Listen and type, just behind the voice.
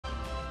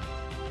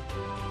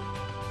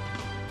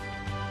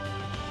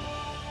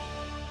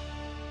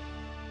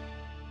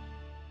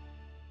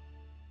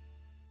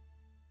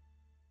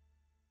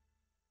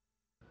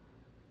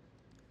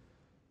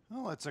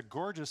Well, it's a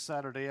gorgeous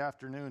Saturday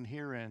afternoon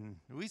here in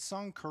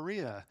Uiseong,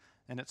 Korea,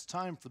 and it's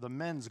time for the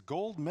men's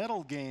gold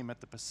medal game at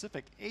the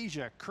Pacific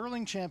Asia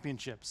Curling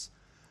Championships.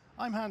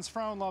 I'm Hans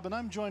Frauenlob, and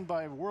I'm joined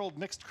by world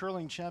mixed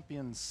curling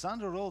champion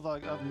Sander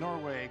Rolvag of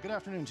Norway. Good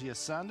afternoon to you,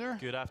 Sander.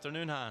 Good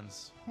afternoon,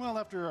 Hans. Well,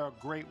 after a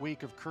great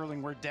week of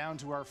curling, we're down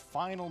to our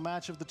final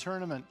match of the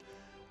tournament,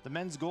 the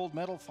men's gold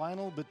medal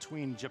final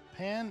between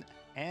Japan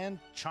and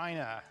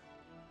China.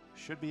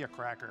 Should be a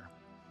cracker.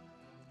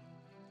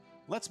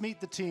 Let's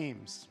meet the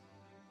teams.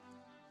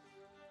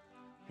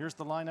 Here's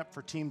the lineup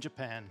for Team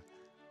Japan.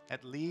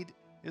 At lead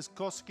is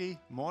Kosuke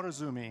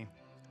Morozumi.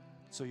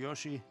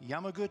 Tsuyoshi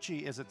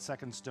Yamaguchi is at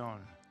second stone.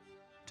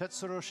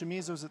 Tetsuro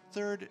Shimizu is at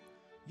third.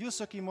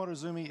 Yusuke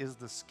Morozumi is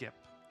the skip.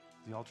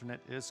 The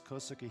alternate is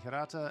Kosuke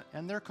Hirata,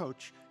 and their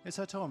coach is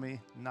Hitomi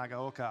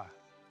Nagaoka.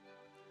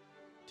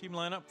 Team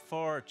lineup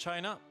for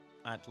China.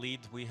 At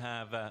lead we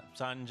have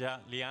Zhanja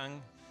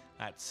Liang.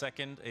 At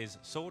second is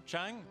So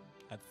Chang.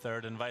 At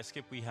third and vice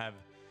skip we have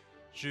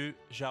Zhu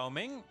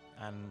Xiaoming,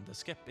 and the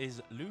skip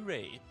is Lu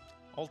Rei.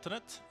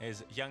 Alternate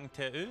is Yang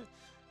Te-u,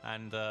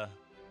 and the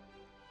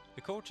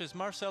coach is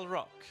Marcel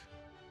Rock.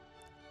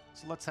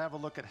 So let's have a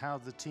look at how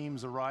the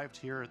teams arrived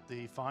here at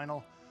the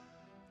final.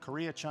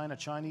 Korea, China,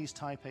 Chinese,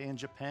 Taipei, and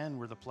Japan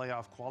were the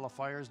playoff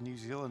qualifiers. New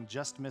Zealand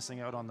just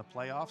missing out on the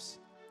playoffs.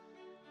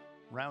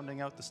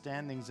 Rounding out the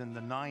standings in the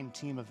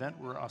 9-team event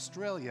were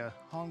Australia,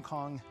 Hong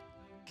Kong,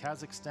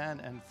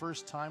 Kazakhstan, and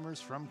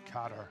first-timers from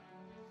Qatar.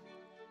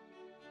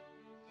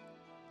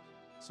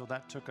 So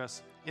that took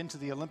us into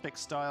the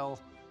Olympic-style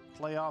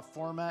playoff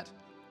format.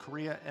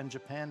 Korea and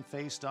Japan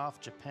faced off.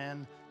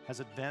 Japan has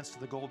advanced to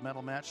the gold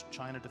medal match.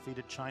 China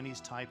defeated Chinese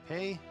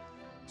Taipei.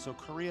 So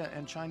Korea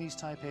and Chinese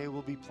Taipei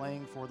will be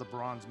playing for the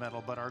bronze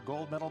medal. But our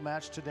gold medal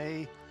match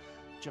today,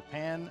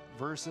 Japan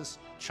versus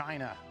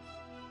China.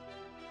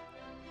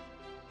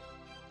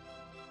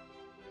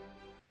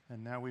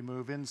 And now we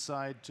move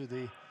inside to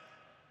the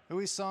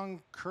Uiseong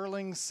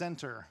Curling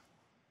Center.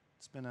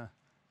 It's been a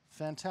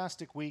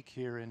fantastic week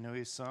here in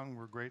Uiseong.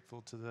 We're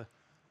grateful to the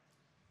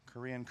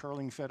Korean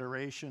Curling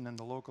Federation and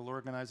the local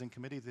organizing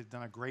committee. They've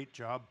done a great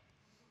job.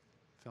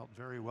 Felt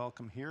very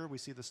welcome here. We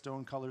see the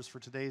stone colors for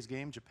today's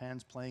game.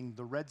 Japan's playing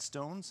the red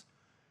stones.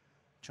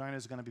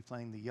 China's going to be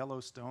playing the yellow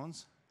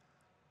stones.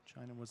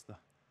 China was the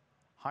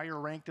higher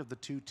ranked of the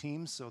two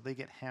teams, so they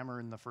get hammer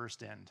in the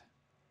first end.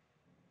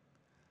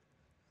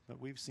 But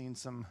we've seen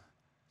some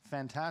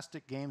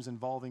fantastic games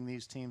involving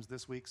these teams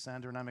this week,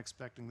 Sander, and I'm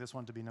expecting this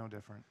one to be no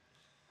different.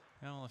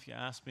 Well, if you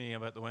asked me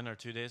about the winner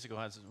 2 days ago,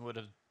 I would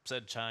have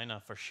said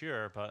China for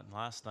sure, but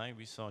last night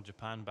we saw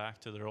Japan back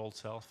to their old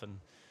self, and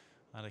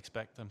I'd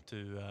expect them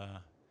to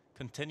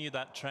continue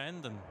that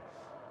trend and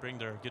bring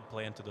their good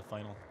play into the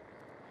final.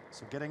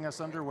 So getting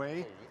us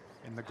underway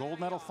in the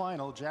gold medal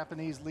final,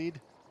 Japanese lead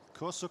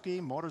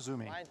Kosuke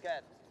Morozumi.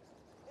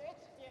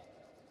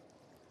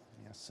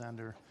 Yes,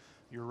 Sander,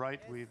 you're right.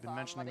 We've been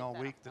mentioning all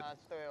week that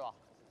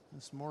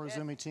this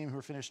Morozumi team,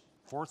 who finished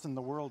 4th in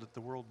the world at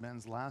the World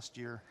Men's last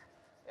year,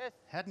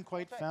 hadn't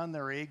quite found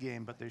their A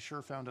game, but they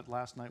sure found it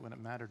last night when it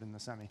mattered in the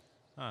semi.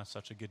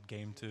 Such a good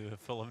game too,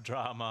 full of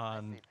drama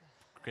and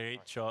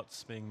great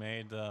shots being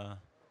made. That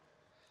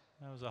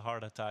was a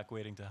heart attack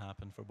waiting to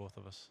happen for both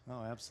of us.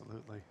 Oh,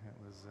 absolutely.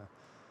 It was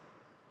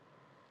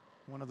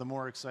one of the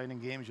more exciting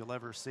games you'll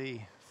ever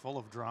see, full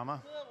of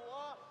drama.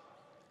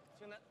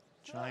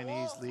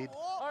 Chinese lead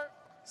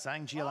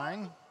Zhang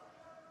Jialang.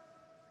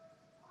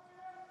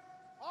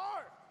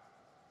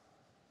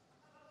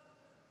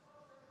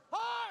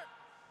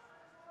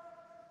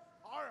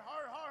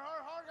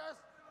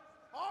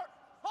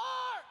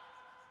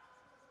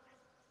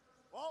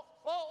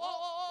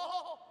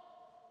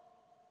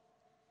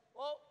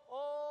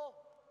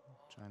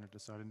 China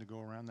deciding to go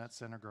around that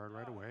center guard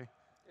right away.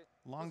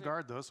 Long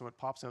guard, though, so it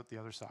pops out the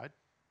other side.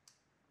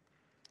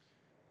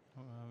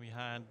 We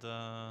had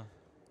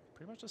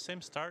pretty much the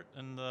same start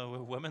in the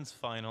women's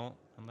final,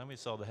 and then we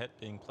saw the hit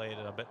being played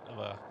at a bit of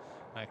a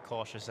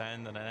cautious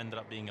end, and it ended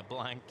up being a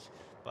blank.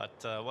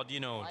 But what do you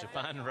know?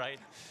 Japan, right?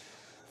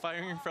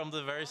 Firing from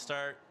the very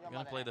start. You're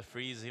going to play the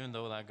freeze, even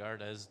though that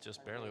guard is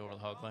just barely over the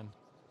hog line.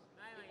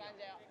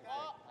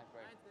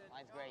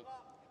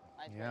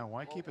 Yeah,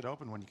 why keep it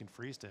open when you can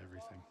freeze to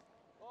everything?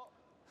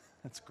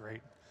 That's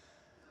great.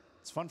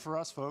 It's fun for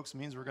us, folks. It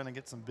means we're going to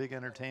get some big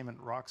entertainment.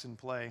 Rocks in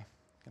play.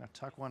 Going to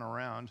tuck one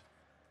around.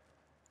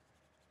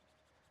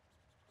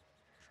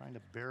 Trying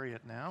to bury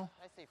it now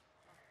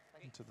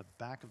into the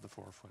back of the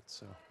forefoot.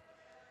 So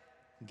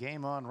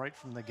game on right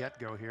from the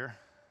get-go here.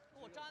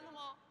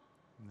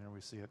 And there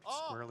we see it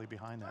squarely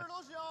behind that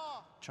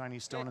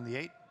Chinese stone in the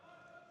 8.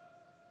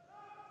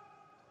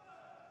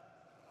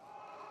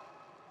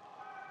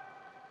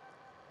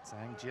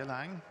 Zhang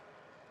Jialang.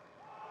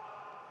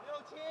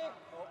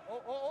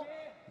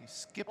 He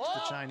skipped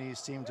the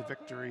Chinese team to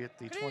victory at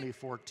the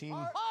 2014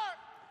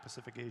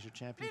 Pacific Asia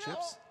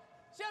Championships.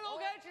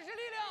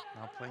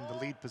 Now playing the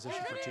lead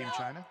position for Team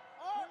China.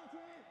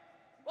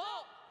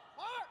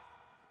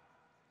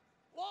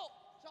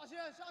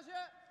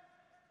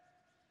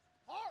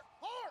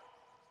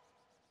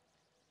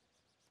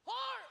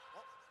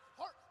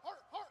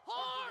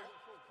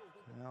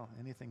 Well,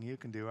 anything you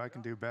can do, I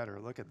can do better.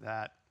 Look at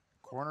that.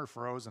 Corner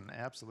frozen,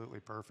 absolutely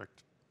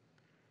perfect.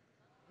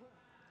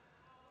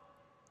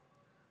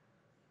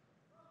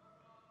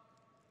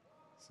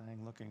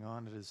 Sang looking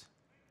on at his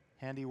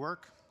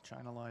handiwork.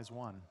 China lies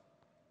 1.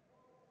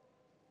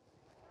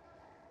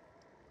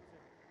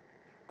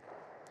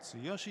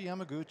 Tsuyoshi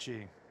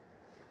Yamaguchi.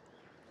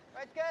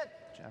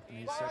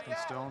 Japanese second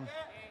stone.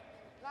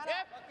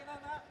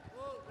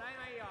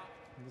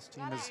 And this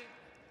team is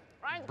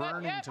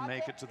burning to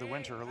make it to the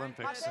Winter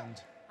Olympics,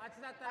 and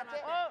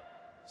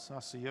saw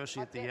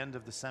Tsuyoshi at the end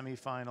of the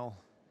semifinal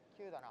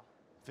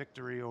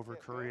victory over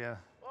Korea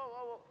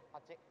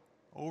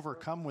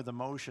overcome with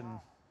emotion,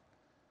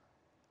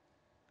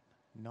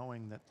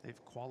 knowing that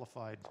they've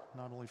qualified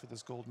not only for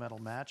this gold medal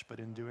match, but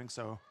in doing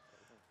so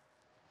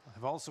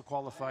have also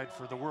qualified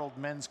for the World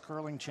Men's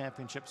Curling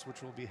Championships,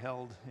 which will be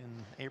held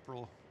in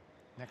April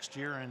next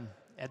year in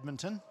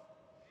Edmonton.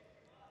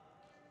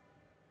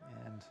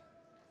 And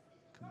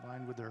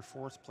combined with their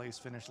 4th place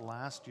finish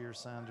last year,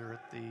 Sander,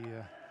 at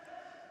the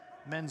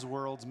Men's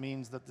Worlds,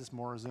 means that this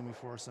Morozumi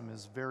foursome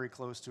is very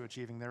close to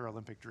achieving their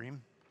Olympic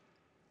dream.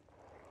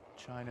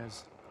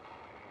 China's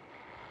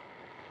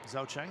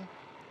Zhao Cheng.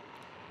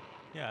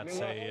 Yeah, I'd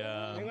say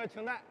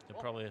they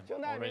probably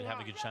already have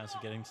a good chance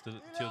of getting to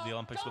the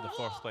Olympics with the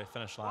 4th place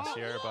finish last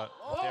year, but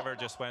if they ever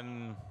just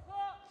win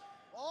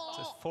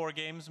just 4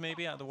 games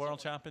maybe at the World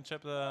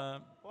Championship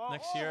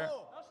next year,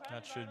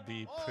 that should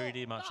be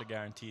pretty much a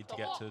guarantee to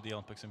get to the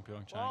Olympics in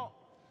Pyeongchang.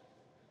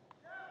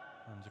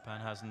 And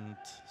Japan hasn't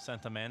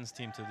sent a men's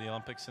team to the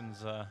Olympics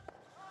since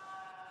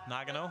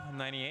Nagano in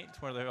 '98,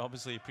 where they're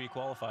obviously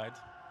pre-qualified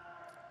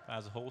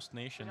as a host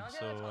nation,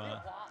 so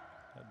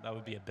that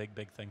would be a big,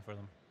 big thing for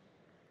them.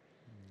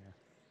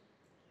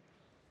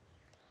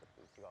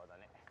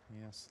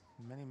 Yes,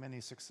 many,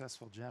 many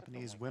successful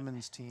Japanese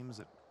women's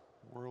teams at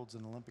Worlds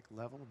and Olympic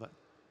level, but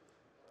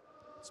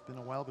it's been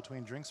a while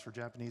between drinks for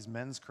Japanese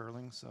men's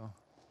curling, so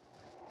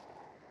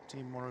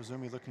Team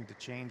Morozumi looking to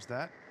change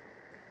that.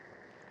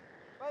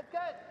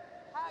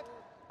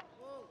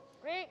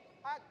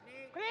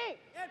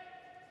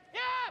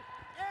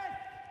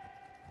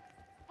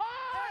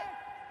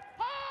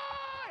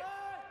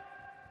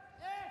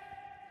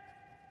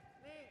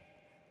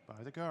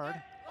 By the guard.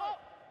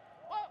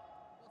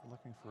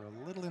 Looking for a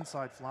little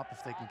inside flop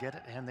if they can get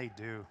it, and they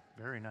do.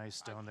 Very nice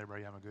stone there by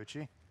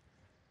Yamaguchi.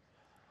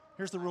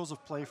 Here's the rules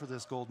of play for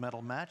this gold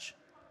medal match.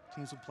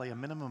 Teams will play a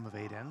minimum of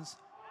 8 ends.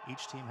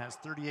 Each team has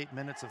 38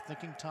 minutes of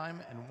thinking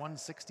time and 1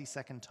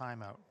 60-second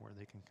timeout where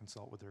they can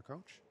consult with their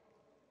coach.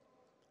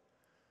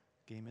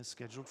 Game is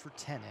scheduled for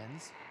 10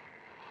 ends.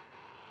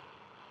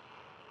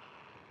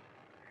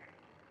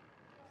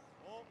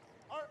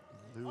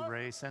 Liu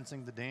Ray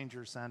sensing the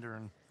danger, Sander,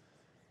 and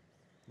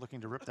looking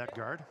to rip that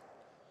guard.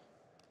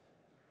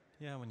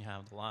 Yeah, when you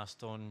have the last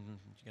stone,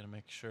 you got to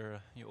make sure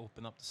you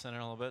open up the center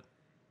a little bit.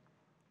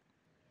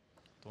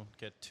 Don't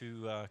get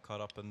too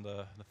caught up in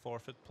the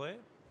forfeit play.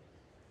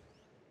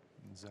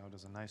 And Zhao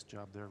does a nice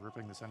job there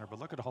ripping the center, but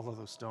look at all of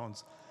those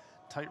stones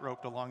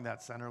tight-roped along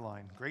that center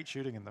line. Great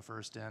shooting in the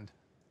first end.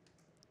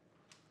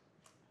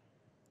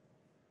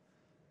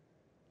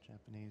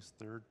 Japanese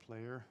 3rd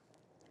player,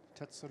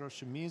 Tetsuro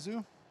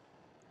Shimizu.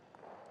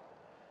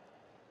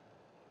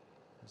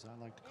 As I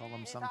like to call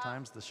him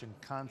sometimes, the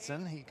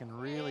Shinkansen. He can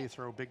really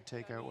throw big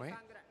takeout weight.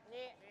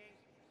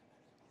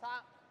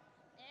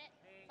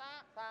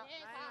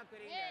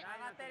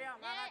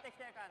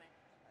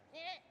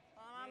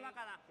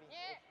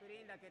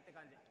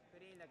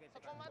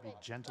 Be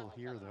gentle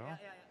here, though.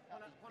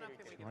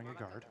 Throwing a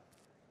guard.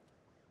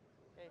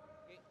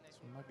 This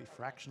one might be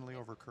fractionally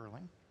over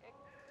curling.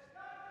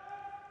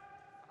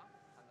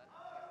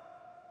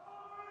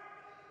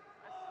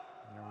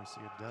 There we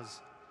see it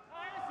does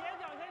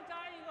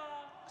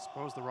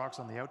expose the rocks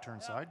on the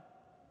outturn side.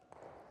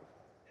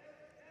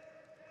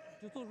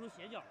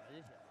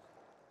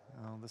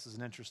 Well, this is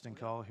an interesting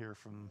call here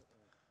from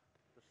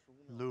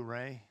Liu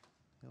Ray.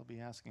 He'll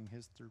be asking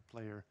his 3rd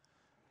player,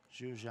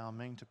 Zhu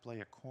Xiaoming, to play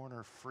a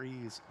corner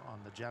freeze on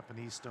the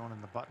Japanese stone in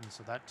the button.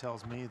 So that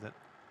tells me that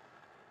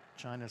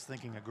China's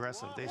thinking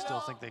aggressive. They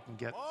still think they can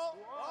get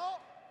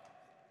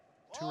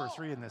 2 or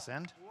 3 in this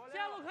end.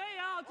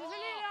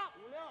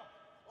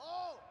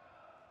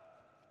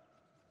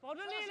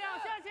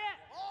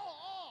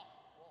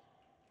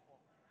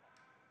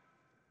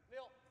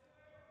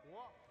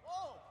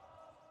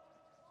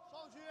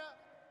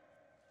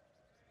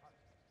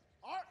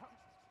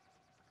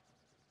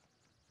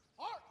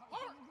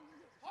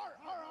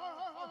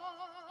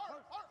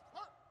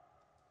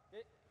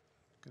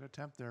 Good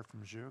attempt there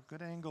from Zhu.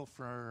 Good angle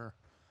for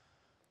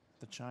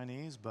the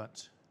Chinese,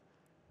 but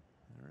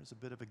there is a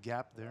bit of a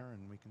gap there,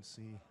 and we can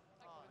see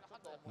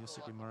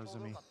Yusuke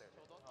Morozumi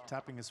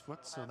tapping his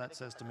foot, so that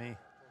says to me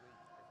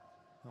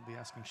he'll be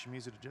asking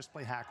Shimizu to just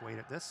play hack weight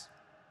at this.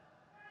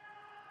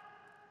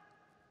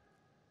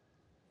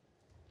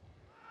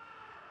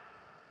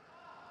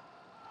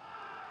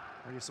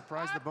 Are you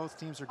surprised that both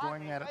teams are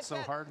going at it so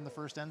hard in the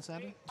first end,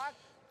 Sandy?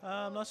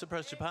 I'm not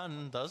surprised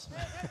Japan does,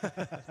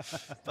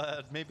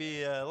 but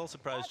maybe a little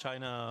surprised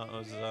China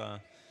was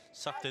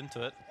sucked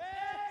into it.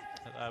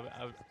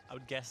 I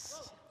would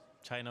guess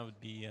China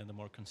would be the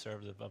more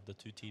conservative of the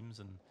two teams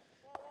and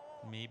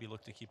maybe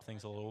look to keep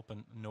things a little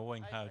open,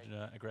 knowing how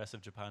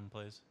aggressive Japan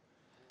plays.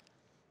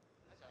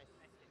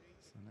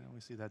 So now we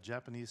see that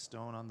Japanese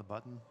stone on the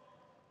button.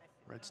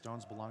 Red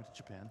stones belong to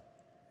Japan.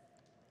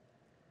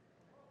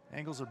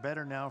 Angles are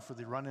better now for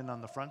the run-in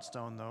on the front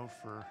stone, though,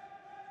 for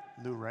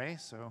Liu Rei,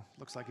 so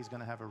looks like he's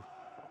going to have a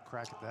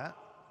crack at that.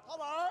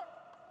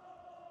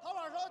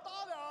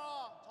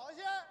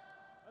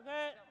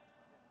 Okay.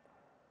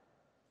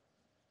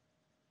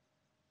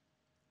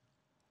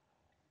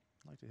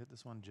 I'd like to hit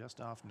this one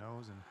just off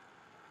nose and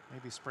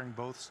maybe spring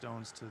both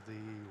stones to the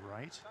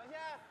right.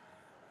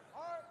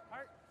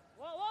 Hard.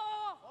 Whoa.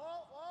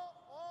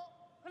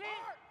 Clean.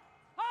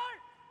 Hard.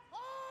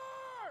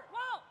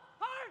 Whoa.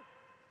 Hard.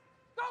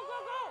 Go.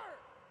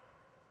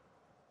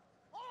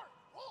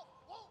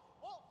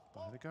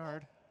 By the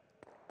guard.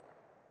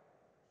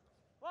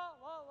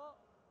 Whoa.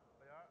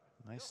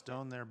 Nice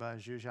stone there by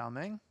Zhu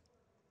Xiaoming.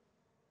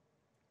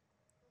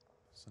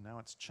 So now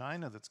it's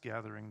China that's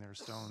gathering their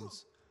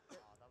stones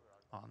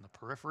on the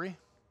periphery.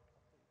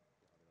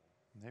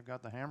 And they've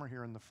got the hammer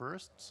here in the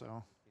first,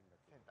 so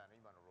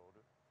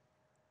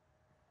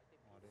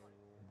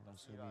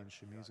Sumi and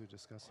Shimizu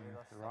discussing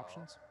their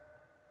options.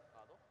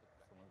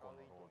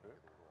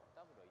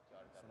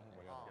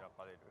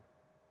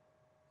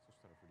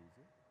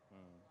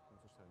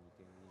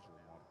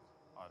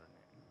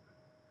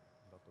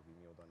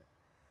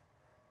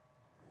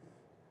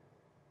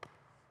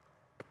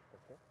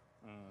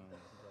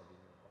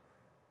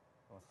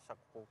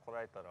 ここ来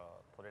られたら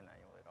取れな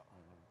いよ俺ら。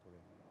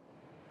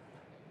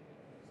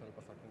それ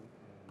か先に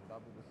ダ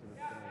ブルするっ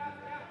ての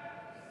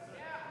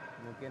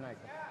も抜けない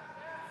か。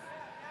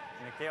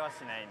抜けは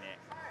しないね。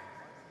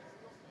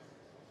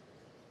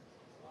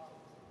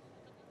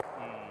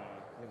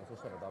でもそ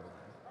したらダブルね。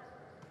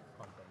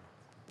簡単に。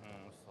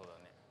そうだ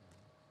ね。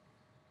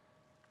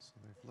So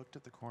they've looked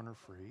at the corner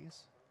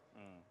freeze.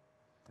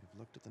 They've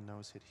looked at the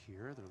nose hit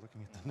here. They're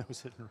looking at the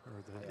nose hit or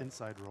the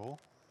inside roll.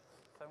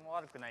 それも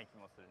悪くない気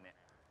もするね。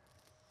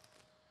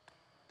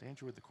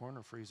 Danger with the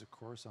corner freeze, of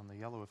course, on the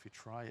yellow if you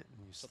try it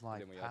and you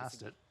slide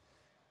past it.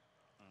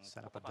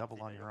 Set up a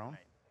double on your own.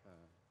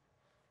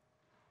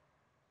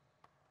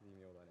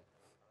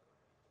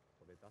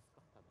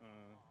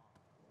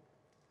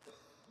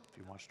 If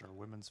you watched our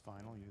women's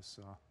final, you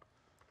saw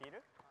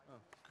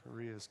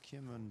Korea's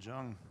Kim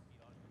Eun-jung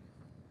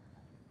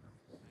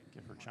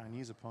give her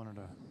Chinese opponent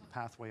a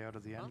pathway out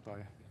of the end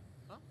by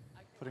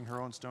putting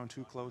her own stone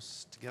too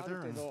close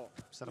together and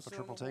set up a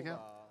triple takeout.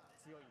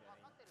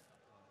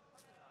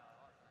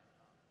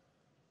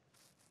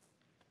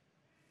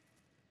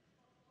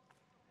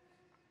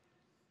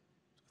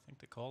 I think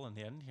the call in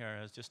the end here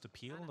is just to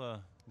peel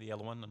the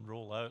yellow one and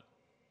roll out.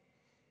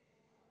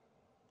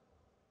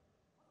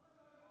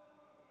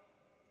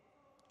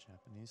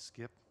 Japanese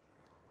skip.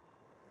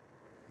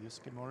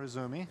 Yusuke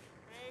Morizumi.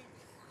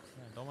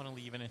 I don't want to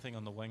leave anything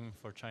on the wing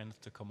for China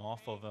to come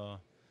off of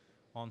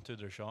onto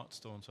their shot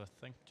stone, so I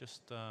think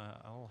just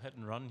I'll hit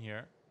and run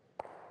here.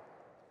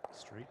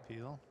 Straight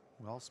peel.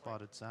 Well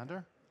spotted,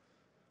 Sander.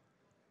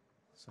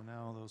 So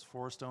now those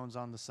 4 stones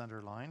on the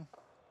center line.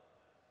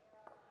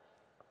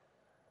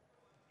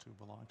 2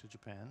 belong to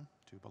Japan,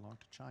 2 belong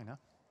to China.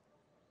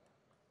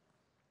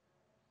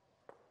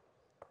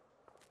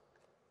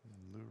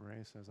 And Liu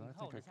Rei says, I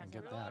think I can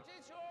get that.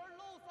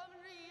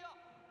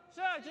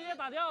 是直接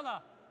打掉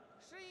的。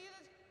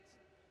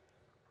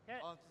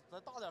再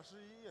大点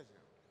11也行。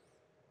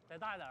再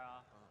大一点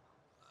啊。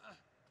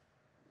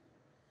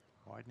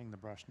 Widening the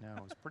brush now.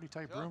 It was pretty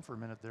tight broom for a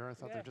minute there. I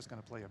thought they're just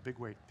going to play a big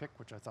weight pick,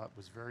 which I thought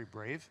was very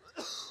brave.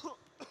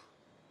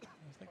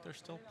 I think they're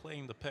still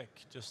playing the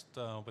pick, just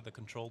with a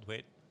controlled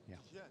weight. Yeah.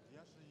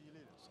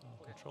 So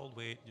controlled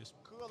weight, just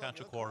catch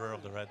a quarter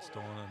of the red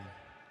stone and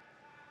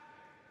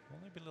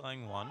only be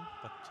lying 1,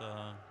 but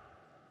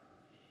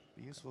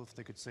Be useful if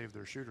they could save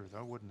their shooter,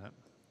 though, wouldn't it?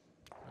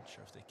 not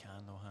sure if they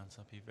can, though, hands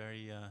up. Be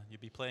very,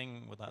 you'd be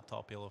playing with that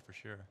top yellow for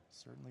sure.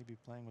 Certainly be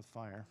playing with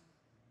fire.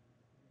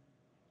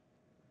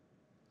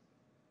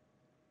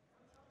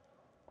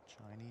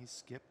 Chinese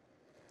skip.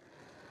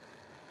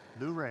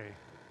 Liu Rei.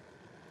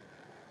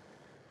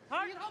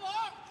 Hard.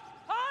 Hard.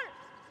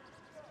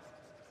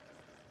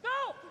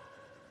 Go.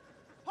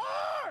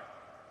 Hard.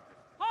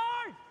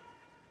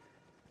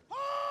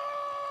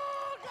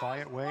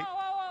 Quiet weight.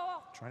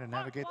 Whoa. Trying to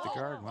navigate the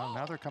guard. Well,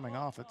 now they're coming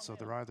off it, so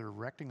they're either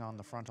recting on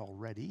the front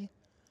already.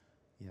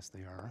 Yes,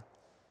 they are.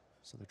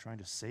 So they're trying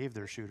to save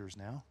their shooters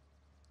now.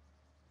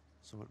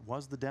 So it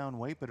was the down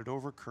weight, but it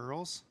over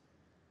curls.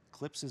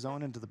 Clips his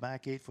own into the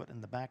back 8 foot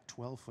and the back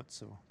 12 foot.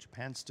 So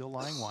Japan's still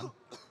lying 1.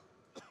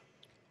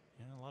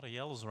 Yeah, a lot of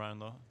yellows around,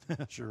 though.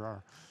 Sure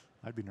are.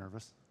 I'd be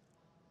nervous.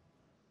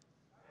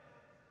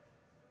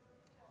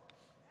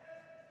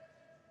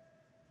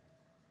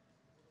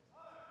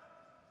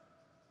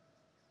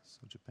 So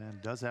So Japan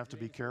does have to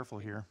be careful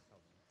here.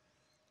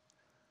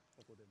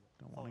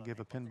 Don't want to give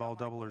a pinball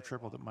double or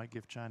triple that might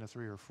give China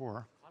 3 or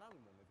 4.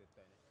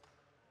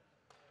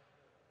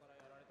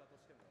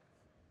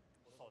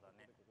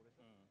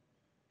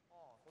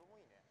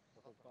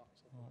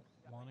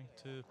 Wanting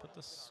to put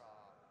this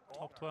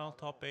top 12,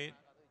 top 8,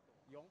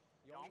 try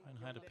and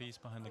hide a piece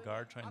behind the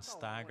guard, try and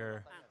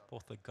stagger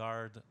both the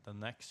guard, the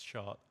next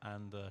shot,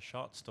 and the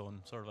shot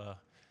stone, sort of a,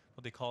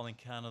 what they call in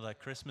Canada,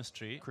 Christmas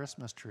tree.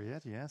 Christmas tree,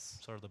 yes.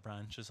 Sort of the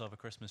branches of a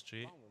Christmas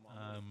tree.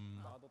 I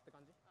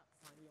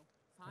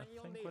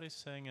think what he's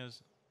saying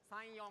is,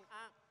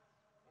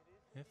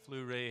 if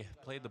Lu Rei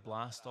played the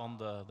blast on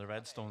the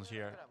red stones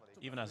here,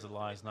 even as it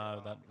lies now,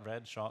 that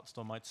red shot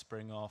stone might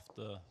spring off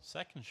the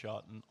second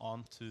shot and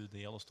onto the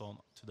yellow stone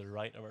to the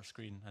right of our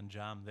screen and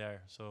jam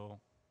there. So,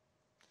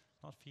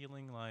 not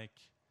feeling like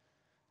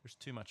there's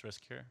too much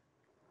risk here.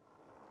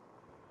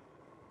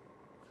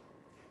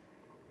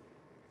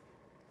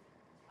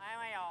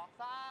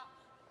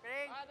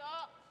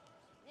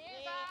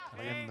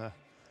 In the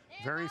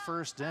very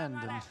first end,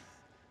 and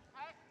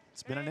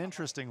it's been an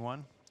interesting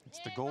one. It's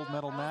the gold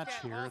medal match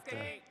here at the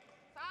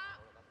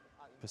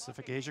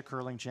Pacific Asia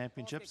Curling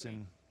Championships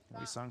in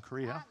Uiseong,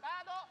 Korea.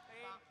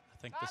 I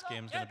think this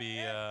game's going to be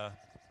a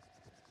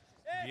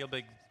real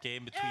big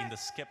game between the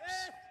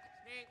skips.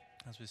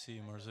 As we see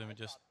Morozumi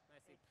just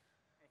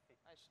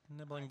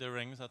nibbling the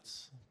rings.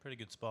 That's a pretty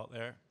good spot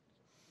there.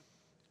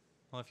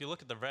 Well, if you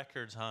look at the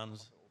records,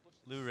 Hans,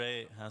 Lu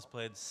Rei has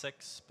played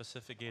 6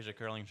 Pacific Asia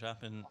Curling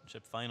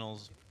Championship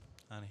finals,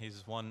 and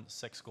he's won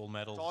 6 gold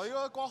medals.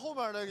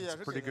 It's a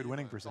pretty good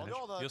winning percentage.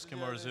 Yusuke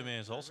Morozumi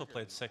has also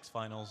played 6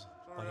 finals,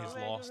 but he's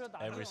lost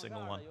every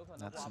single one.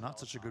 That's not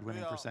such a good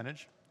winning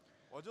percentage.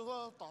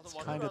 It's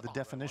kind of the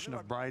definition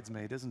of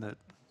bridesmaid, isn't it?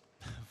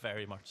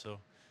 Very much so.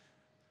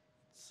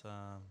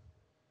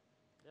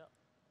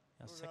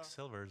 It's 6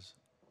 silvers,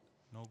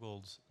 no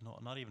golds,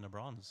 not even a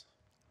bronze.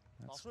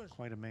 That's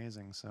quite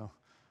amazing. So,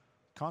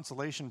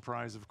 consolation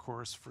prize, of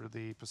course, for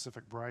the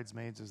Pacific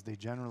bridesmaids is they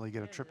generally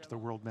get a trip to the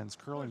World Men's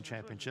Curling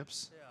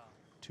Championships.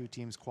 2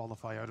 teams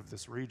qualify out of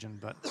this region,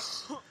 but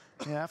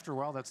yeah, after a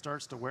while that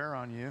starts to wear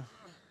on you.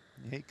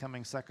 You hate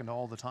coming second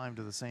all the time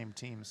to the same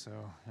team, so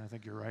I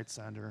think you're right,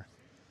 Sander.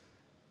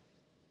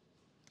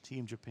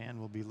 Team Japan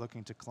will be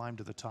looking to climb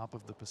to the top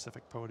of the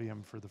Pacific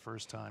podium for the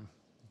first time.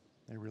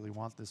 They really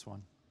want this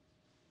one.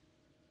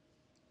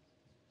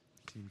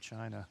 Team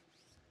China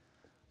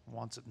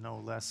wants it no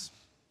less.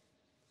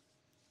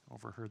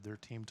 Overheard their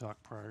team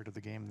talk prior to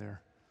the game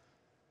there.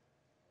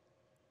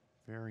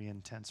 Very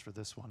intense for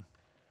this one.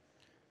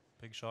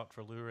 Big shot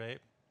for Lu Rei.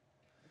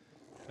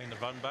 Playing the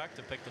run back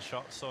to pick the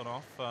shot stone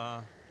off.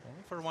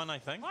 Only for 1, I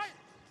think.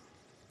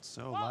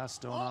 So last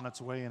stone on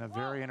its way in a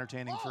very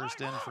entertaining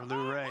first end for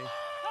Lu Rei.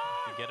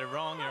 If you get it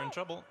wrong, you're in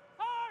trouble.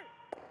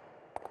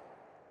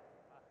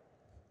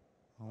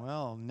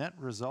 Well, net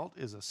result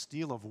is a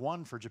steal of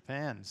 1 for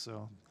Japan.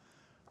 So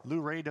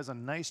Lu Rei does a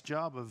nice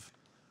job of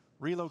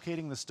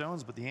relocating the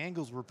stones, but the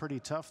angles were pretty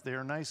tough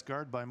there. Nice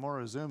guard by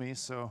Morozumi.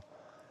 So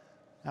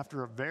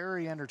after a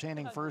very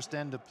entertaining first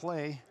end to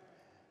play,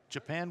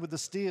 Japan with the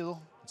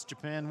steal. It's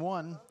Japan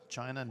 1,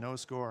 China no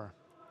score.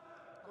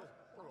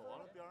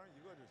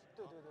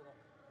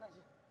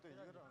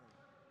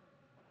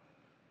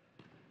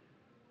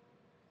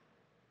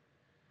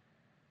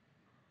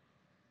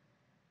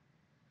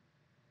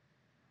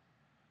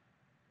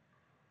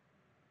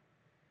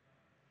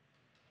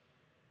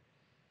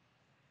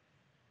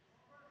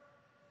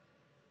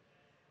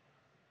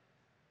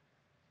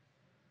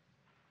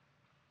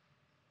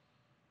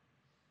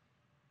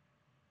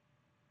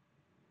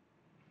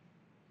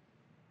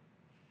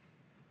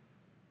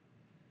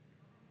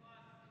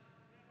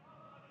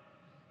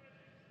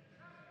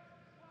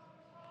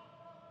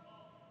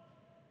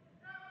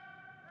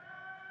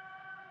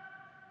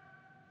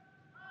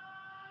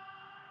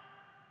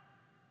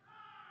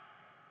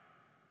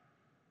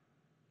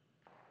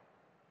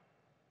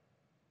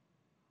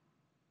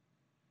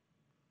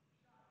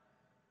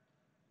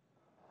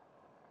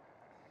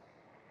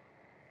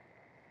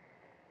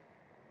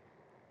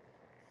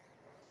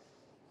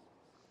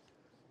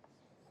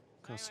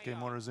 Kosuke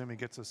Morozumi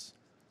gets us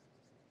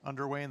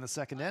underway in the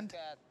second end.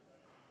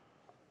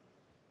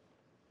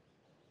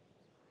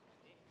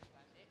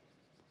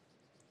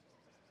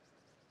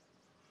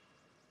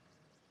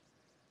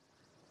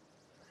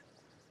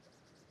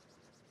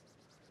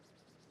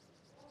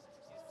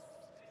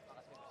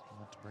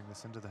 Want to bring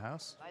this into the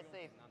house. Nice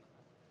save.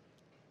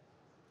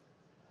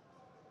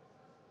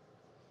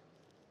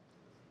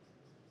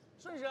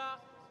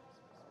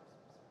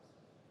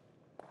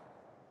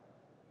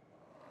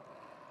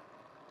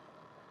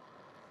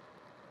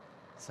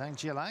 Sang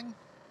Chialang.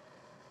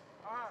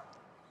 23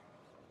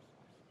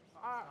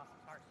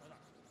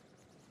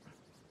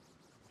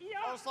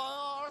啊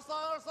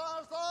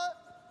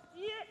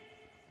，23，23，23，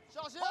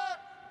下线，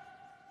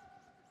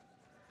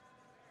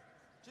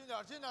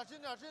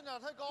近点，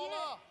太高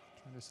了。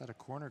 Trying to set a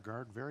corner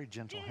guard. Very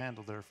gentle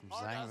handle there from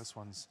Zhang. This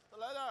one's 再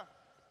来点。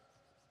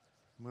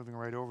 moving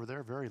right over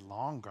there. Very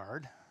long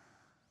guard.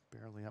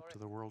 barely up to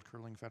the World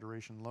Curling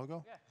Federation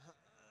logo.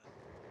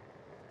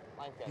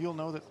 You'll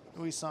know that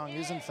Uiseong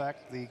is in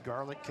fact the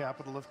garlic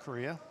capital of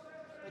Korea.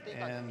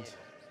 And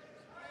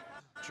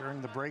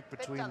during the break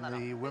between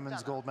the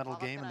women's gold medal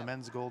game and the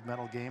men's gold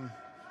medal game,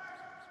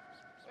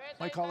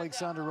 my colleague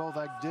Sandra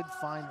Rolvag did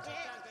find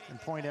and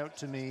point out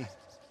to me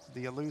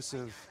the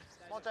elusive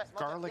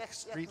garlic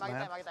street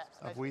lamp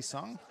of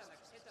Uiseong.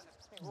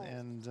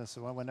 And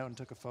so I went out and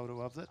took a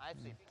photo of it.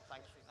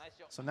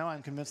 So now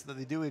I'm convinced that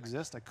they do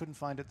exist. I couldn't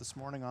find it this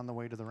morning on the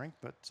way to the rink,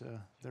 but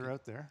they're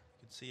out there.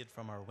 You can see it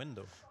from our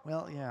window.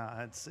 Well,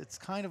 yeah, it's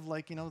kind of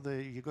like, you know,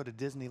 you go to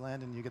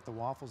Disneyland and you get the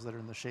waffles that are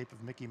in the shape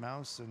of Mickey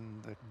Mouse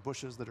and the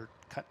bushes that are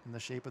cut in the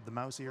shape of the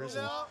mouse ears.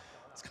 And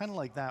it's kind of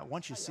like that.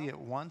 Once you see it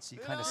once, you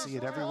kind of see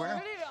it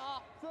everywhere.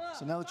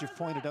 So now that you've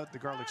pointed out the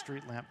garlic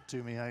street lamp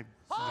to me,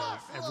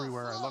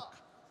 everywhere I look,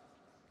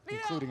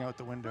 including out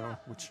the window,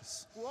 which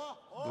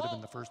would have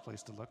been the first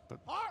place to look, but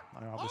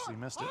I obviously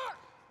missed it.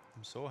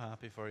 I'm so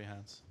happy for you,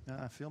 Hans.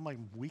 I feel my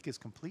week is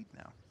complete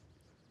now.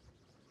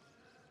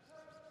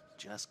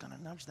 Just gonna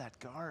nudge that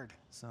guard.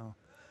 So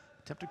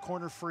attempted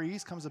corner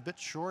freeze comes a bit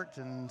short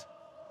and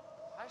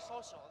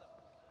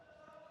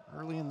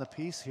early in the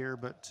piece here,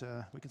 but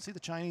we can see the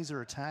Chinese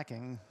are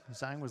attacking.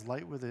 Zhang was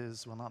light with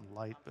his, well, not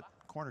light, but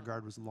corner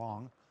guard was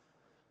long.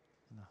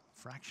 And a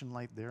fraction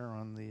light there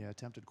on the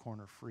attempted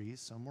corner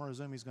freeze. So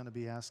Morizumi's going to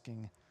be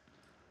asking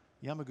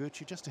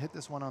Yamaguchi just to hit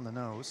this one on the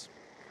nose.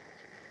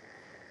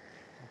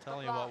 I'll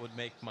tell you what would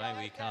make my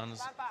week,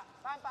 Hans,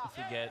 if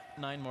you get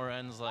 9 more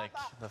ends like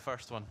the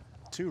first one.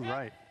 2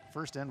 right.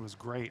 First end was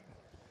great.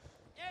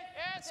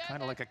 It's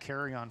kind of like a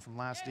carry-on from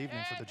last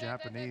evening for the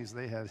Japanese.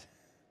 They had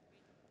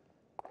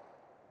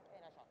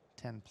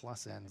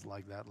 10+ ends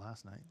like that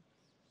last night.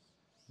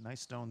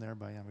 Nice stone there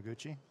by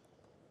Yamaguchi.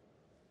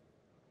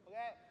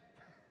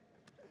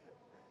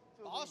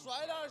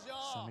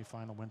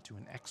 Semi-final went to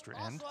an extra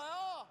end.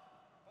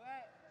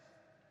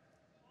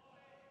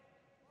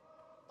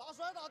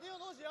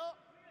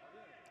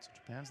 So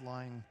Japan's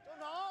line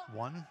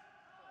 1.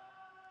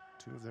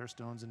 2 of their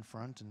stones in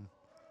front, and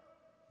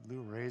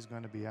Liu Rei is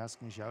going to be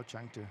asking Xiao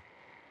Chang to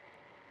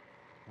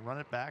run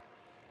it back.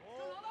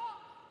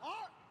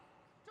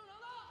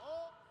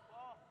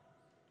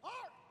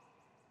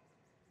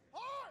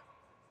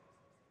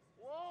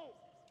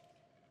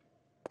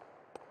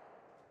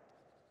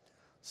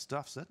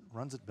 Stuffs it,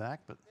 runs it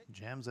back, but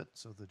jams it,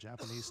 so the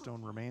Japanese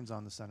stone remains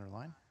on the center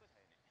line.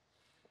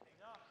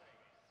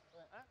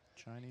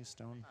 Chinese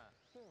stone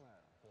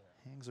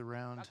hangs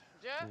around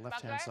the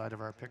left-hand side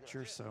of our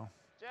picture, so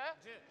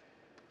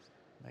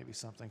maybe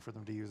something for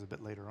them to use a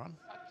bit later on.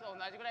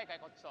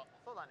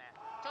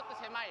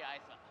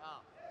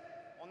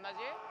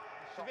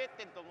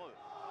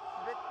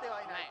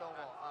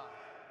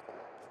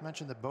 I've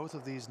mentioned that both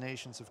of these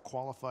nations have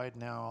qualified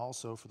now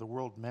also for the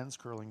World Men's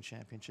Curling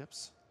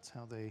Championships. That's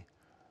how they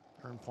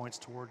earn points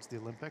towards the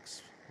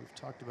Olympics. We've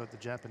talked about the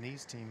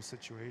Japanese team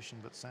situation,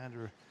 but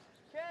Sandra,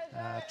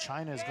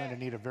 China is going to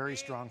need a very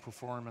strong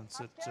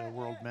performance at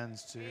World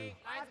Men's to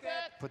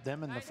put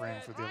them in the frame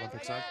for the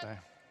Olympics, aren't they?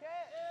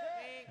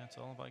 It's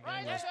all about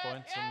getting those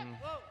points, and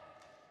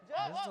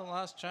this is the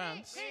last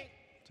chance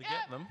to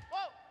get them.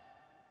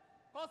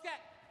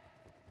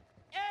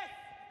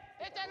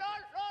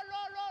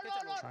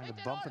 Trying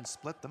to bump and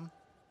split them.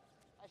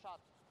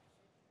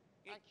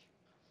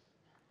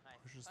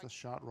 Pushes the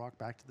shot rock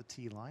back to the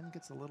tee line.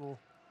 Gets a little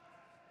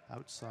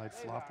outside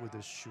flop with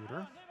his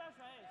shooter.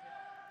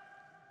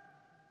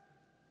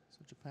 So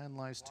Japan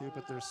lies 2,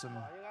 but there's some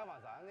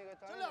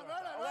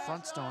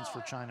front stones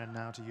for China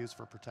now to use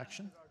for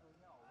protection.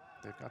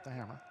 They've got the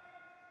hammer.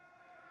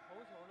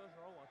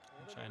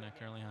 China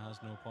currently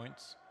has no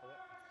points,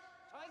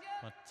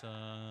 but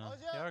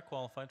they are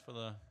qualified for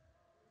the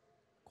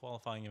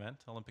qualifying event,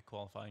 Olympic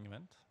qualifying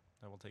event,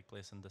 that will take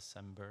place in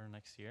December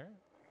next year,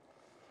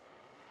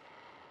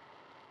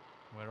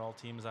 where all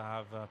teams that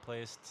have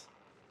placed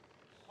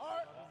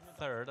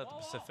 3rd at the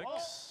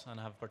Pacifics and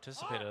have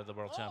participated at the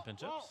World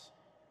Championships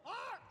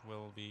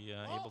will be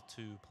able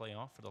to play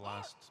off for the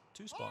last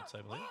 2 spots,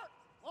 I believe.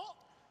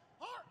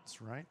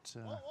 That's right.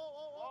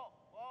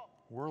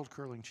 World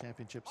Curling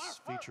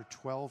Championships feature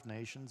 12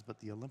 nations, but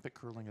the Olympic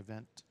curling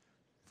event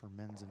for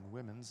men's and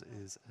women's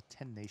is a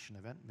 10-nation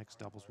event. Mixed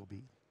doubles will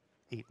be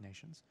 8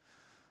 nations.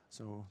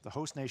 So the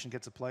host nation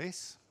gets a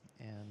place,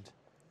 and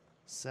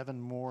 7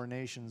 more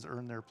nations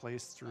earn their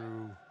place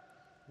through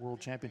World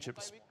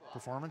Championships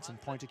performance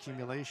and point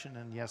accumulation.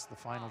 And yes, the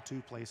final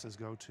 2 places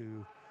go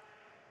to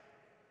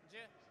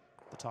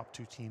the top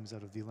 2 teams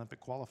out of the Olympic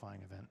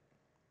qualifying event.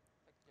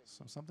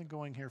 So something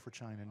going here for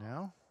China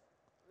now.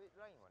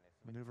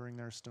 Maneuvering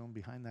their stone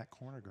behind that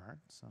corner guard.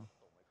 So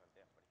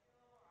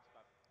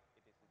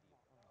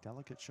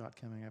delicate shot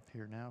coming up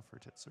here now for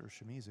Tetsuro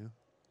Shimizu.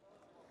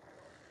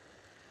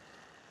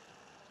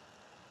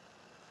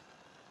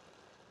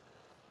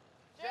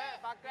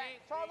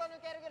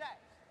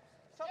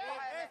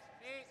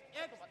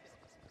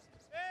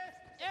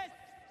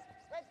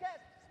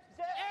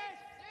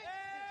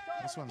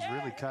 This one's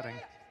really cutting.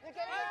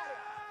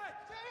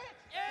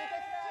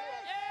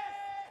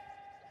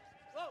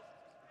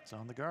 It's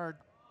on the guard.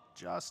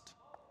 Just.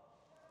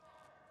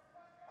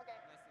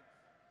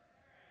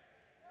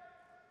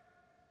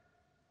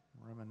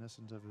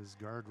 Reminiscent of his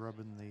guard rub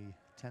in the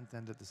 10th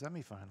end at the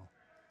semifinal.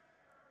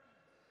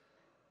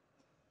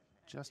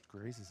 Just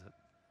grazes it.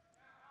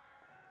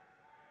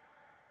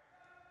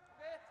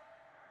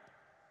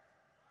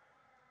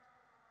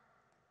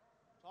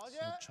 So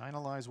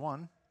China lies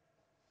 1.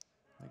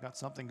 They got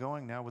something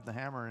going now with the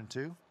hammer in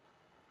 2.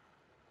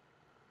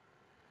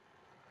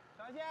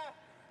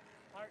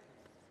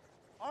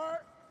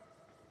 Heart.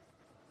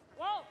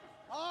 Whoa!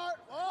 Heart.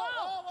 Whoa,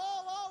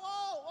 whoa, whoa,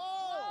 whoa,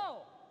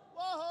 whoa,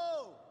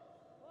 whoa.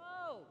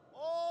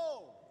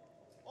 Whoa!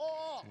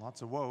 Whoa.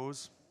 Lots of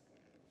woes.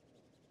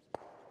 A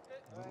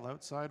little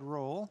outside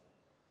roll.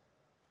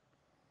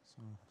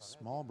 So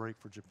small break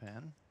for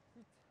Japan.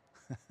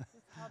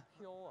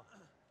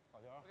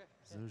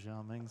 Zhou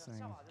Xiaoming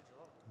saying,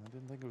 I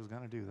didn't think it was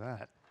going to do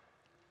that.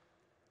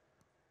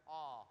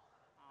 あ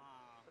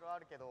あ、それはあ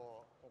るけど、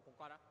ここ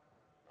から。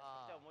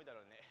ああ、重いだ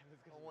ろうね。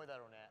重いだ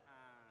ろうね。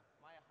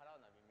前払う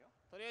のは微妙。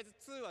とりあえず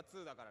2は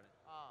2だからね。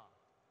あ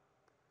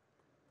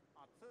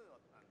あ。あ、2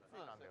なんだ。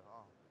2なんだよ。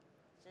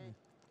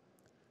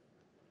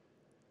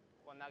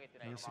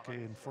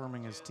Yosuke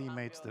informing his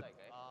teammates that,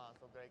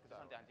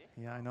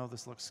 yeah, I know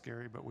this looks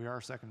scary, but we are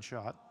second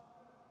shot.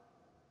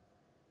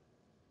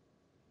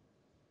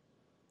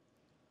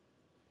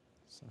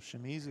 So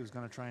Shimizu is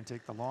going to try and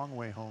take the long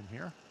way home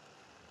here.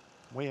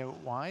 Way out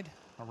wide,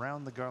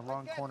 around the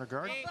long corner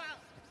guard.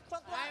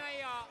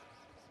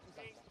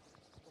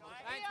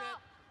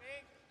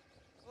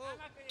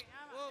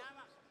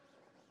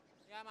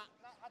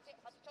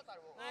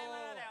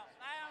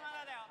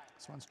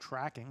 This one's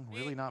tracking,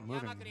 really not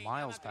moving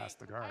miles past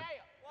the guard.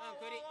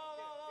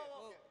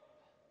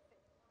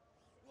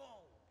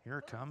 Here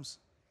it comes.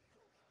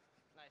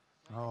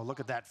 Oh,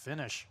 look at that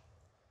finish.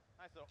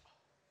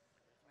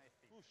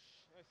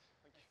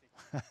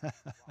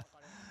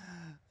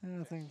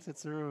 I think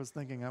Tetsuro was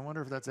thinking, I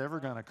wonder if that's ever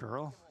going to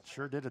curl.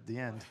 Sure did at the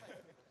end.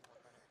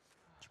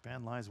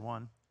 Japan lies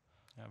 1.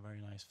 Yeah,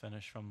 very nice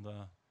finish from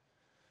the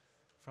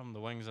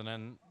wings, and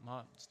then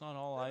it's not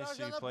all ice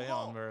you play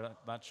on where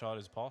that shot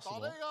is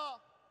possible.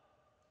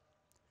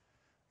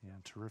 Yeah,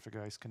 terrific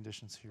ice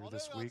conditions here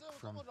this week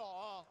from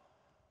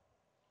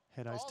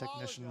head ice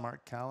technician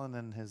Mark Callan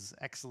and his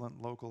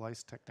excellent local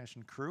ice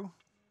technician crew.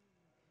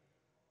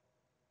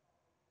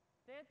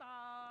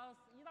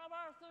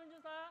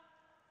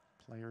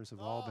 Players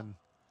have all been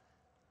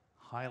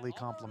highly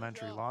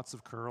complimentary, lots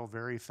of curl,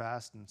 very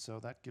fast, and so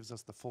that gives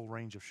us the full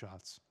range of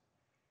shots.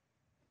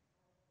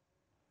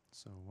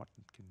 So what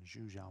can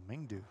Zhou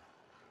Xiaoming do?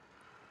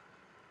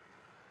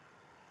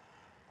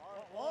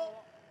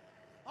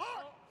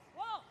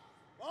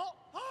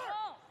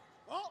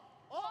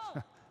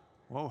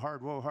 Whoa,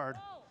 hard, whoa, hard.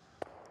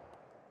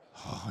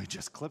 Oh, he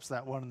just clips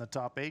that one in the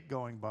top 8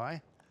 going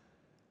by.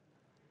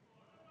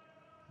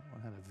 That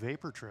one had a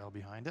vapor trail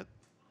behind it.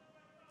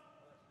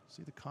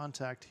 See the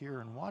contact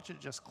here and watch it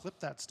just clip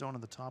that stone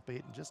in the top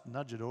 8 and just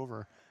nudge it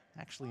over,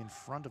 actually in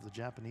front of the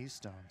Japanese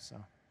stone. So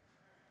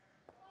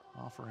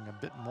offering a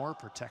bit more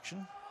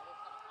protection.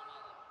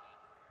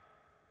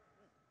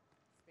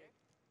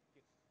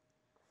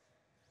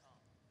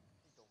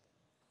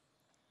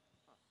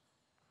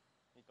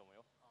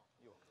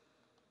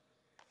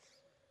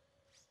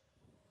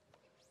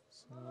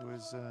 So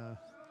is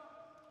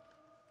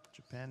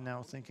Japan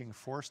now thinking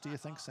force, do you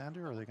think,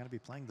 Sander? Are they going to be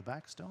playing the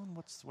back stone?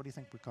 What do you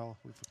think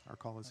our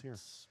call is here?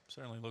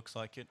 Certainly looks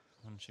like it.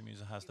 When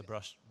Shimizu has the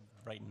brush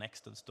right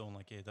next to the stone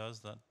like he does,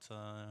 that's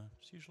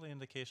usually an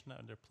indication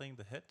that they're playing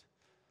the hit.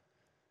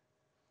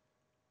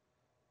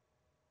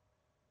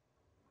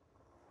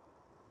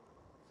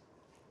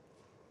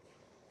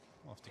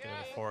 We'll have to give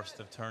it a force.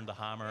 They've turned the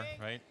hammer,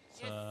 right?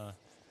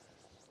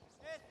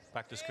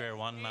 Back to square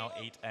one, now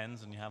 8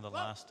 ends and you have the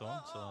last stone,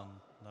 so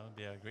that would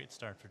be a great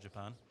start for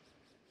Japan.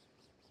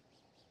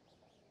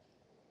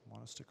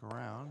 Want to stick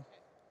around.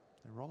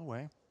 They roll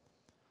away.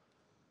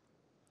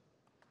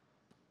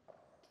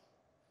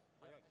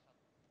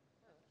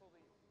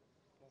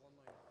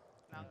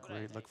 A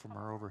great look from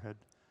our overhead.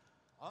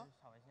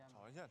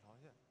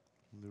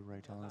 Lou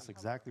Ray telling us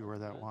exactly where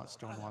that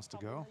stone wants to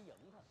go.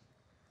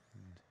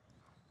 And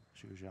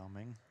Zhou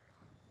Xiaoming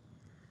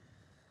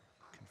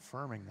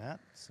confirming that.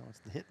 So it's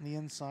the hit in the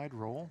inside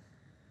roll.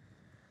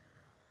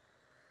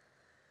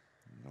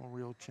 No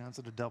real chance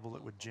of a double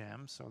it would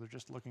jam, so they're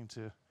just looking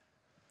to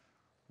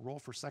roll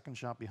for second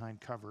shot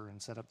behind cover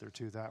and set up their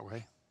 2 that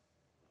way.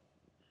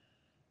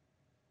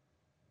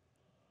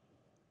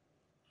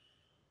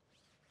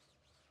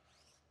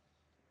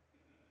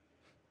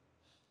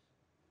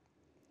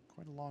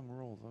 Quite a long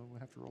roll, though. We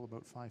have to roll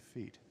about 5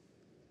 feet.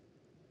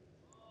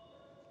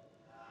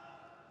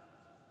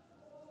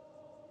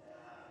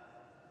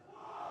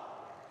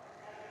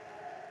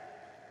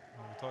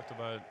 We talked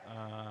about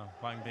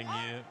Wang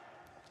Bingyu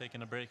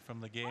taking a break from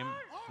the game.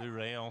 Liu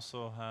Rei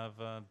also have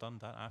done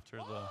that after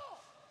the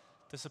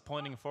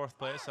disappointing 4th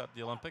place at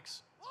the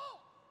Olympics.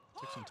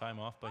 Took some time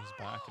off, but he's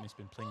back and he's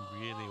been playing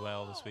really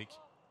well this week.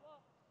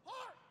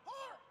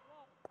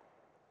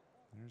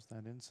 There's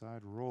that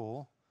inside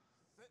roll.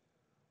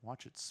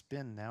 Watch it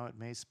spin now. It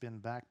may spin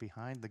back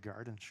behind the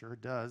guard, and sure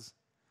it does.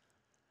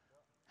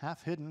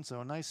 Half hidden,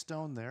 so a nice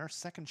stone there.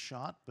 Second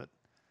shot, but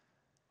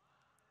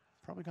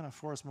probably going to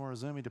force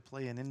Morozumi to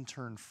play an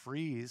in-turn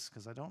freeze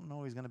because I don't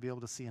know he's going to be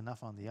able to see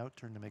enough on the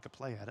out-turn to make a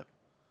play at it.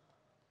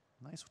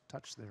 Nice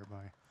touch there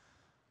by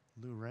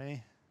Lu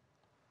Rei.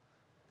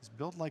 He's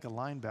built like a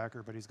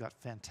linebacker, but he's got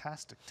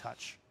fantastic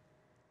touch.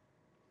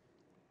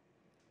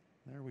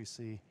 There we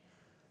see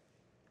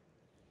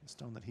the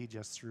stone that he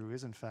just threw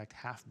is in fact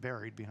half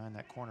buried behind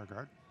that corner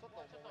guard.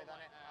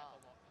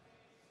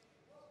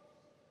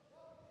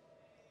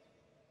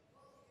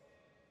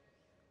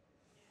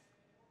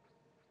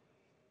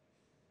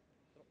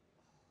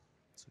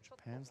 So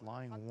Japan's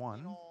lying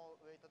 1.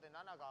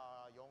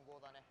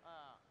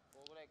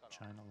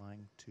 China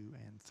lying 2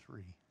 and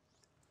 3.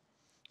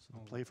 So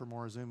the play for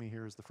Morozumi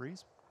here is the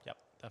freeze. Yep,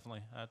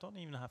 definitely. Don't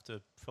even have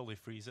to fully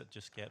freeze it.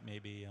 Just get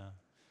maybe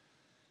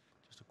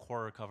just a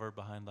quarter cover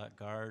behind that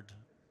guard.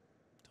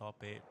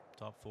 Top 8,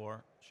 top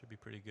 4 should be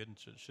pretty good and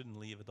shouldn't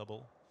leave a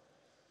double.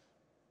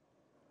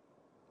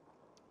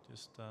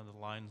 Just the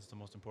line's the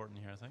most important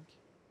here, I think.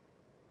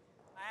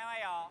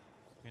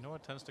 You know,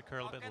 it tends to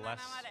curl a bit less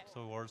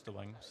towards the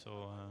wing,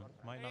 so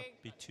it might not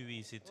be too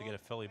easy to get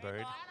it fully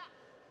buried.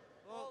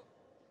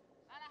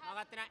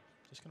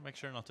 Just going to make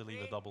sure not to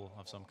leave a double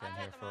of some kind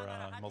here for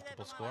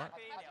multiple score.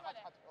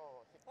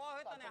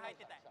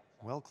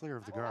 Well clear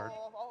of the guard.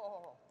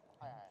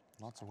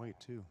 Lots of weight,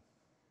 too.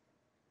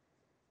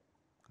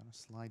 Going to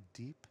slide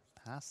deep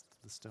past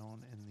the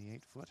stone in the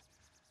 8-foot.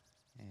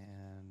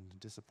 And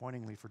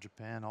disappointingly for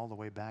Japan, all the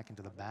way back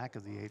into the back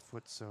of the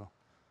 8-foot, so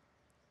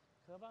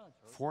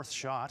fourth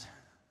shot.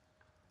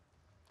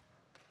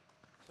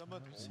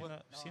 I've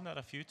seen that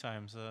a few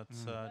times.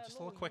 It's just a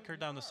little quicker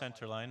down the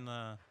center line.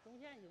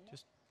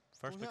 Just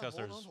first because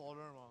there's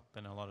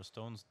been a lot of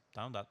stones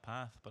down that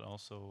path, but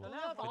also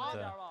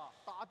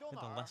with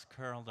the less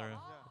curl there, it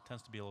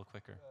tends to be a little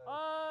quicker.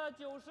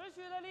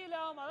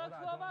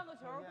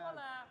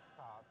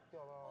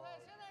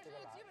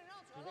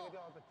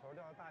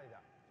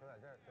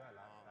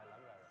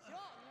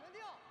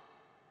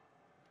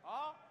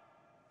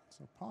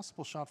 So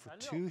possible shot for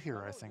 2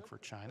 here, I think, for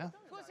China.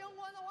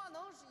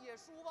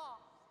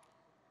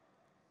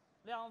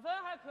 Yeah,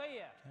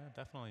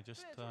 definitely.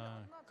 Just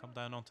come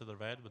down onto the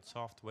red with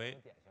soft weight.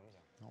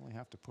 Only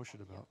have to push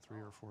it about 3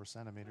 or 4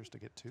 centimeters to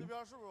get 2.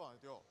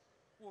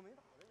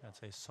 I'd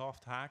say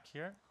soft hack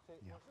here.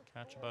 Yeah.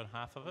 Catch about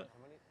half of it.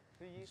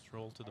 Just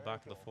roll to the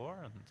back of the 4,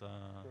 and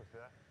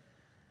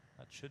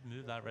that should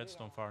move that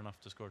redstone far enough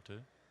to score 2.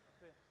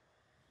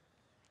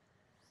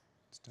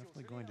 It's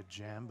definitely going to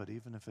jam, but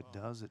even if it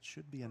does, it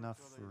should be enough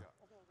for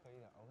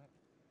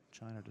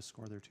China to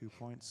score their 2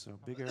 points. So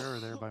big error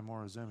there by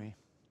Morozumi.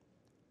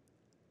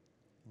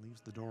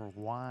 Leaves the door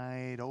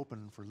wide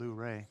open for Lu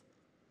Rei.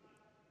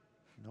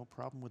 No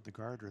problem with the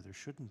guard, or there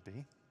shouldn't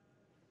be.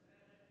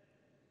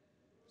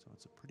 So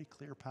it's a pretty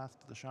clear path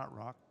to the shot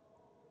rock.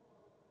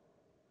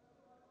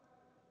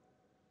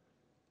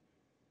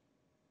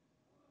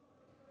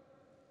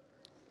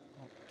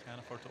 Oh, can't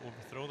afford to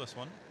overthrow this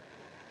one.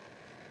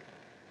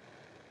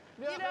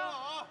 It's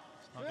not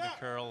going to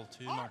curl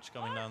too much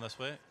coming down this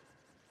way.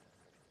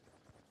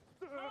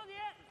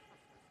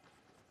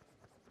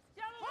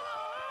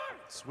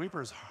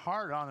 Sweeper's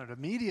hard on it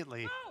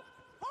immediately.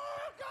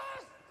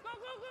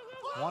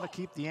 Want to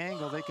keep the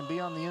angle. They can be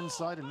on the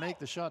inside and make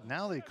the shot.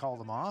 Now they call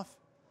them off.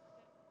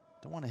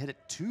 Don't want to hit it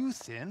too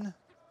thin.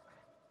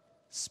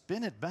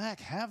 Spin it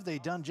back. Have they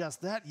done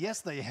just that?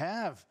 Yes, they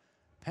have.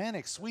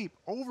 Panic sweep,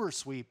 over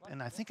sweep,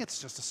 and I think it's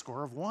just a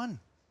score of 1.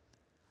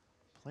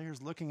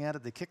 Players looking at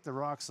it, they kick the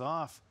rocks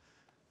off.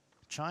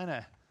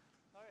 China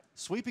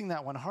sweeping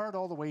that one hard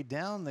all the way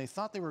down. They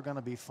thought they were going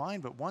to be fine,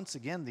 but once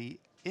again, the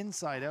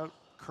inside-out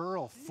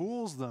curl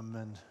fools them,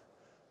 and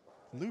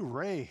Lu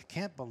Rei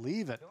can't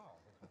believe it.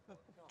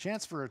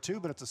 Chance for a 2,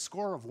 but it's a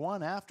score of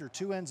 1 after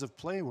 2 ends of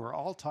play. We're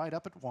all tied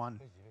up at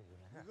 1.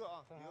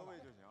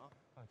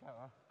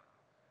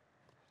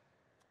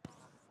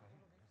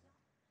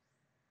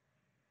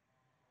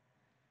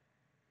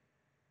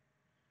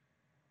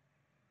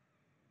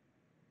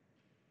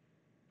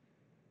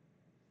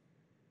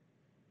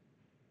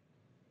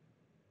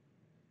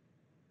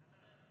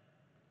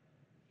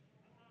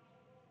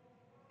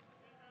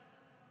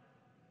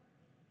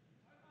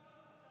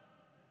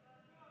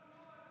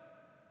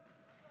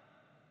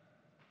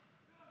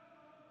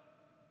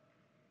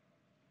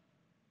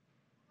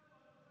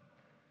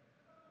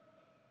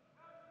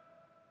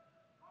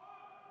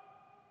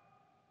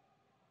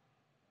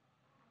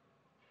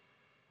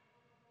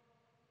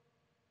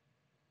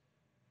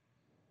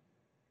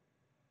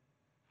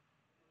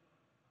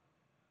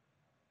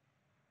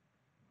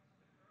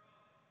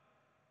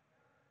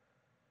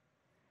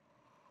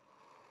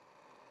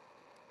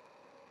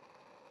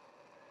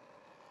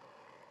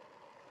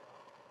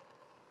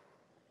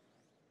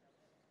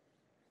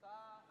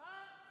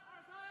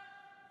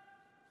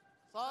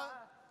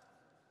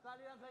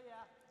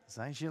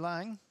 Zhang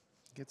Xilang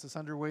gets us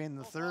underway in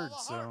the third,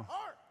 so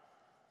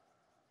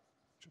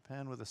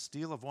Japan with a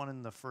steal of one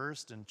in the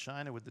first, and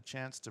China with the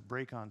chance to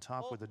break on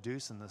top with a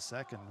deuce in the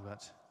second,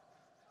 but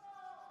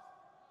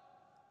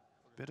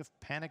bit of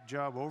panic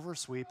job over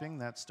sweeping.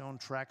 That stone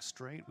track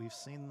straight. We've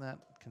seen that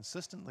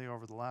consistently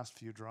over the last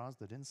few draws.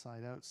 That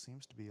inside out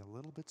seems to be a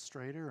little bit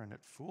straighter, and it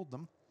fooled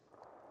them.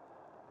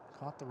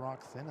 Caught the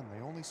rock thin, and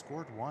they only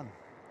scored one.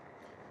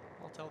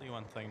 I'll tell you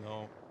one thing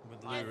though,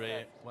 with Lou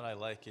Ray, what I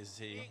like is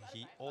he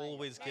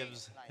always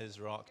gives his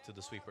rock to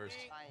the sweepers.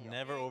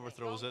 Never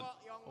overthrows it.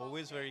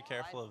 Always very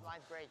careful of,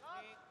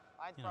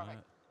 you know,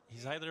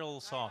 he's either a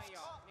little soft.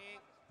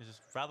 He's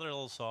just rather a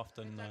little soft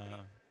in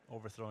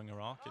overthrowing a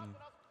rock, and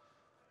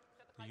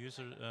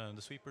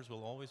the sweepers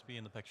will always be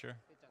in the picture,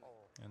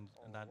 and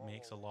that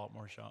makes a lot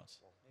more shots.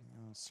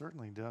 It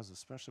certainly does,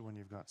 especially when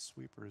you've got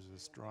sweepers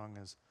as strong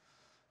as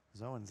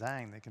Zhou and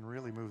Zhang. They can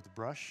really move the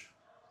brush,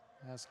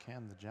 as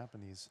can the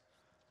Japanese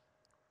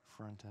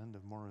front end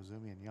of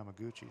Morozumi and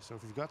Yamaguchi. So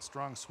if you've got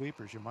strong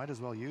sweepers, you might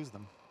as well use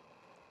them.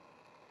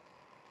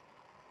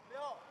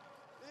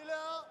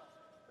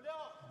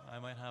 I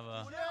might have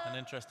an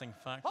interesting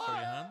fact for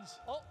your hands.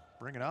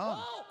 Bring it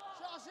on.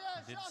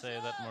 I did say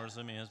that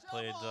Morozumi has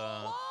played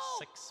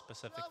 6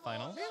 Pacific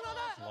finals,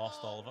 lost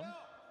all of them.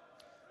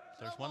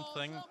 There's one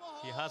thing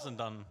he hasn't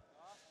done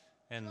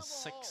in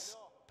 6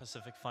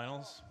 Pacific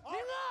finals,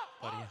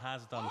 but he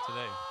has done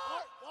today.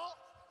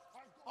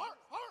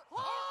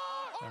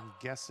 I'm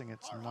guessing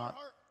it's not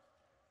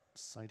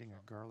sighting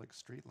a garlic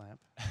street lamp.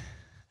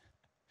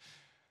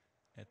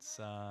 It's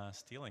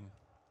stealing.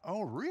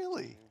 Oh,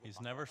 really?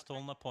 He's never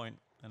stolen a point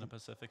in a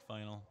Pacific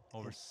final.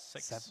 Over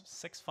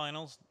six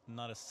finals,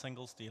 not a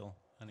single steal.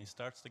 And he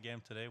starts the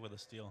game today with a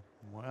steal.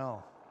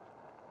 Well,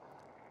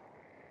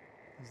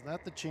 is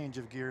that the change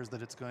of gears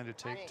that it's going to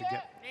take to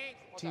get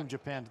Team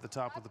Japan to the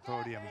top of the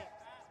podium?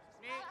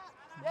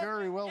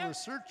 Very well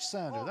researched,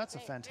 Sander. That's a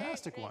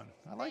fantastic one.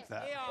 I like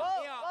that.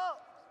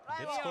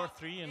 He did score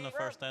 3 in the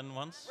first end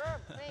once.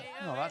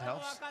 No, that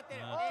helps.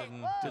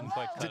 Didn't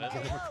quite cut Didn't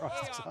get it. him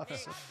across the top,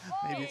 so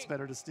maybe it's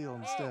better to steal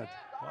instead.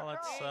 Well,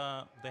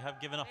 they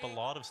have given up a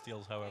lot of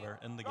steals, however,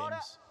 in the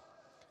games.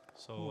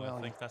 So Well,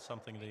 I think that's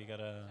something that you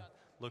gotta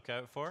look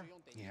out for.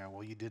 Yeah,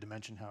 well, you did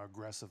mention how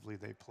aggressively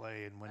they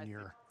play, and when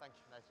you're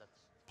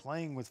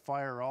playing with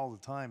fire all the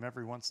time,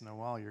 every once in a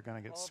while you're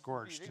going to get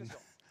scorched, and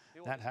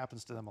that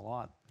happens to them a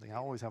lot. They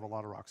always have a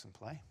lot of rocks in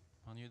play.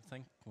 And you'd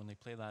think when they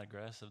play that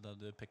aggressive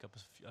that they'd pick up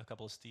a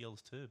couple of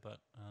steals too, but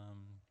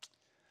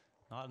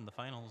not in the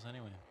finals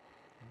anyway.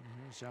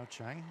 Here's Zhao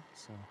Chang,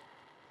 so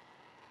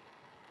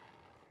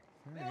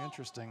very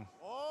interesting.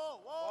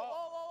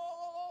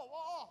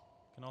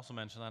 Can also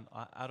mention that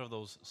out of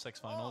those 6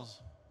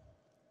 finals,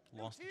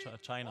 lost to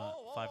China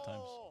 5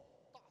 times.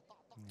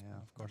 Yeah,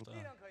 Of course,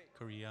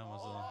 Korea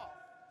was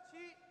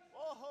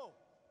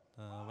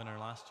the winner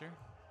last year.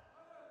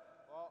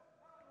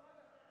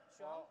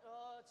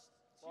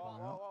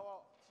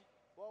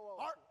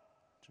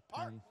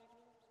 Japan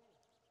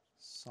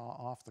saw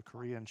off the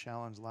Korean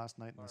challenge last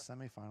night in the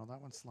semifinal.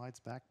 That one slides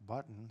back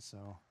button,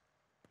 so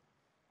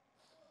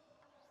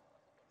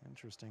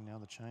interesting. Now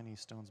the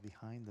Chinese stone's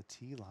behind the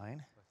tee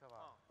line.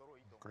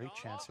 Great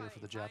chance here for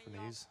the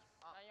Japanese.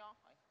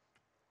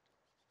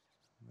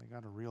 They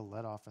got a real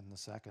let off in the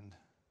second,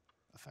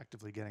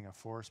 effectively getting a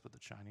force, but the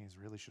Chinese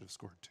really should have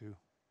scored 2.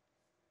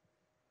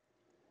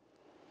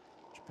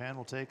 Japan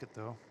will take it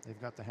though. They've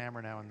got the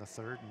hammer now in the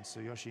third, and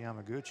Tsuyoshi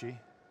Yamaguchi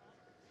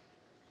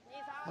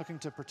looking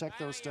to protect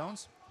those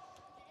stones.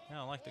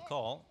 Yeah, I like the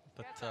call,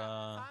 but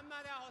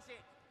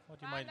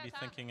what you might be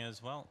thinking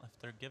is, well, if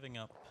they're giving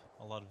up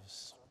a lot of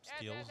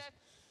steals,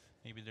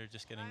 maybe they're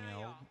just getting a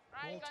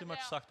little too much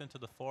sucked into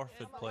the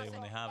forfeit play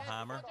when they have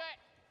hammer,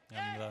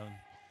 and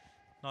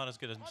not as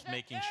good as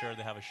making sure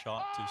they have a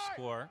shot to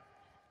score.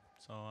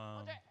 So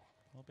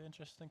it'll be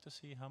interesting to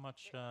see how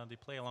much they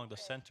play along the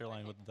center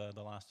line with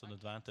the last one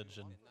advantage,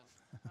 and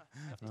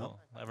if they'll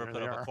ever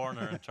put up a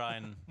corner and try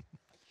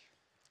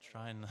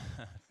and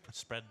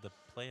spread the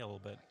play a little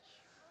bit.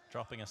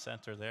 Dropping a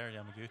center there,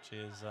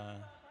 Yamaguchi is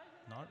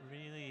not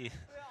really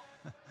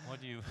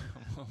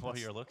what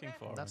you're looking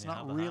for. That's when you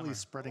not have a really hammer.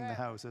 spreading the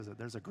house, is it?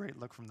 There's a great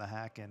look from the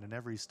hack end, and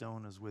every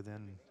stone is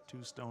within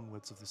 2 stone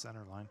widths of the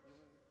center line.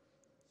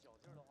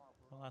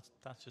 Well,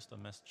 that's just a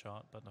missed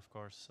shot, but of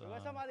course,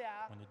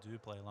 when you do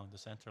play along the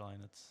center line,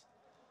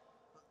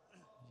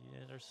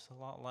 there's a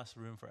lot less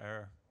room for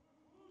error.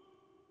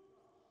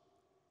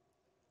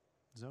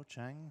 Zhou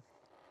Chang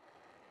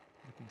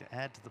looking to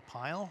add to the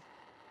pile.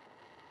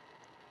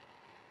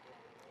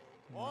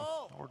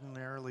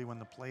 Ordinarily, when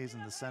the play's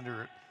in the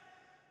center,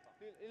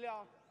 it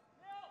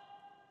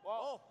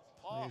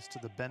plays to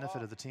the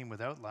benefit of the team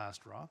without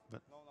last rock,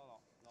 but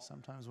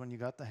sometimes when you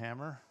got the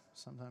hammer,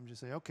 sometimes you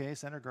say, okay,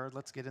 center guard,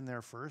 let's get in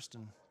there first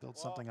and build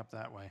something up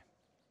that way.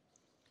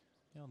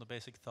 You know, the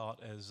basic thought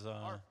is you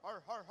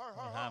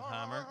have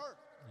hammer.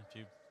 If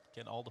you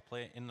get all the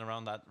play in and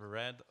around that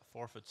red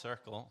forfeit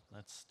circle,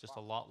 that's just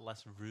a lot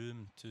less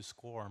room to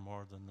score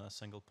more than a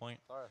single point.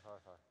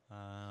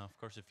 Of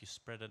course, if you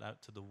spread it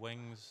out to the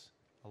wings,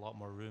 a lot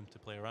more room to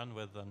play around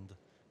with, and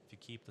if if you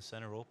keep the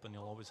center open,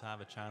 you'll always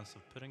have a chance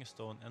of putting a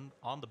stone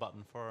on the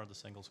button for the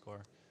single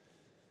score.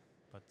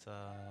 But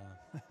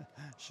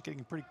she's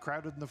getting pretty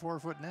crowded in the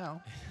forefoot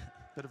now.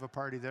 Bit of a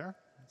party there.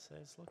 I'd say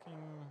it's looking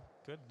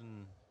good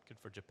and good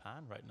for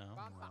Japan right now.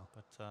 Wow.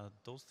 But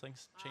those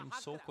things change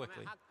so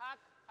quickly. So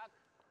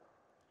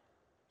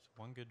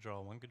one good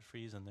draw, one good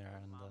freeze in there,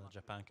 and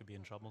Japan could be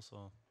in trouble.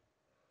 So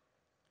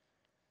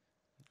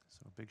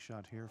a big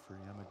shot here for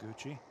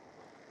Yamaguchi.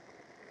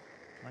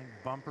 Playing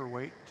bumper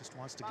weight, just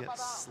wants to get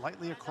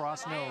slightly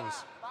across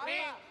nose.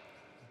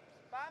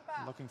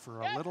 Looking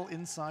for a little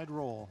inside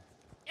roll.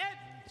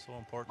 It's so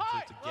important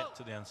to get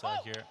to the inside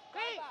here.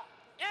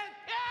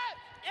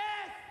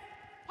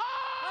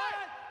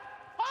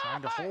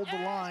 Trying to hold the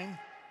line.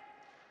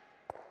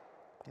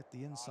 Get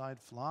the inside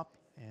flop,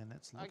 and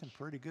it's looking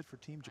pretty good for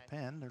Team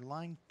Japan. They're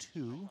line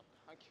 2.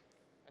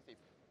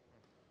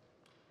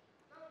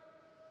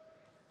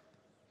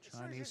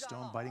 Chinese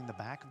stone biting the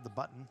back of the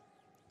button.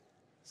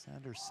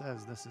 Sanders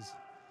says this is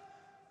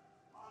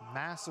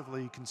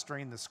massively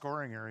constrained the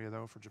scoring area,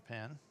 though, for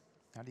Japan.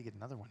 How do you get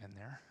another one in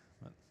there?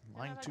 But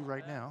line 2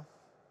 right now.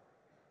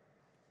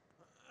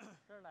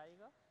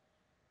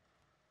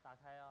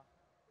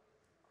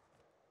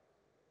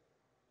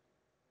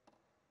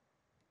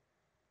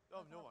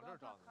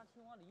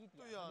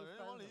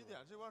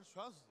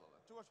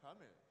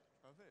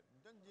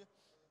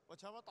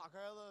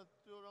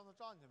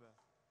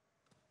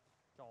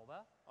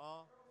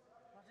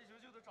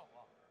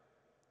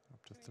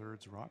 Up to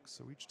thirds rock,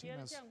 so each team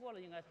has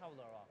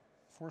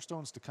 4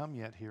 stones to come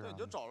yet here on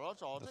the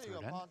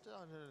third end.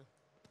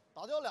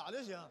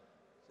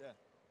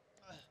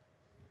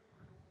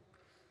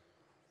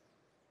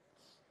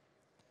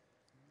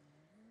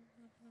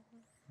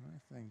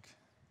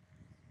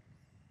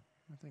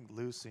 I think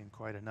Lou's seen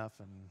quite enough,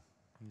 and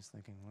he's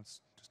thinking, let's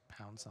just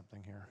pound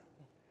something here.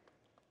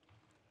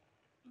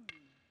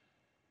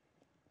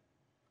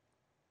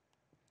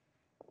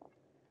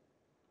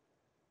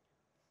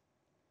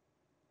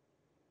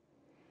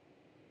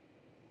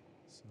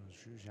 So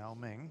Zhu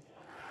Xiaoming.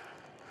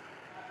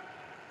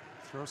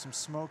 Throw some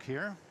smoke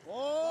here.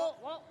 Whoa!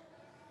 Whoa!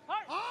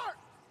 Hard! Hard!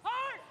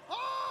 Hard!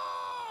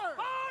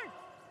 Hard!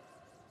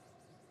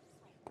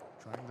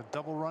 Trying the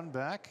double run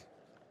back.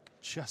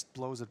 Just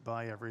blows it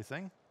by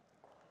everything.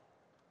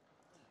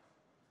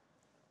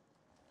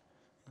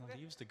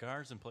 Leaves the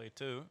guards in play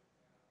too.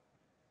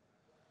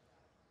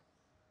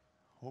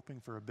 Hoping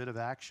for a bit of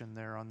action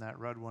there on that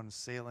red one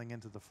sailing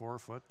into the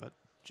forefoot, but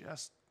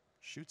just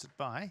shoots it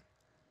by.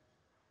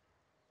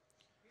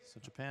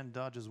 So Japan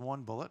dodges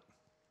one bullet.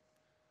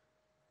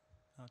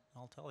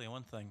 I'll tell you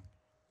one thing.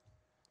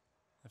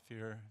 If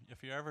you're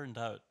ever in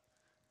doubt,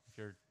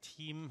 if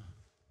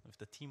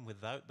the team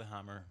without the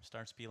hammer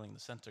starts peeling the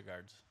center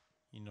guards,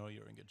 you know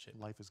you're in good shape.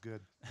 Life is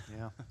good.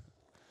 Yeah.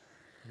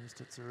 Here's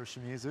Tetsuro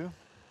Shimizu.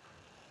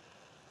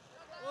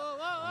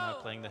 Now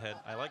playing the head.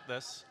 I like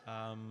this.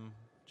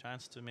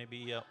 Chance to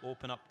maybe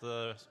open up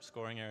the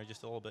scoring area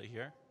just a little bit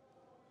here.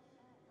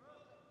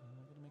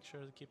 I'm going to make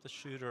sure to keep the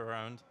shooter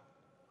around.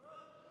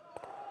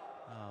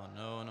 Oh,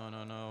 no, no,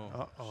 no, no.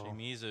 Uh-oh.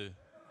 Shimizu.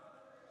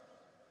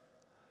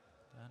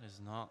 That is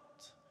not...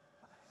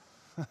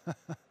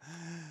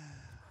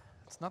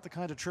 It's not the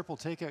kind of triple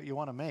takeout you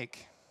want to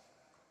make.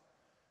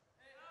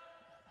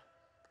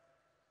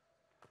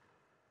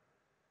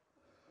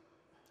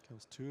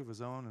 Kills 2 of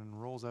his own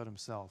and rolls out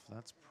himself.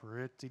 That's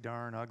pretty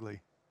darn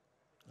ugly.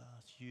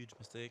 That's a huge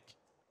mistake.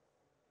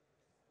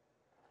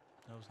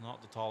 That was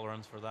not the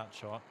tolerance for that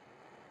shot.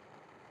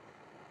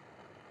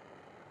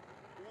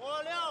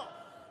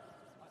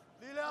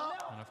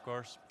 And of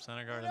course,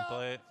 center guard in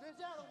play.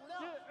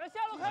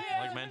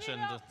 Like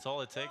mentioned, that's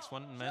all it takes.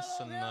 One miss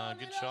and a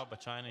good shot by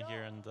China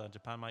here, and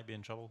Japan might be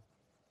in trouble.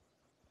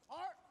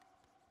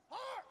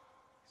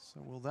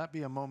 So will that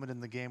be a moment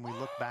in the game we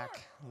look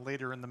back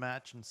later in the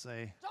match and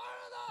say,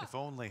 if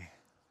only?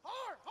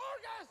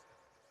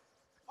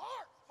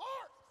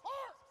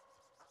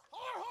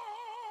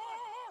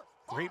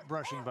 Great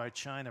brushing by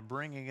China,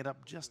 bringing it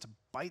up just to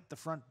bite the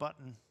front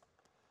button.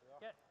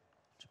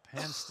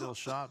 Japan still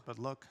shot, but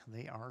look,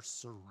 they are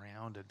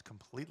surrounded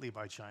completely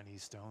by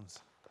Chinese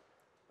stones.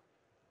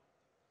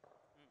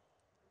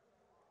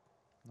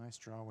 Nice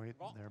draw weight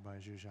there by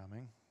Zhu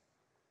Xiaoming.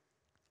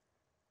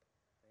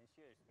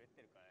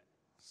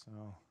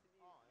 So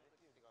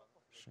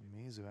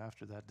Shimizu,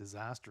 after that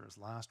disastrous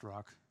last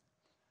rock,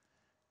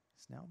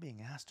 is now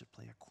being asked to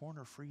play a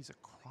corner freeze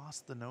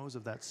across the nose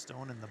of that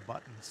stone in the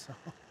button. So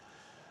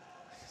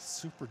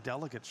super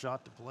delicate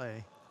shot to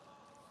play.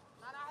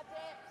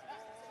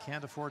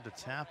 Can't afford to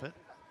tap it.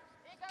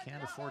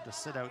 Can't afford to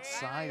sit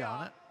outside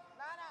on it.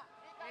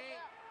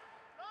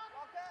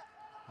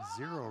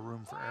 Zero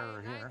room for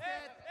error here.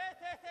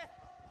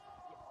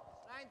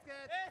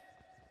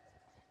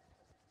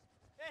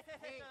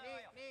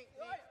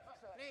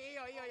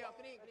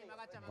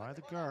 By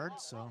the guard,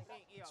 so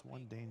it's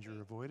one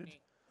danger avoided.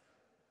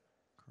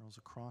 Curls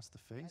across the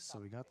face,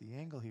 so he got the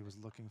angle he was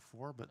looking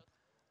for, but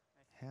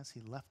has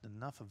he left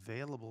enough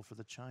available for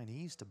the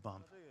Chinese to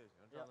bump?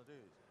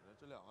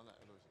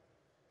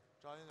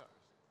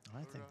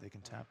 I think they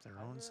can tap their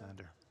own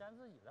center. 粘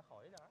自己的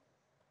好一点，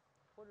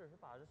或者是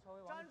把这稍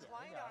微往里点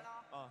一点。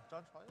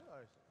粘船一点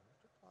就行，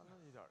就粘那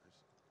一点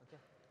就行。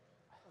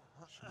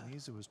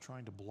Shimizu was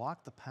trying to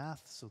block the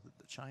path so that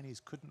the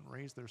Chinese couldn't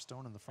raise their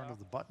stone in the front of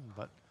the button,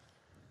 but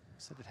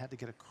said it had to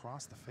get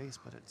across the face,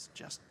 but it's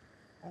just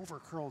over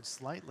curled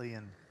slightly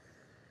and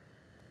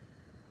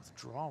with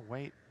draw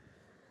weight.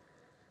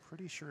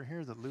 Pretty sure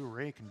here that Liu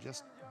Rei can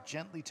just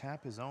gently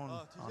tap his own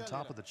on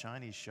top of the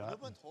Chinese shot,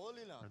 or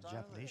the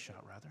Japanese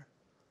shot rather.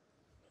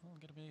 Well,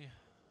 gotta be a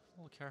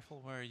little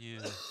careful where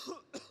you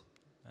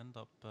end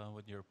up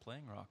with your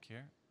playing rock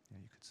here. Yeah,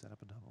 you could set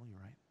up a double, you're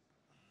right.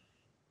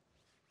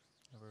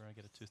 Never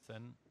get it too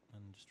thin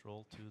and just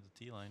roll to the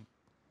tee line.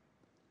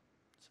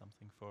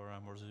 Something for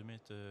Morozumi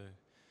to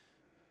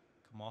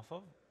come off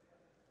of.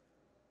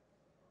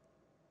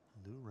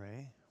 Liu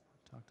Rei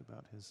talked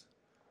about his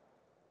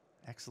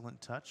excellent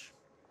touch.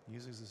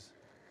 Uses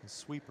his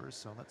sweepers,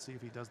 so let's see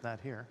if he does that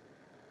here.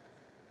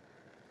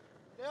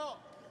 只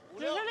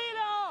是力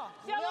量，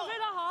下路非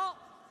常好。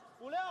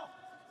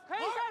可以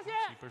下线。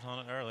 Keepers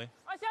on it early.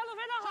 下路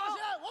非常好。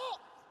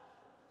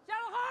下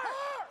路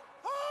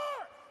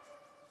hard。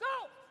走。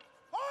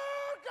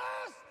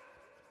gas。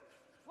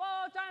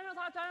哇，粘上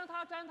他，粘上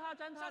他，粘他，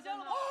粘他，粘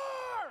他。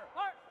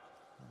hard。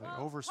 They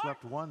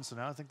overswept one, so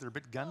now I think they're a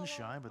bit gun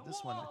shy, but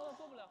this one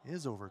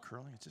is over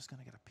curling. It's just going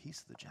to get a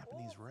piece of the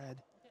Japanese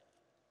red.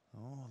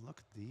 Oh, look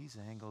at these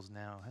angles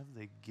now. Have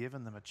they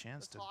given them a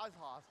chance to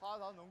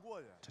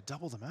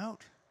double them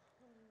out?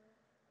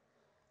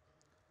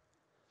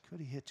 Could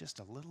he hit just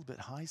a little bit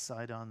high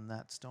side on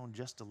that stone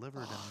just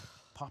delivered and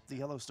pop the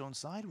yellow stone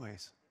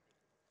sideways?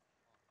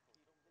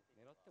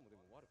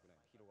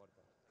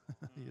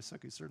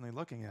 Yasuki's certainly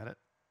looking at it.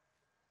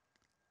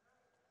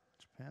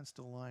 Japan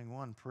still lying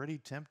one. Pretty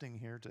tempting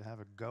here to have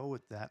a go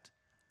at that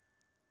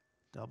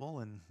double,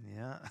 and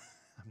yeah,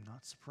 I'm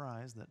not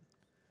surprised that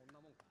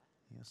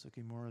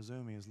Yasuki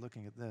Morozumi is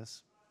looking at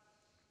this.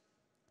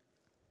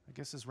 I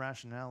guess his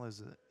rationale is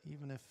that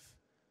even if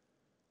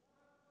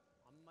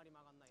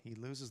he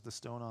loses the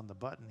stone on the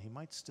button, he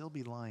might still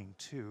be lying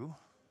two.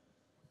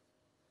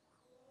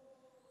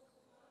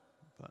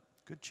 But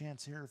good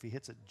chance here if he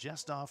hits it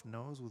just off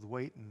nose with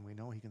weight, and we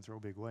know he can throw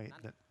big weight,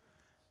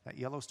 that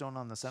yellow stone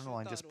on the center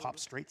line just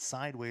pops straight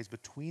sideways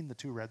between the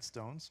two red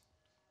stones.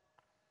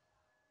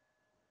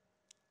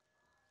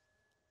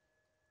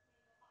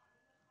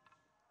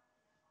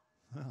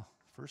 Well,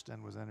 first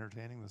end was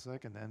entertaining, the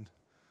second end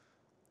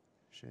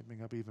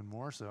shaping up even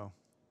more so.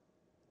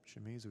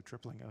 Shimizu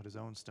tripling out his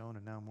own stone,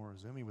 and now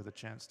Morozumi with a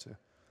chance to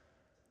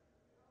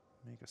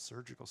make a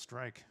surgical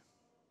strike.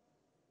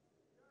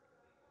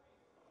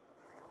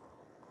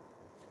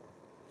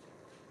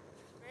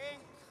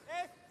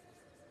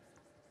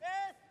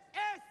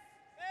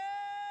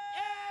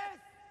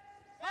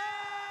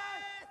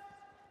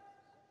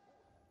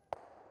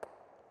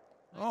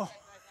 Oh,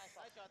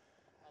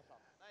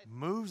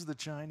 moves the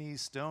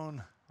Chinese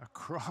stone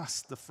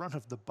across the front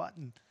of the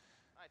button.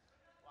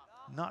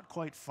 Not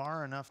quite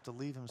far enough to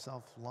leave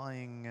himself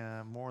lying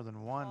more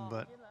than one,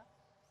 but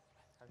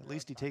at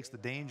least he takes the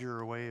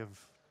danger away of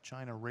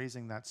China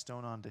raising that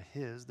stone onto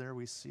his. There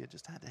we see it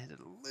just had to hit it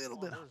a little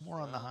bit more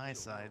on the high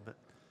side, but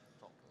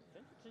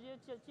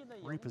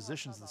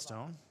repositions the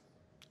stone.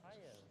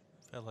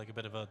 Felt like a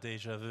bit of a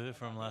deja vu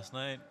from last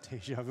night.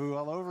 Deja vu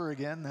all over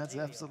again, that's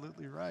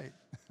absolutely right.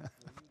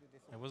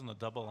 It wasn't a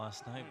double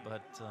last night,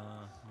 but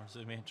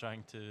Morozumi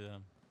trying to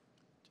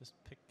just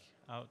pick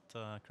out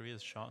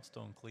Korea's shot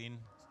stone clean,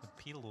 the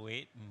peel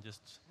weight, and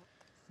just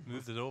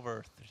moved it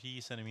over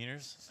 3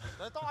 centimeters.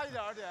 Yep,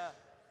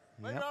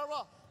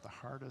 the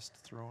hardest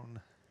thrown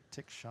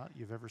tick shot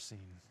you've ever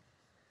seen.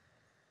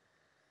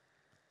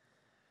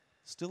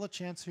 Still a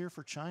chance here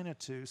for China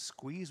to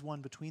squeeze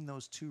one between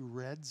those two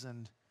reds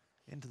and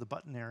into the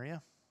button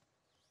area.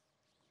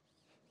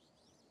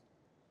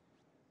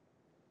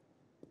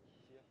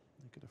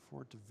 They could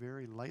afford to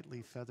very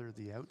lightly feather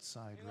the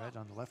outside red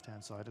on the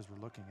left-hand side as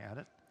we're looking at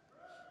it.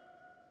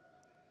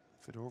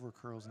 If it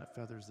overcurls and it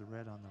feathers the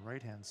red on the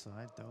right-hand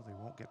side, though, they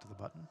won't get to the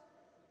button.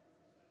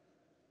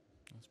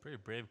 It's a pretty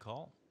brave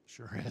call.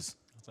 Sure is.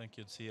 I think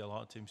you'd see a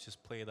lot of teams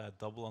just play that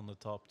double on the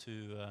top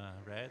two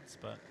reds,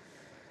 but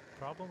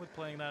problem with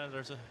playing that,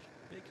 there's a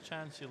big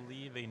chance you'll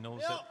leave a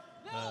nose hit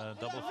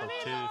double for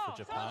two for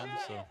Japan,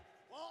 so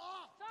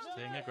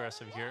staying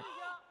aggressive here.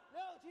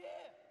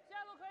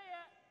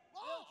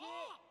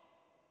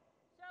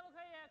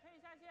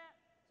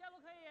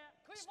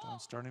 Stone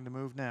starting to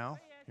move now.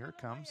 Here it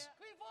comes.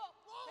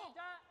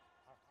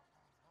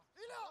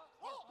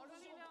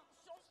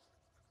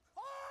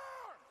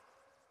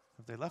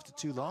 Have they left it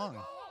too long?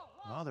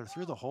 Oh, they're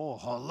through the hole.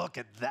 Oh, look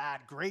at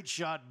that. Great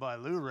shot by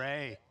Liu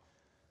Rei.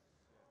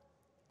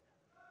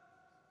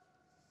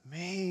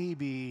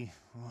 Maybe,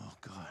 oh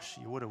gosh,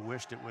 you would have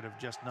wished it would have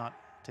just not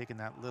taken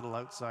that little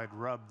outside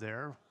rub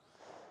there.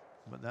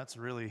 But that's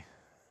really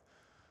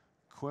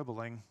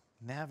quibbling,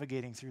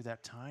 navigating through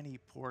that tiny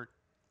port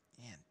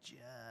and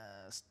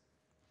just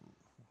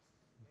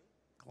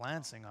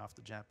glancing off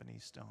the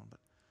Japanese stone. But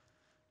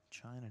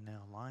China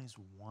now lies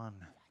 1.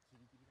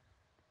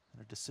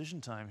 And a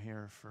decision time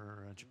here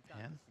for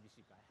Japan.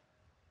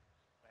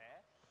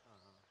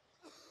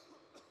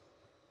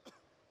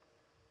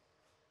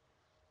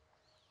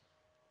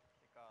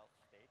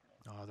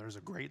 Oh, there's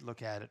a great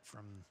look at it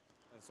from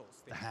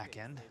the hack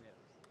end.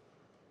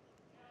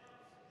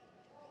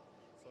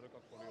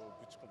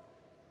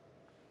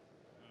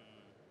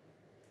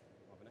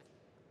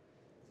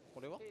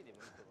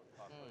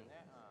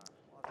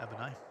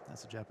 Abenai,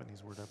 that's a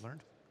Japanese word I've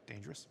learned.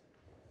 Dangerous.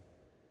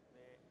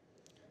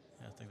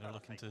 Yeah, I think they're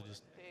looking to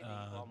just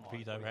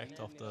redirect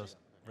off the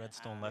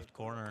redstone left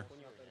corner.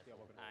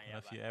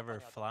 And if you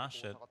ever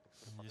flash it,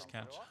 you just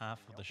catch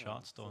half of the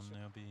shot stone.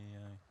 They'll be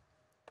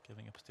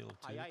giving up a steal of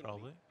 2,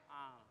 probably.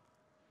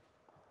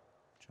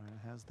 China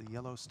has the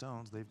yellow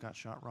stones. They've got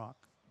shot rock.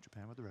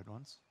 Japan with the red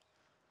ones.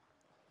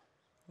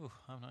 Ooh,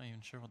 I'm not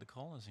even sure what the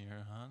call is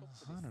here,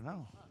 Hans. I don't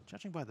know.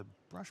 Judging by the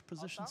brush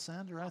position,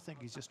 Sander, I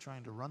think he's just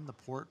trying to run the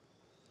port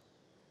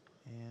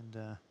and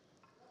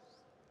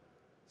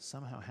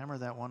somehow hammer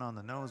that one on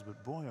the nose.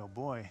 But boy, oh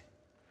boy.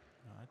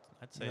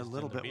 I'd say a it's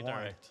little in the bit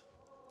redirect.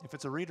 wide. If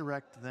it's a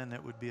redirect, then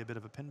it would be a bit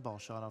of a pinball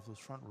shot off those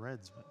front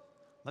reds. But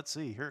let's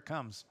see. Here it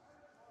comes.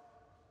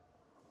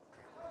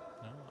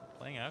 No,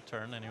 playing out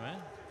turn anyway.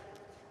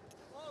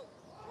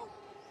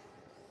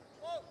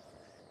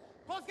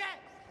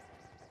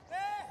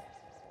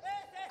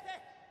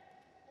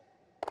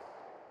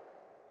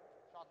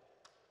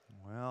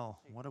 Well,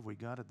 what have we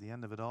got at the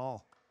end of it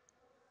all?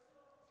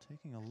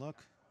 Taking a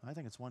look, I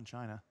think it's 1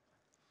 China.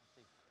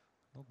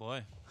 Oh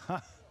boy.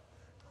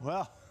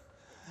 Well,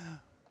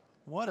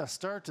 what a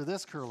start to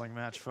this curling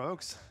match,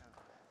 folks.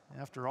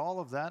 After all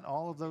of that,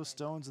 all of those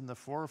stones in the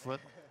forefoot.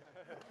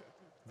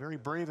 Very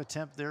brave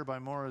attempt there by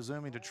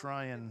Morozumi to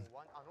try and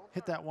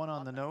hit that one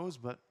on the nose,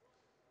 but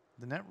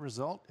the net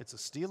result, it's a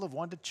steal of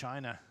 1 to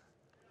China.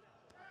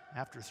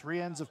 After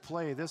 3 ends of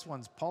play, this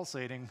one's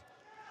pulsating.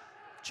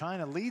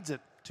 China leads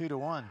it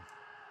 2-1.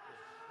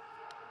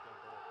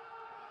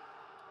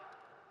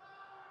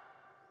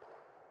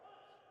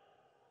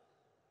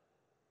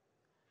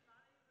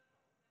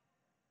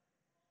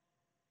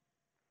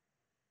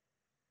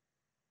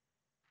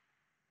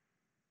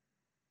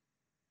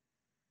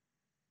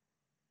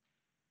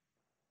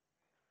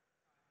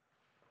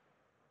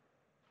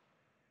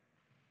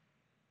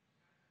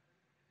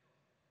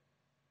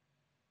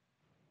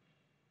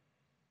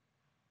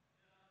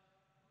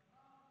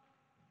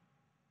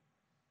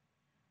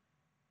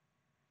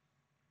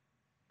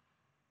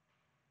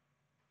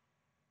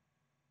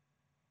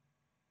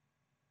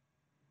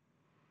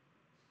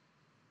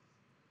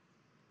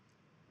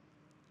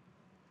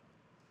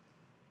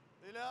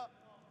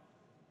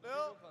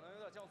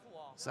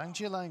 Zhang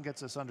Qilang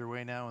gets us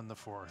underway now in the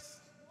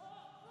 4th.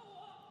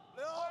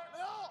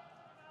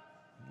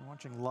 You're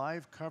watching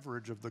live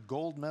coverage of the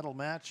gold medal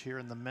match here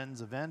in the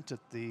men's event at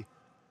the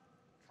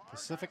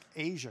Pacific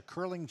Asia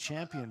Curling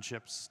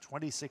Championships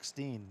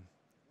 2016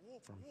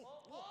 from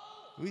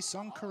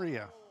Uiseong,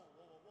 Korea.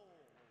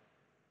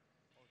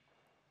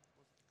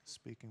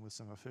 Speaking with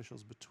some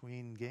officials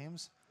between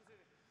games.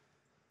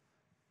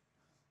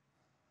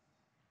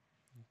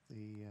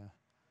 The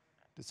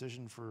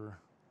decision for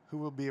who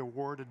will be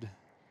awarded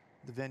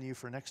the venue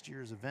for next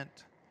year's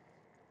event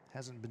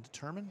hasn't been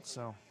determined,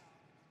 so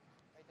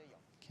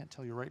can't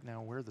tell you right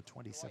now where the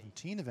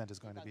 2017 event is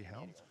going to be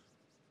held.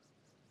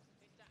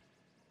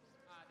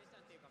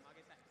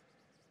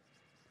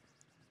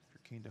 If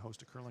you're keen to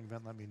host a curling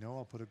event, let me know.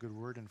 I'll put a good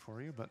word in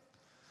for you, but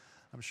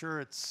I'm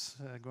sure it's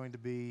going to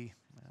be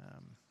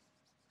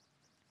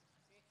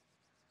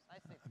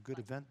a good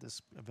event.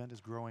 This event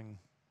is growing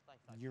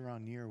year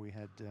on year. We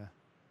had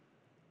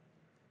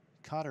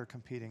Qatar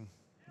competing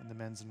in the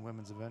men's and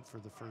women's event for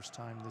the first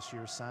time this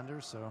year,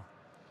 Sander. So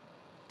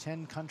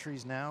 10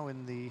 countries now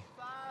in the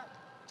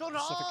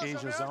Pacific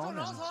Asia zone,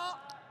 and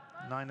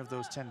 9 of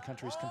those 10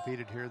 countries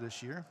competed here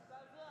this year.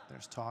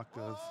 There's talk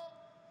of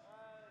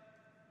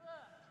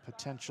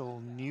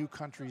potential new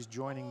countries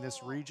joining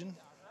this region.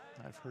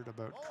 I've heard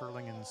about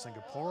curling in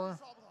Singapore.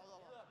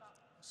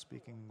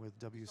 Speaking with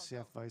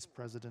WCF Vice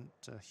President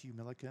Hugh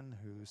Milliken,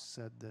 who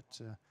said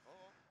that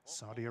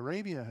Saudi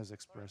Arabia has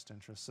expressed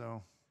interest.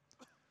 So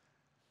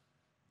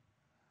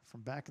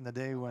from back in the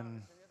day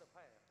when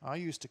I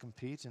used to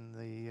compete in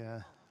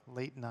the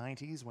late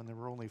 90s, when there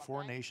were only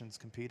 4 nations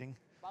competing,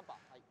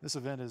 this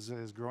event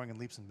is growing in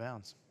leaps and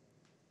bounds.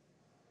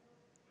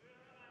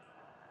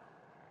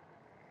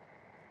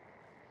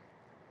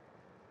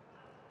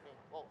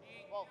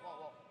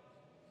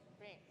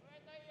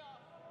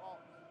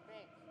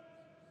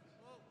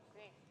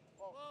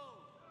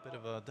 Bit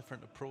of a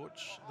different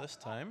approach this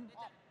time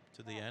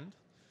to the end.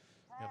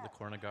 We have the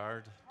corner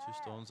guard, 2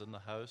 stones in the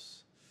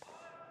house,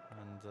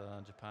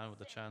 and Japan with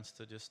the chance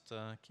to just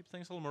keep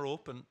things a little more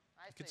open.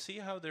 You could see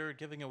how they're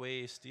giving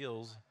away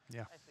steals.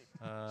 Yeah.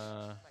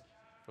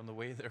 From the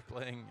way they're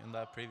playing in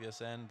that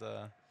previous end.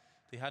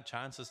 They had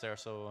chances there,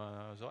 so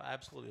it was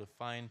absolutely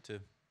fine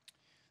to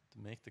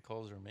make the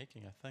calls they're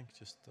making. I think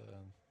just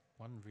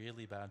one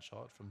really bad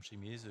shot from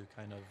Shimizu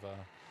kind of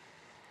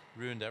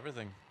ruined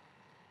everything.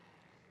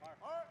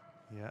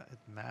 Yeah, it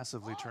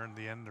massively turned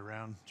the end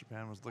around.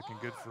 Japan was looking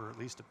good for at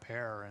least a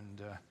pair,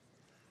 and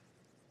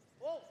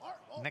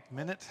next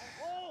minute,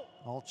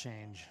 all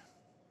change.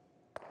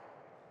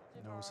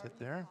 Nose hit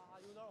there.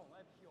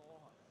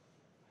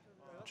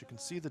 But you can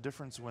see the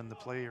difference when the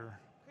players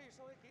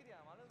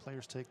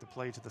take the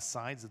play to the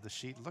sides of the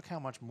sheet. Look how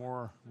much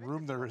more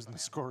room there is in the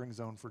scoring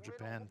zone for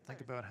Japan.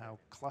 Think about how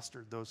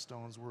clustered those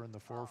stones were in the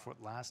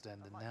 4-foot last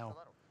end, and now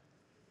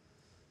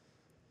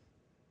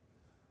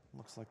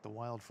looks like the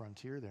wild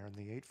frontier there in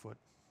the 8-foot.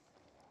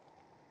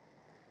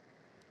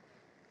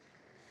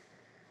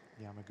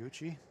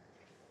 Yamaguchi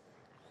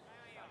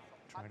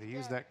trying to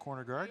use that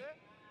corner guard.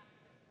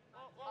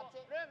 Well,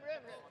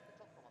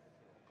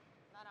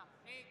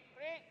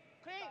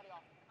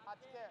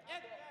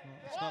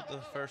 it's not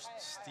the first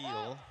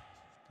steal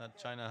that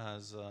China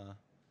has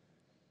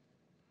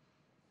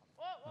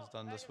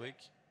done this week.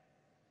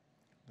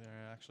 They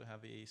actually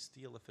have a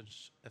steal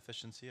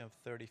efficiency of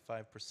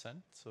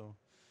 35%, so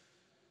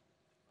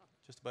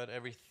just about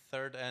every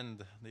third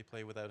end they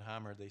play without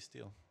hammer, they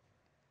steal.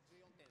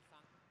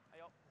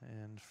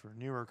 And for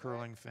newer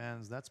curling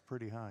fans, that's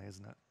pretty high,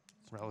 isn't it?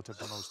 Relative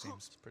to most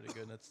teams. It's pretty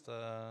good. It's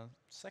the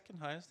second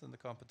highest in the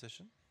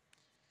competition.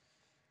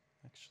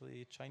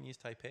 Actually, Chinese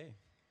Taipei.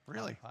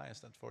 Really?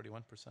 Highest at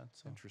 41%.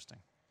 So. Interesting.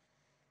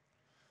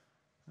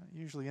 That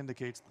usually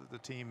indicates that the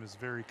team is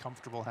very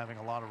comfortable having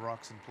a lot of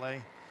rocks in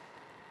play.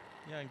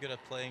 Yeah, and good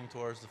at playing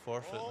towards the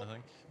 4-foot, I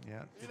think.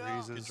 Yeah, Good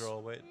freezes. draw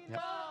weight.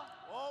 Yep.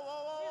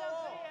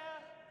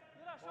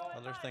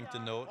 Other thing to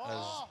note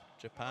is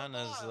Japan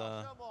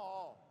has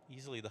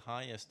easily the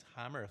highest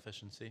hammer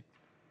efficiency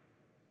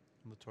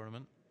in the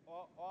tournament.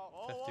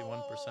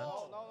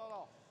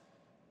 51%.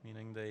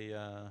 Meaning they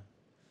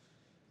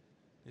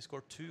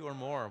score 2 or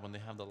more when they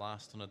have the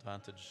last on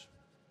advantage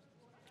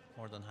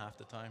more than half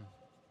the time.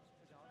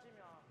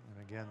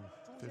 And again,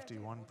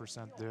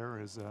 51% there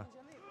is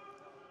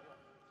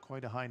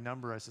quite a high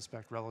number, I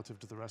suspect, relative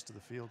to the rest of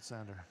the field,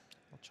 Sander.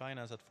 Well,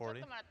 China's at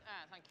 40,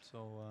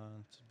 so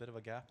it's a bit of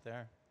a gap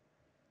there.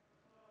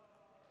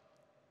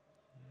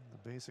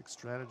 The basic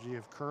strategy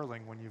of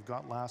curling, when you've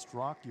got last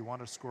rock, you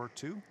want to score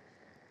 2.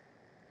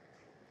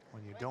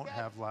 When you don't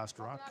have last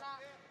rock,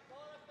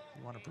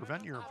 you want to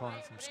prevent your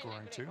opponent from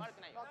scoring 2,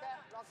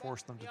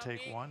 force them to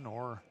take 1,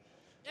 or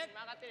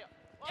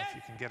if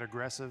you can get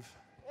aggressive,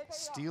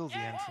 steal the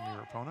end from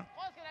your opponent.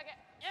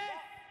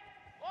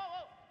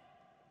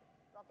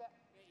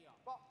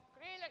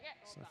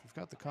 So if you've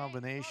got the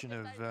combination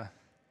of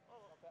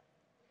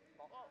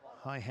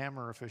high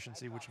hammer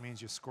efficiency, which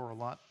means you score a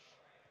lot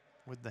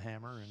with the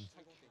hammer, and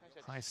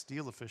high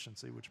steal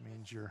efficiency, which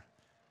means you're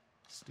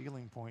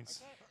stealing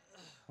points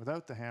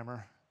without the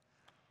hammer,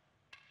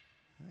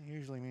 that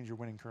usually means you're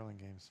winning curling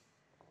games.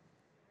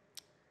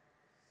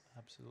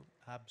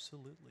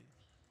 Absolutely.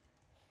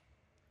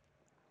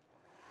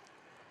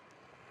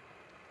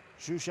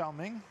 Zhu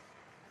Xiaoming.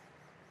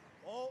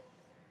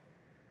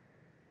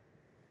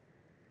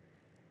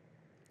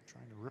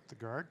 Trying to rip the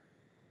guard.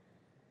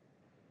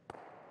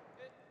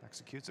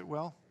 Executes it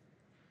well.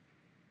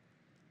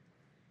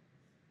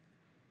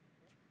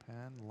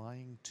 Japan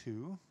lying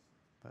 2,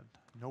 but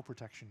no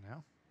protection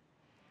now.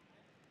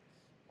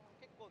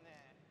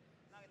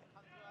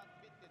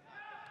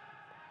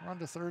 We're on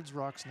to thirds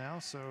rocks now,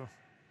 so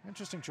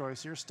interesting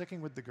choice here,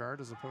 sticking with the guard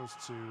as opposed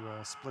to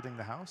splitting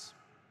the house.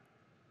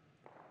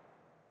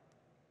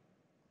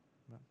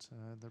 But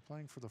they're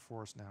playing for the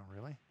force now,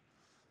 really.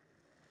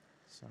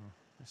 So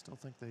I still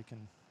think they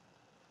can,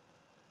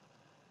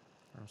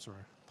 or I'm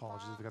sorry,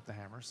 apologies, they got the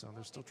hammer, so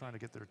they're still trying to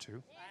get their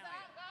 2.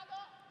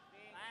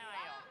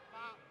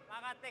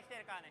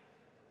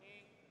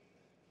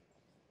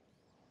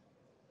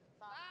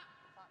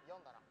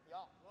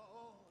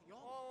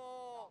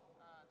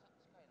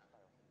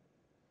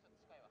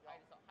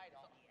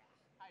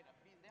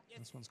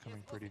 This one's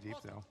coming pretty deep,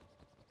 though.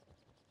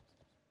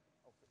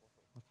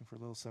 Looking for a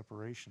little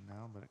separation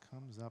now, but it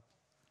comes up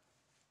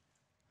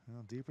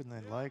deeper than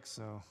they'd like,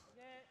 so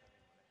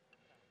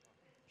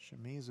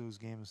Shimizu's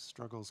game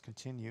struggles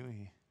continue.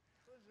 He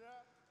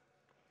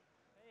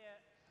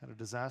had a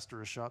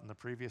disastrous shot in the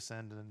previous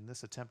end, and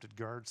this attempted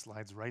guard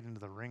slides right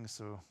into the ring,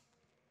 so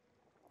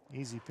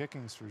easy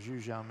pickings for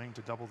Zhu Xiaoming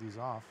to double these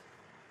off.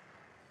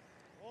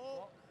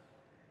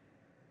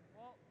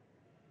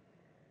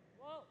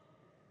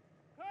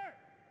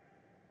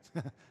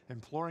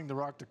 Imploring the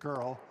rock to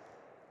curl.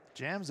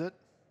 Jams it.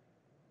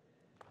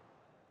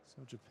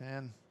 So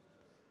Japan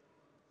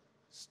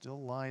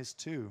still lies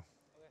 2.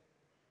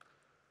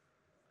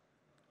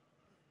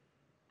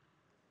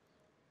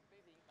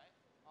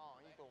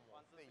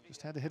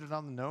 Just had to hit it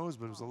on the nose,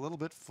 but it was a little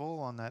bit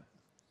full on that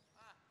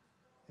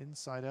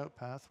inside-out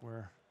path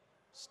where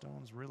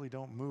stones really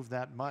don't move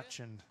that much,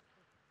 and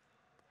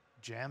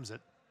jams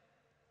it.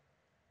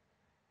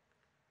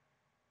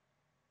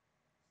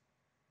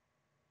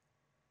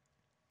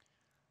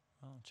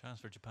 Well, chance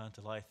for Japan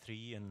to lie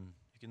 3, and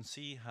you can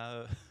see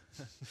how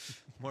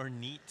more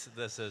neat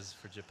this is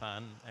for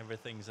Japan.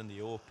 Everything's in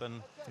the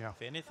open. Yeah.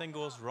 If anything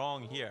goes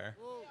wrong here,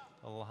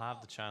 they'll have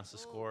the chance to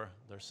score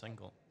their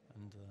single.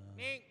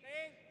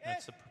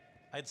 And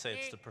I'd say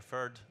it's the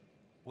preferred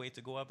way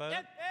to go about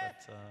it,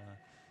 but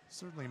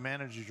certainly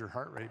manages your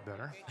heart rate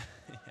better.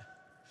 yeah.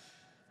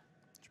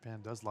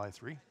 Japan does lie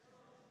 3.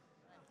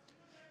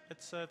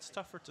 It's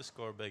tougher to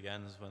score big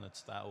ends when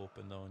it's that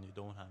open though, and you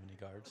don't have any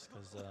guards,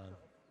 because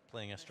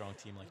playing a strong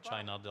team like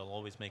China, they'll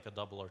always make a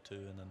double or 2,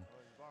 and then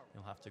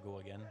you'll have to go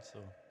again. So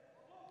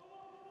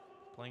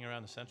playing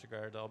around the center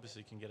guard,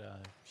 obviously, you can get a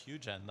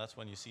huge end. That's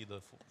when you see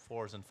the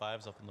 4s and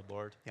 5s up on the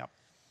board. Yep.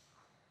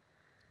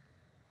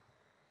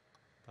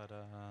 But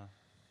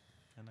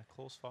in a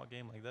close fought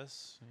game like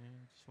this, you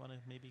just want to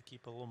maybe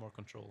keep a little more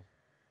control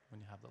when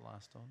you have the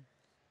last stone.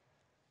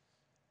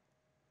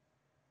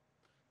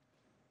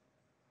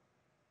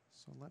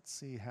 So let's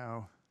see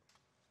how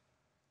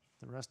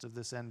the rest of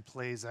this end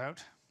plays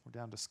out. We're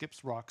down to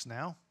skips rocks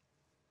now.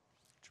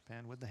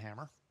 Japan with the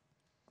hammer.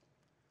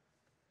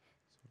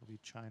 So it'll be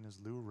China's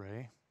Liu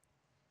Rei.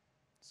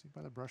 See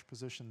by the brush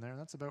position there,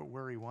 that's about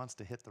where he wants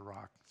to hit the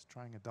rock. He's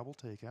trying a double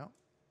takeout.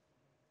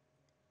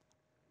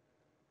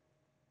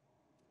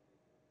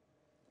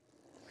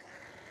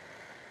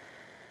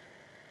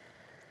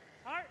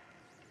 Hard.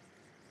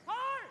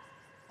 Hard.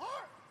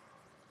 Hard.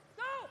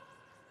 Go.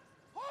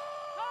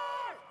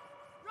 Hard.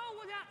 Roll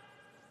with that.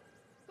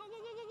 Go, go,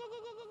 go, go, go,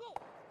 go, go, go.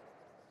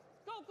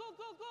 Go, go,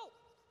 go, go.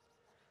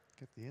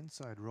 Get the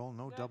inside roll,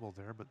 no double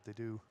there, but they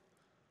do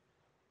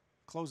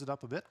close it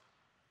up a bit.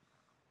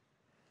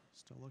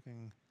 Still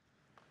looking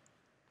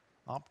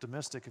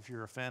optimistic if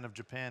you're a fan of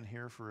Japan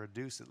here for a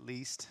deuce at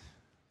least.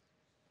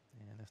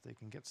 And if they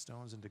can get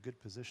stones into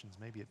good positions,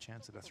 maybe a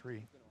chance at a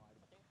 3.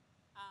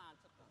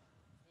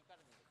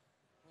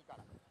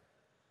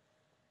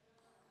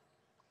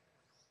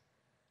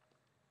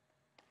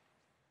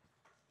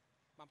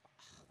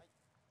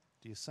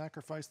 Do you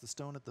sacrifice the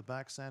stone at the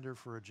backsander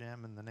for a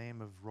jam in the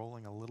name of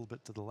rolling a little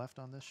bit to the left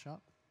on this shot?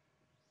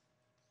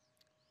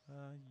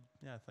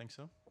 Yeah, I think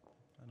so.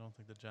 I don't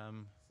think the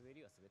jam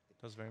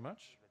does very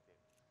much.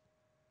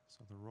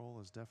 So the roll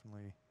is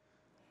definitely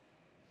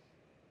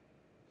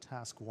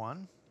task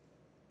 1.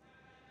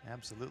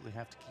 Absolutely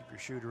have to keep your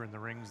shooter in the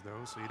rings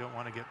though, so you don't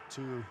want to get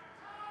too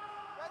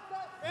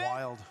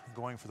wild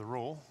going for the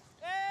roll.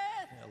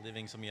 Yeah,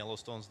 leaving some yellow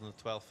stones in the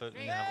 12 foot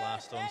and you have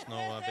last stones,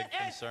 no big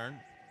concern.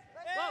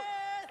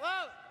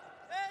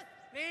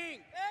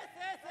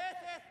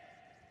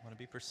 Want to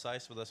be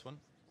precise with this one.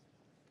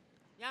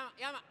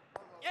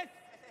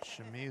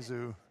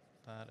 Shimizu.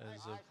 That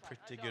is a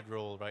pretty good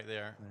roll right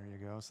there. There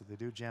you go. So they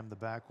do jam the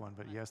back one,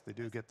 but yes, they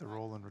do get the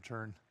roll in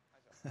return.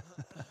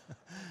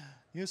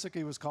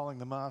 Yusuke was calling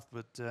them off,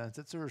 but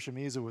Tetsuro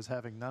Shimizu was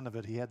having none of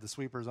it. He had the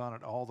sweepers on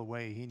it all the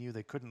way. He knew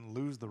they couldn't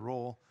lose the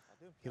roll.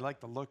 He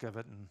liked the look of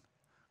it, and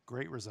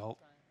great result.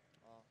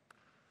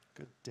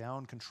 Good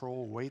down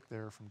control weight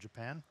there from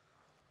Japan.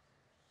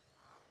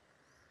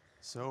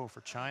 So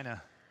for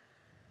China,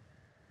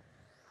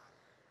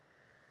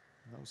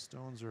 those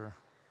stones are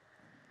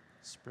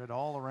spread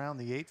all around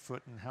the 8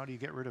 foot, and how do you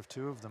get rid of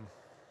 2 of them?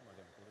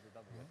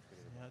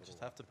 Yeah, just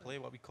have to play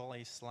what we call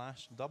a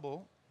slash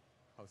double,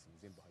 or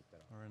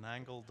an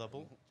angle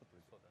double.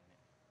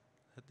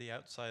 Hit the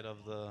outside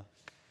of the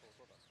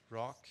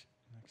rock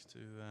next to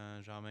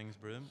Zhao Ming's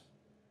broom.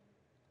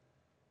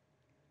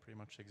 Pretty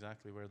much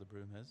exactly where the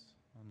broom is,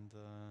 and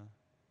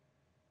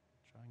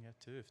try and get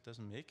 2. If it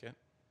doesn't make it,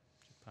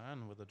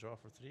 Japan with a draw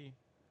for 3.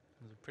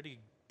 It's a pretty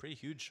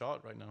huge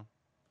shot right now.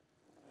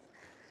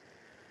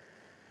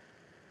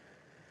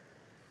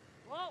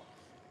 Whoa.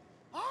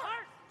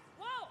 Hard.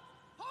 Whoa.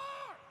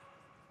 Hard.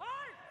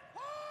 Hard.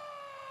 Hard.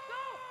 Go.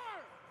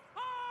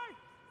 Hard.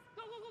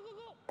 Go, go, go, go,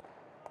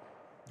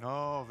 go.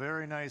 Oh,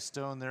 very nice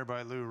stone there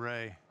by Liu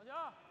Rei.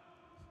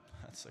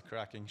 That's a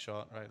cracking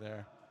shot right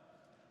there.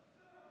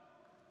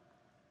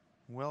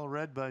 Well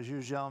read by Zhu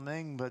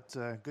Xiaoming, but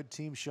good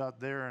team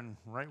shot there, and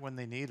right when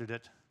they needed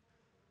it.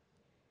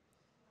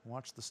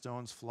 Watch the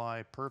stones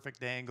fly.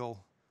 Perfect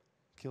angle.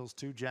 Kills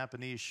 2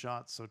 Japanese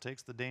shots, so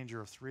takes the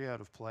danger of 3 out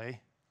of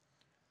play.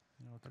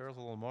 You know, curls a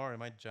little more, he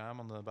might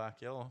jam on the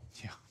back yellow.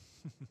 Yeah.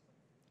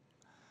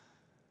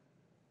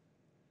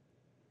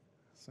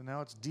 So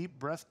now it's deep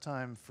breath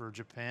time for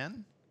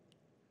Japan.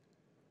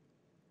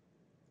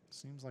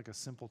 Seems like a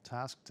simple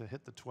task to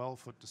hit the 12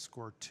 foot to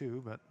score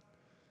 2, but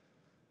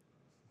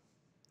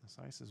this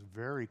ice is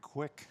very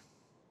quick.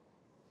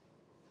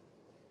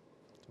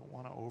 Don't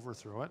want to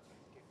overthrow it.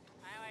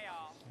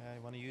 Yeah,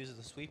 you want to use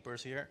the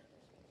sweepers here.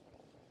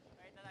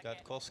 You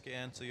got Kosuke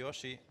and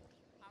Tsuyoshi.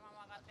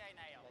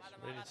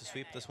 Ready to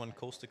sweep this one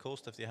coast to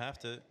coast if you have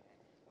to. Yeah,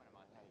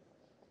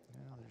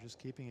 they're just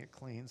keeping it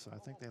clean, so I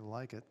think they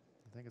like it.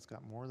 I think it's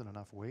got more than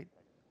enough weight.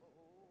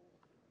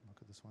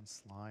 Look at this one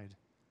slide.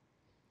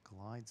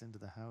 Glides into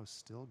the house,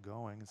 still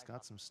going. It's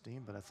got some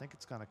steam, but I think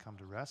it's going to come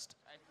to rest.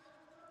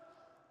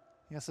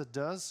 Yes, it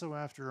does. So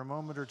after a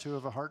moment or 2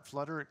 of a heart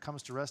flutter, it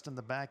comes to rest in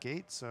the back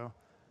 8. So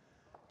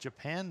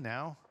Japan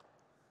now,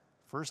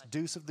 first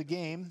deuce of the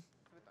game,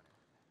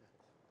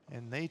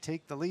 and they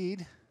take the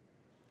lead.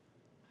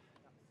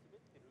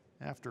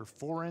 After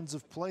 4 ends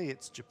of play,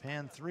 it's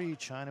Japan 3,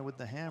 China with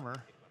the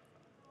hammer.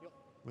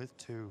 with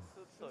 2. ス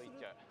ッといっ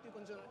ちゃう。っていう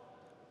感じじゃない？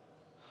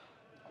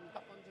見た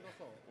感じが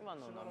さ、今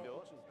の何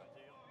秒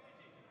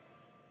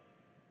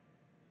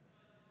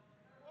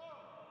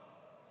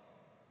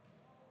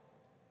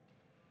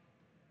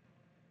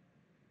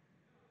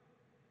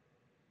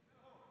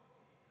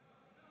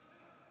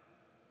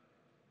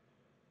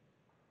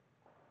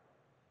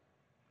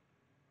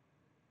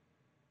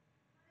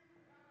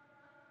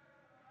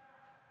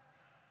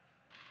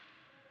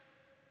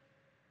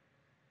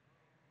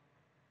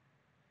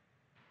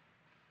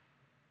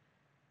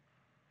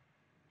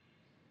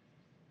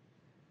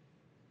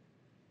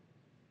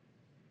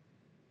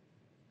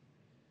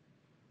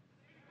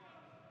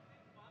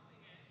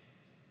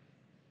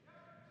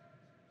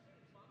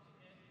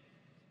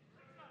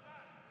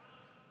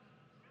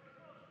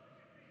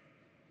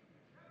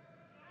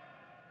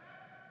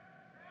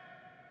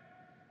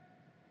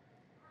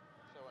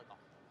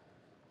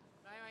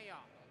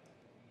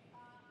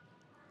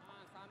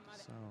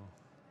？So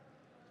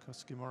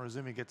Kosuke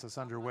Morozumi gets us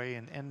underway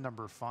in end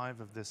number 5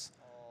 of this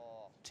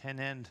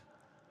 10-end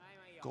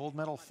gold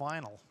medal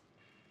final.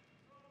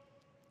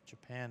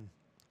 Japan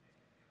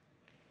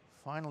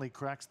finally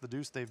cracks the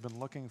deuce they've been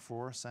looking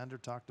for. Sander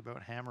talked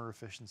about hammer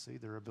efficiency,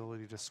 their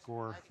ability to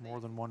score more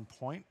than 1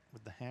 point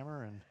with the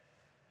hammer, and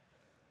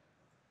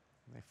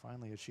they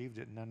finally achieved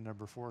it in end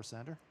number 4,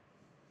 Sander.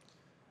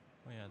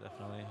 Well, yeah,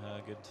 definitely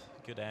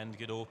good end,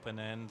 good open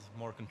end,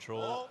 more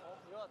control.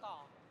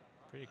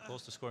 Pretty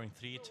close to scoring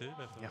 3 too,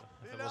 but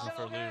if it wasn't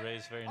for Liu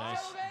Rei's very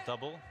nice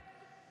double.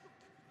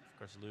 Of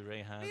course, Liu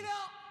Rei has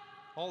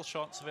all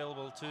shots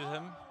available to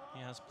him.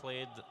 He has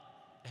played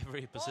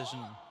every position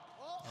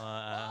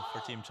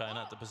for Team China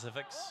at the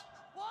Pacifics.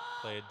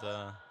 Played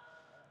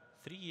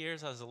 3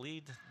 years as a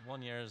lead,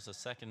 1 year as a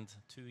second,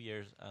 2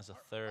 years as a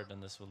third,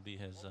 and this will be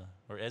his,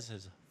 or is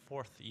his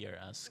 4th year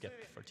as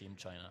skip for Team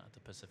China at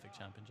the Pacific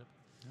Championship.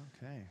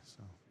 Okay,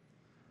 so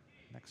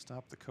next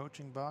stop, the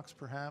coaching box,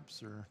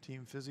 perhaps, or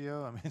team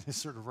physio. I mean, they're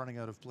sort of running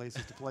out of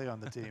places to play on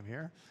the team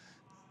here.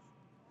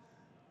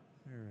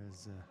 Here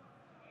is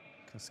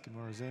Kosuke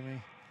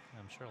Morozumi.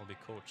 I'm sure he'll be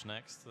coach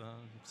next.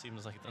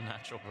 Seems like the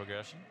natural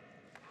progression.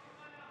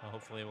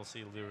 Hopefully we'll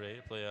see Liu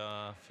Rei play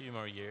a few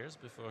more years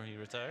before he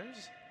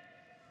retires.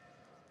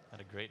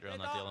 Had a great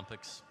run at the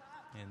Olympics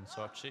in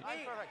Sochi.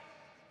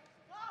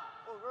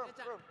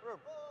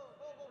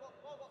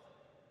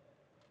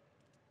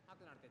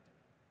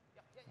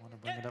 Want to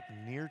bring it up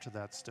near to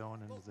that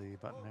stone into the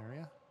button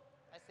area.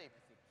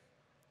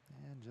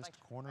 And just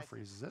corner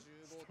freezes it.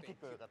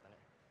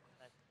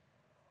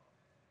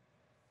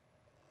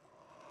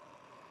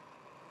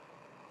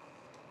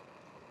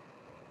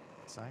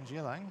 Zhang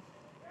Jielang.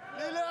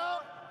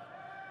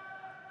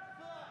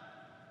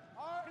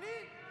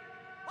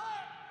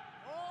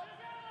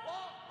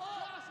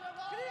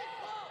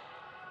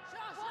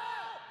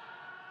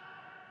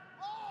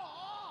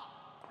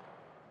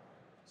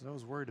 So I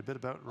was worried a bit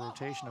about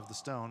rotation of the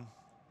stone.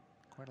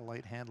 Quite a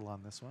light handle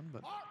on this one,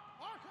 but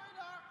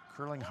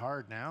curling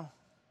hard now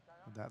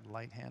with that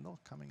light handle,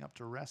 coming up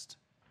to rest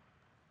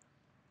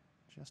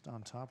just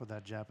on top of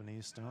that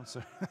Japanese stone.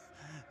 So,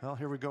 well,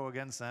 here we go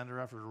again,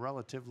 Sander, after a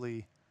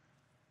relatively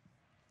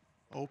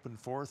open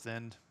 4th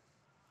end.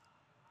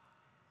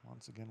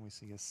 Once again, we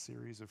see a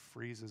series of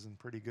freezes and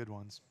pretty good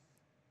ones.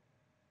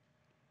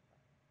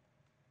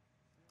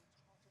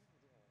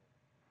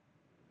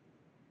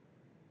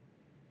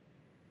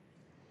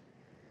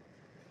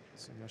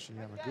 Tsuyoshi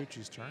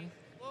Yamaguchi's turn.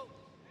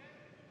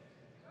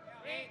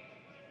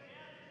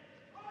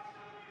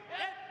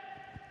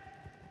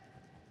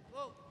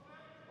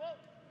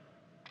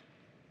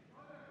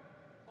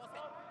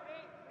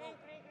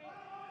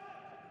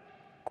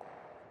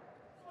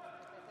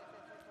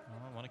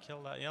 I want to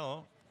kill that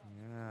yellow.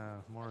 Yeah,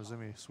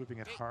 Morozumi sweeping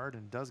it hard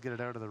and does get it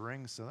out of the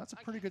ring, so that's a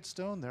pretty good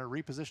stone there.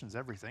 Repositions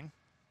everything.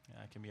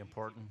 Yeah, it can be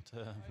important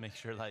to make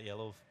sure that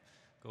yellow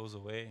goes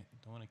away.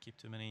 Don't want to keep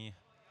too many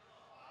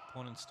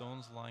opponent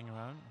stones lying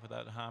around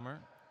without a hammer.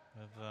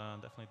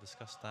 We've definitely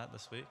discussed that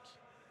this week.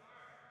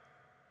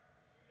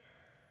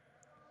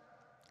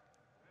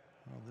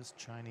 Well, this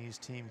Chinese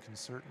team can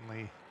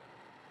certainly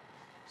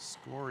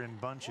score in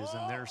bunches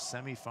in their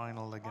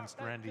semifinal against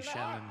Randy Shen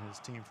and his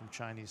team from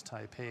Chinese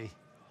Taipei.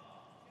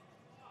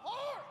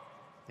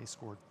 They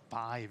scored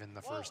 5 in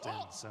the first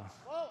end, so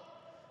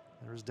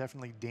there's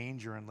definitely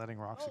danger in letting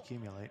rocks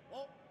accumulate.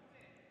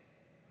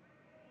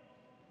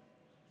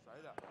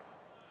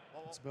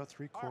 It's about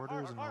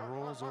 3/4 and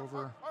rolls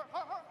over.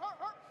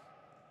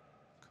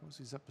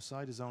 Cozy's up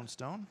beside his own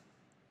stone.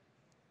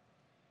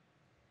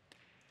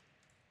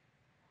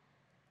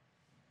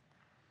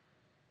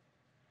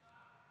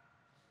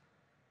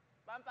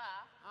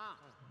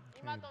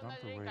 Okay, bumper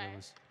weight. I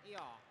was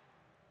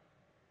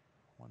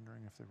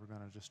wondering if they were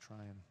going to just try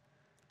and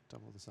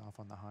double this off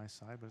on the high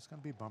side, but it's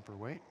going to be bumper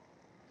weight.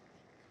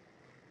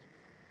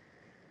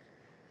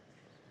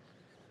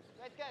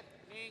 Good, good.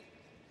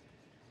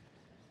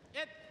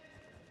 Yep.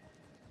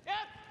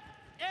 Yep.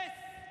 Yes.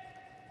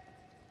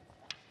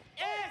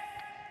 Yes.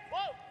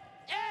 Whoa.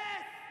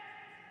 Yes.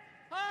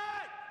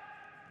 Hard.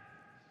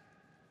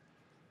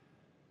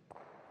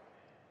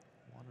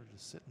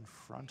 sit in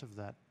front of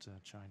that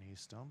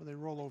Chinese stone, but they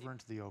roll over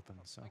into the open.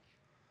 So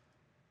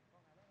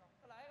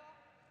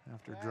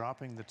after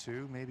dropping the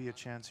 2, maybe a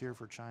chance here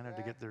for China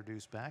to get their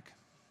deuce back.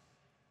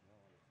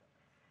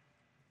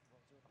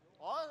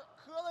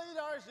 磕了一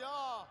点也行，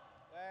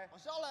往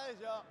上来也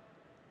行。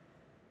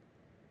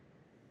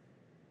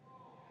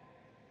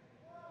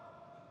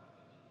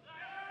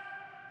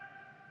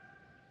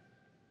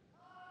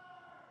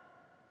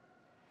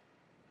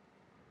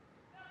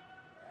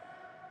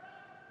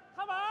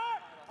踏板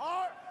儿，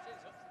二，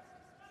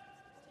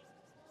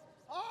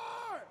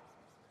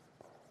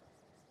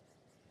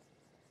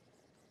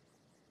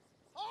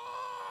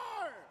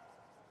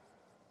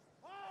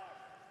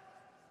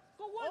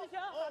够过就行，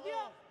打定。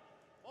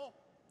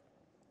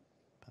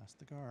 Past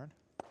the guard.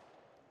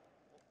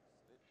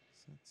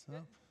 Sits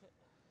up.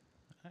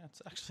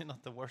 It's actually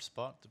not the worst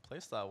spot to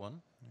place that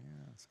one.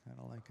 Yeah, it's kind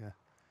of like a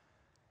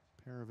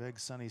pair of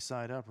eggs sunny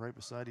side up right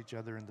beside each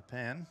other in the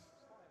pan.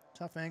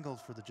 Tough angle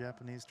for the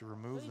Japanese to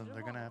remove them.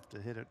 They're going to have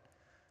to hit it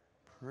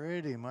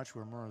pretty much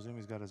where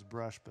Morozumi's got his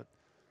brush, but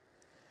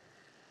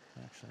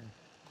actually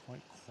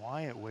quite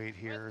quiet weight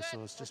here,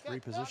 so it's just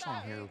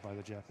repositioning here by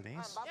the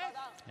Japanese.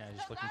 Yeah,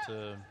 just looking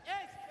to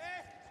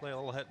play a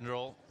little hit and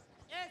roll.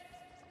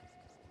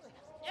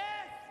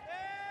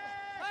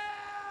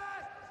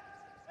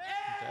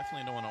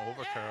 Definitely don't want to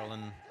overcurl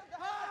and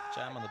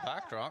jam on the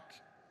back rock.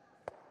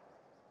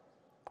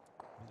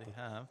 They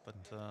have, but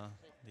the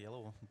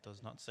yellow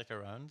does not stick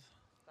around.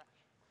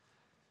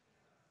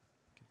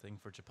 Good thing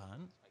for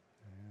Japan.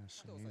 Yeah,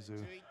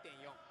 Shimizu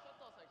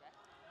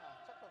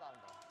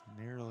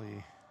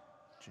nearly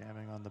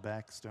jamming on the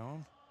back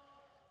stone.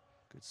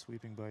 Good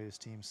sweeping by his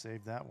team,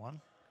 saved that one.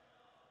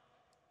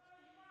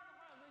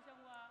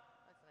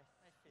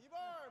 一半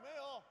儿没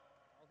有。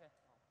 OK，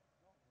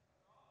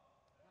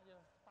 那就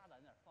大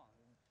胆点放，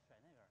甩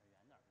那边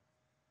远点。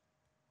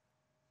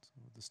 So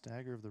with the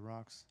stagger of the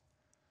rocks,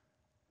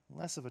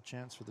 less of a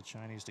chance for the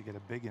Chinese to get a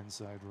big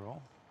inside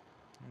roll.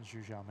 There's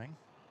Zhu Xiaoming.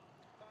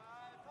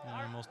 And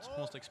our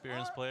most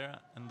experienced player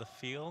in the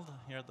field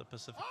here at the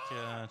Pacific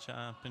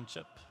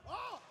Championship.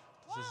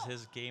 This is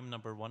his game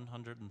number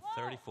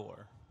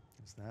 134.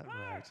 Is that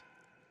right?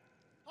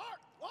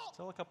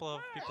 Still a couple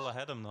of people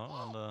ahead of him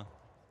though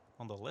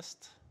on the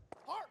list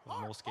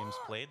of most games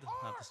played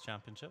at this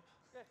championship.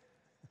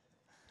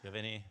 Could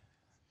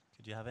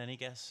you have any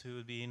guess who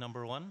would be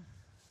number 1?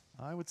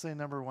 I would say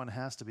number 1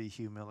 has to be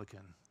Hugh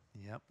Milliken.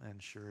 Yep,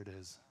 and sure it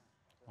is.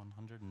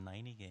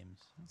 190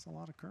 games. That's a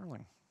lot of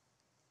curling.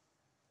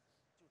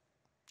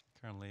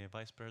 Currently a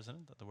vice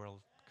president at the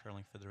World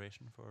Curling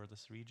Federation for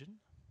this region.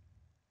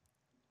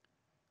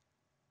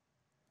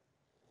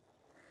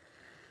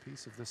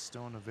 Piece of this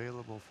stone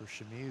available for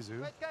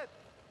Shimizu.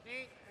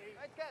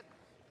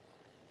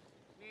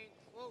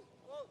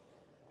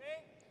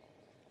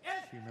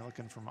 Hugh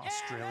Milliken from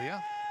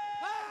Australia.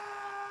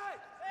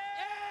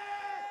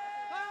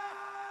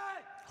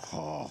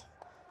 Oh,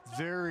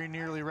 very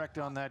nearly wrecked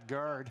on that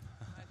guard.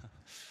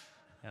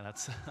 Yeah,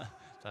 that's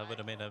that would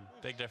have made a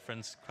big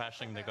difference,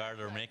 crashing the guard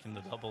or making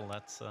the double.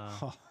 That's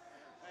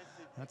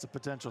a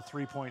potential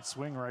 3-point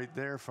swing right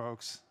there,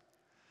 folks.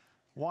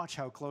 Watch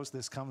how close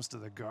this comes to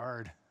the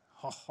guard.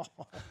 Oh,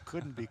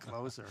 couldn't be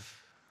closer.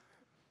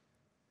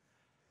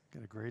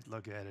 Get a great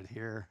look at it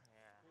here.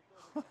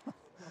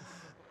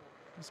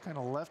 Just kind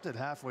of left it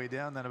halfway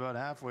down, then about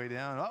halfway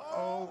down.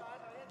 Uh-oh.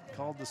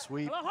 Called the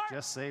sweep,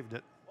 just saved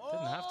it.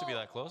 Didn't have to be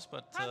that close,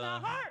 but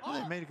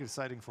they made it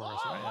exciting for us,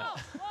 right?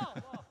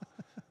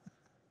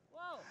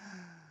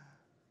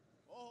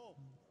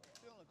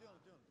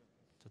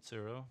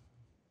 Tatsuro.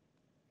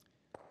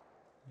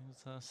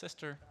 His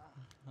sister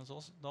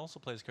also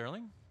plays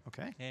curling.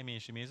 Okay. Amy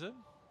Shimizu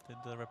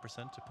did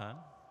represent Japan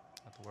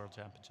at the World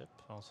Championship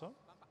also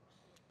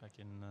back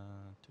in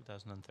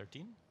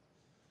 2013.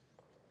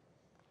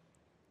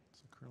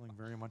 So curling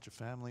very much a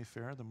family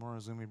affair. The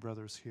Morozumi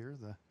brothers here,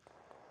 the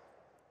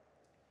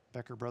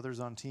Becker brothers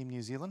on Team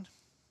New Zealand.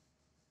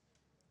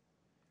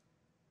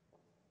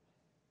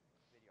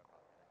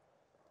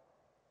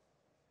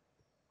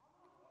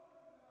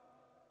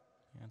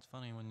 Yeah, it's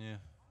funny when you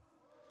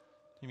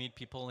meet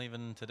people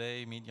even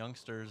today, you meet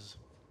youngsters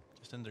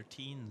just in their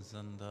teens,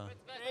 and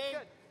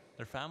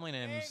their family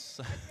names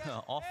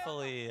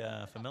awfully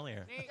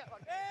familiar.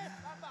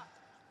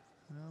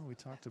 Well, we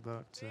talked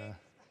about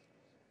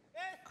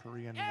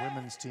Korean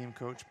women's team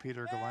coach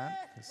Peter Gallant,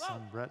 his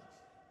son Brett,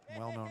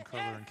 well-known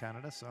curler in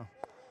Canada, so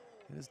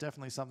it is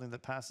definitely something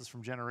that passes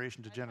from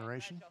generation to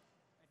generation.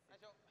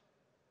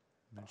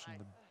 Mentioned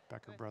the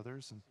Becker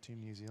brothers and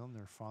Team New Zealand,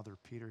 their father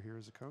Peter here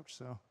as a coach,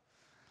 so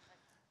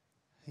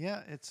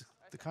yeah, it's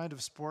the kind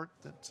of sport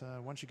that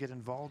once you get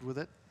involved with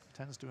it,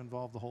 tends to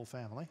involve the whole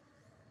family.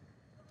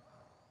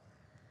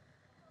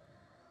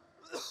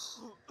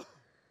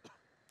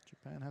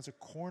 Japan has a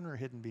corner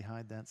hidden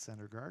behind that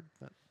center guard,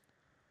 but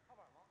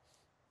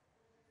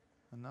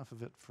enough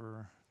of it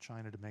for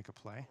China to make a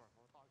play.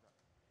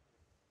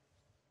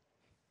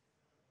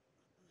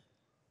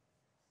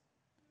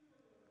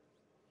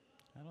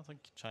 I don't think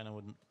China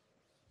would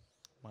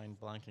mind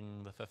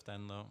blanking the fifth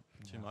end though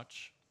too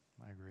much.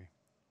 I agree.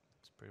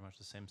 It's pretty much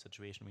the same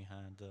situation we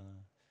had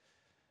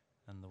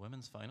in the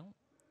women's final.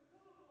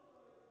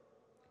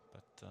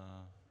 But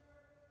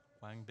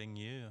Wang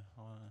Bingyu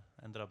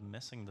ended up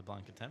missing the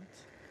blank attempt.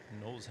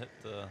 Nose hit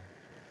the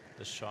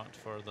shot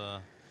for the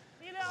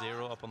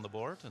 0 up on the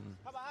board, and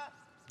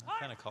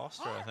kind of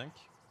cost her, I think.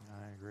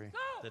 I agree.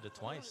 Did it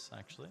twice,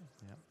 actually.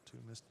 Yep, 2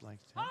 missed blank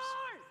attempts.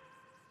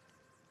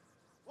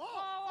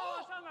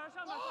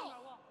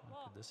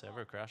 Could this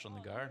ever crash on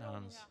the guard,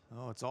 Hans?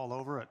 Oh, it's all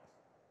over it.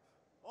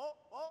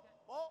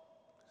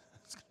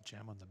 It's going to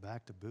jam on the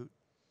back to boot.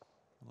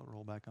 Will it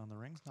roll back on the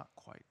rings? Not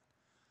quite.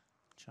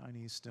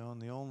 Chinese stone.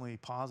 The only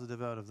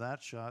positive out of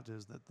that shot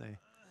is that they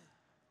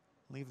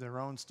leave their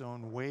own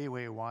stone way,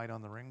 way wide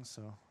on the rings,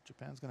 so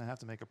Japan's going to have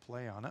to make a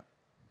play on it.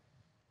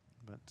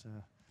 But,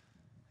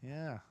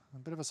 yeah, a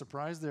bit of a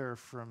surprise there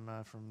from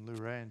Liu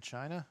Rei in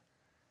China.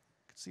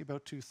 Could see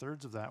about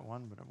 2/3 of that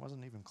one, but it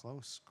wasn't even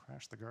close.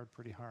 Crashed the guard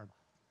pretty hard.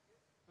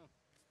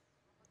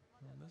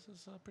 Well, this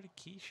is a pretty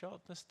key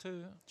shot, this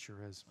too.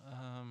 Sure is.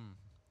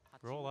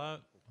 Roll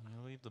out, and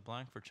you leave the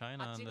blank for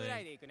China, and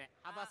they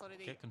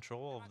get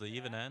control of the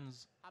even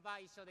ends.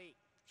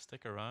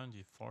 Stick around,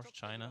 you force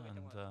China, and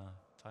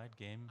tied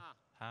game.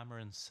 Hammer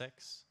in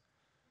 6.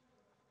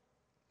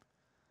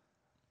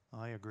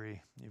 I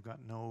agree. You've got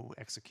no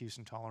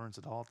execution tolerance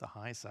at all at the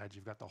high side.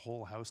 You've got the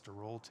whole house to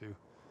roll to.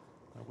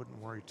 I wouldn't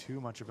worry too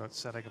much about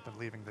setting up and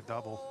leaving the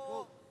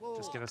double.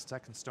 Just get a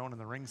second stone in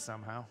the ring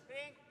somehow.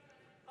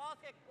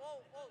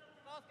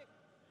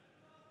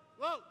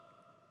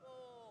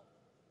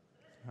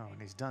 Oh,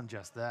 and he's done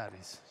just that.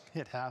 He's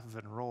hit half of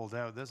it and rolled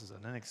out. This is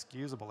an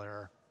inexcusable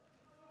error.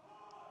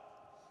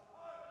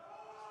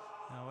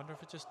 I wonder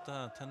if it just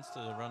tends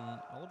to run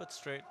a little bit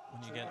straight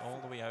when you get all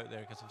the way out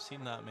there, because I've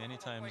seen that many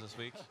times this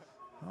week.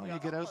 Well, you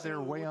get out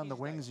there way on the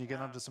wings, you get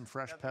onto some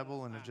fresh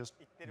pebble, and it just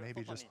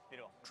maybe just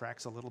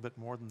tracks a little bit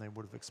more than they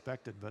would have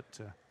expected. But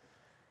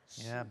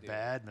yeah,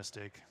 bad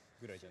mistake.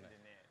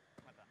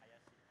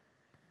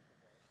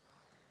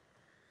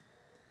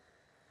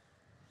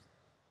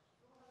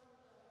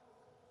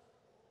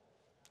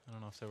 I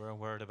don't know if they were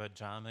worried about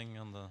jamming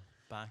on the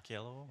back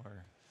yellow,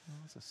 or... Well,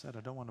 as I said,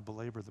 I don't want to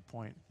belabor the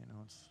point. You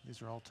know,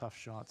 these are all tough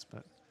shots,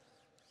 but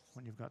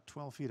when you've got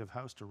 12 feet of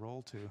house to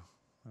roll to,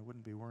 I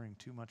wouldn't be worrying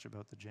too much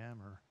about the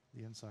jam or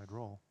the inside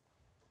roll.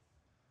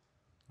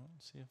 Well,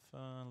 let's see if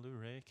Liu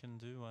Rei can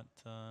do what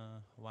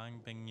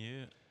Wang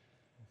Bingyu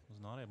was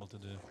not able to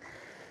do.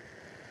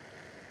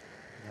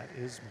 That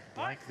is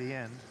blank the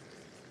end.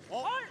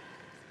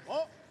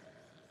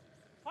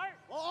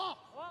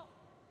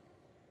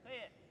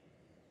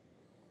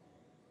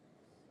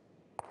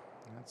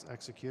 That's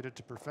executed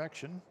to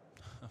perfection.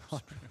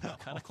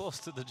 Kind of close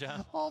to the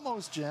jam.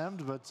 Almost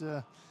jammed, but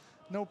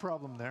no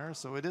problem there.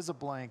 So it is a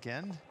blank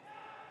end.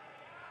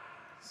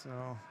 So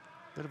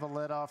bit of a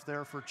let off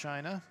there for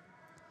China.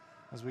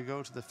 As we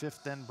go to the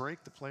 5th end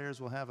break, the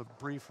players will have a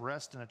brief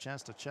rest and a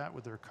chance to chat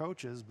with their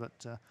coaches.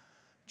 But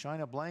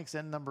China blanks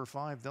end number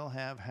 5. They'll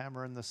have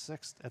hammer in the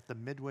 6th at the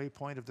midway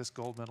point of this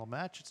gold medal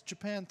match. It's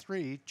Japan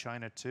 3,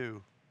 China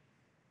 2.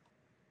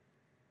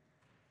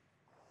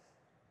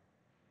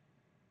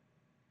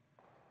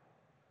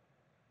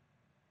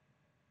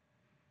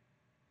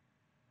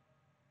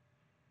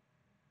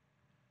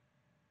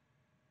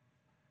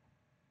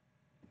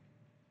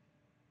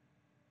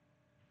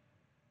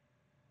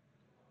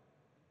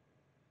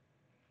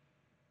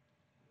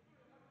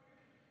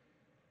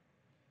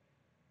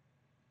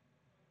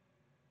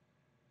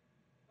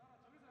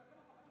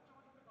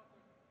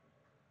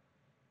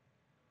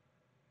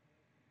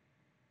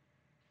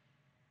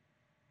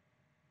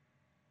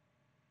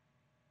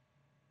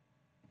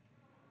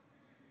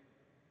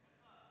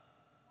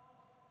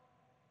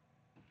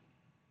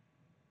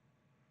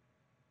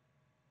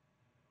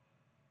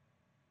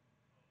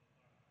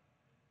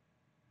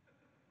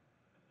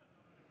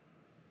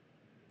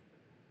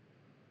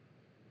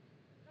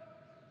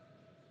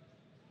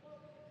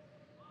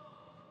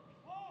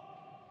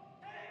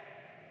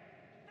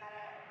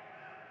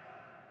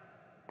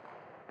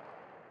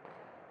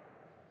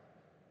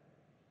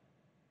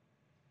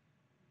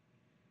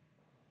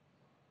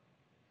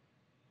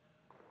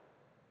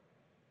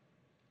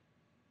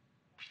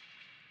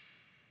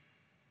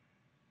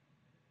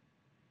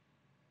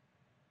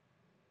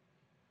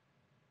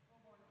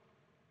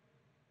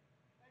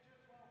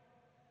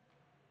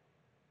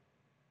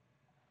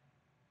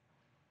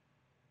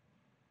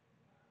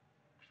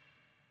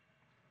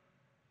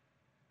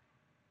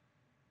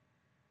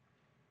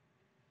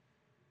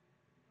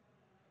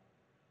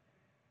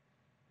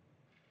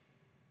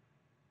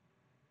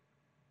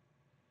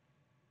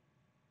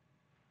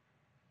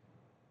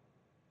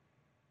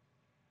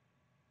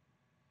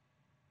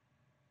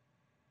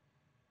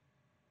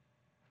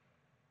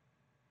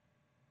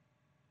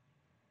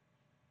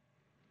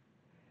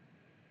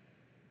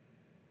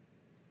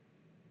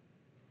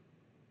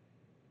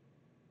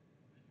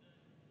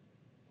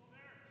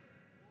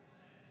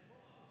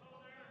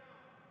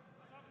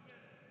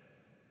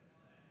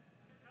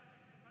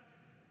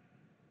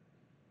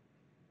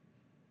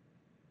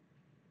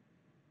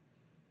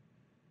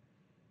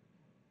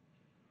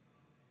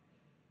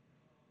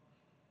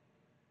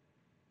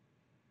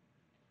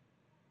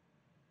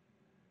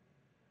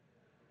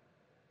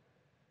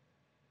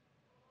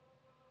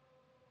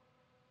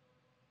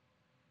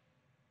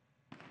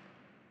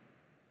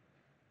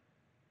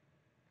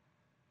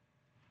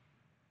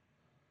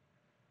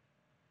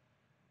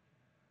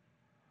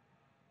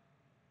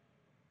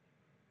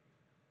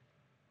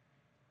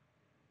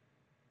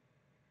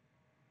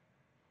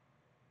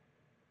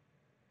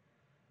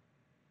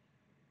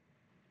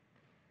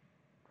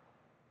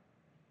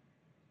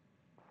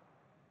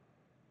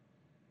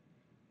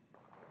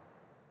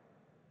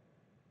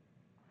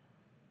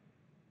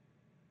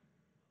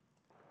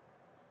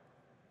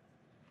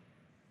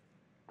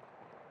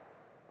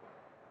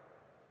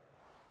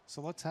 So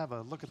let's have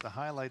a look at the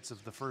highlights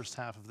of the first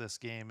half of this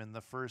game. In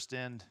the first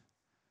end,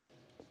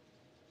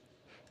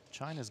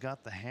 China's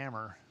got the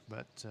hammer,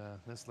 but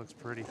this looks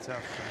pretty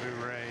tough for Liu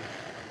Ray.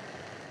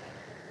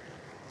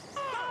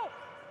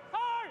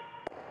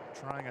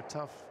 Trying a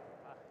tough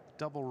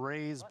double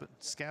raise, but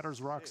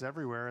scatters rocks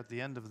everywhere at the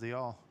end of the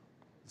all.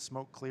 The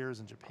smoke clears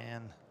and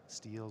Japan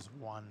steals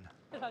one.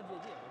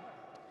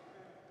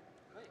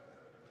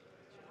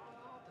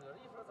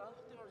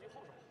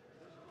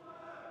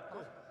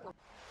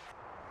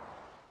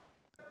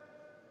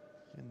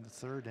 In the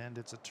third end,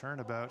 it's a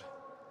turnabout.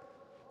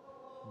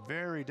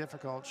 Very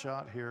difficult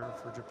shot here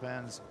for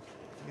Japan's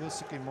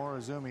Yosuke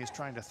Morozumi. He's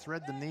trying to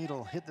thread the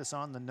needle, hit this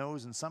on the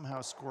nose, and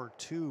somehow score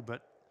two,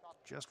 but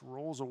just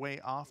rolls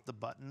away off the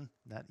button.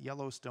 That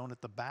yellow stone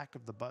at the back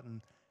of the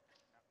button,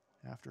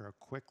 after a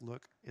quick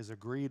look, is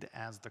agreed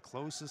as the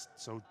closest.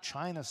 So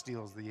China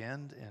steals the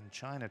end, and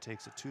China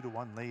takes a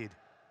 2-1 lead.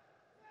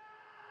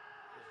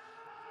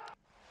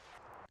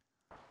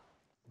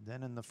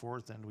 Then in the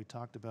fourth end, we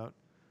talked about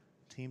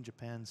Team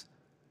Japan's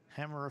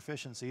hammer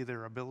efficiency,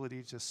 their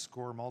ability to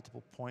score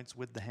multiple points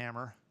with the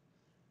hammer.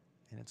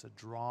 And it's a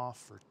draw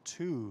for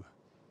two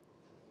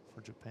for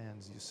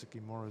Japan's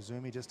Yusuke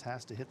Morozumi. Just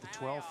has to hit the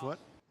 12-foot.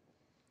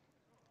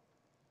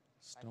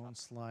 Stone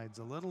slides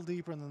a little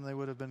deeper than they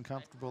would have been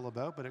comfortable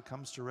about, but it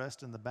comes to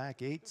rest in the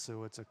back eight,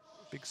 so it's a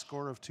big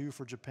score of 2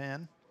 for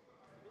Japan.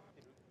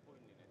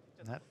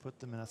 And that put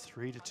them in a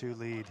 3-2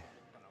 lead.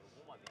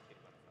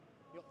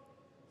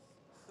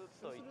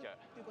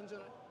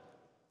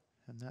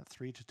 And that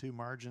 3-2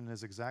 margin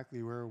is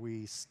exactly where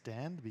we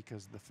stand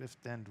because the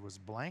fifth end was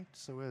blanked.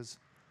 So as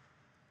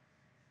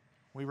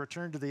we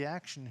return to the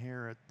action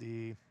here at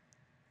the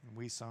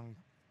Uiseong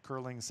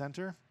Curling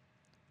Center,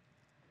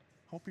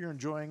 hope you're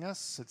enjoying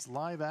us. It's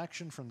live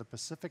action from the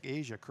Pacific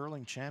Asia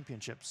Curling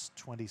Championships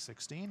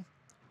 2016.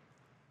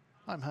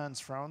 I'm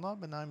Hans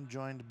Frauenlob, and I'm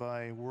joined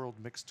by World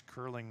Mixed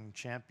Curling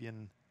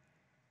Champion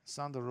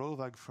Sander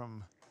Rovag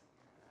from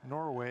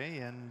Norway.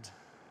 And,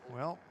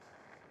 well,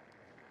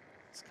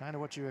 it's kind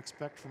of what you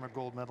expect from a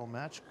gold medal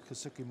match.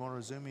 Kosuke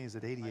Morozumi is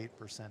at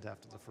 88%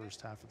 after the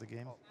first half of the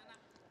game.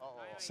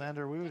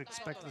 Sander, we would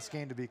expect this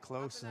game to be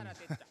close, and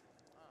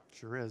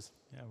sure is.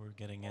 Yeah, we're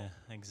getting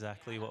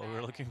exactly what we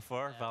were looking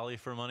for, value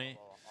for money.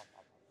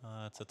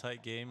 It's a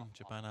tight game.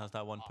 Japan has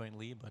that 1-point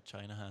lead, but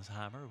China has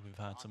hammer. We've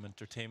had some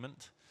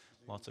entertainment,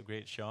 lots of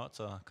great shots,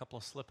 a couple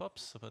of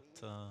slip-ups,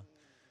 but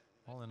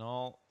all in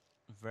all,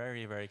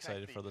 very, very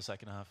excited for the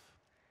second half.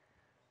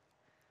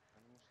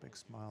 Big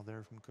smile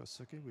there from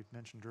Kosuke. We've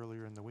mentioned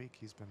earlier in the week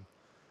he's been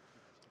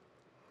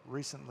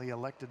recently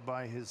elected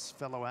by his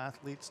fellow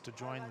athletes to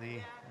join the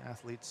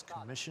Athletes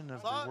Commission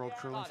of the World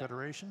Curling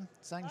Federation.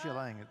 Zhang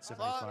Zhilang at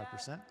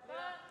 75%.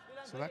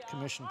 So that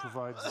commission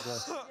provides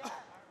the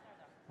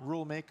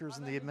rule makers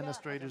and the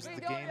administrators of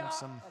the game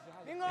some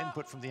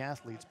input from the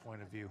athlete's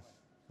point of view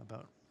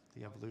about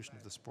the evolution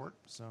of the sport.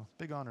 So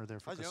big honor there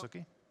for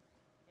Kosuke.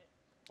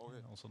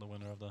 Also the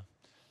winner of the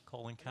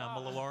Colin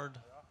Campbell Award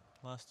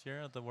last year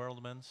at the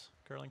World Men's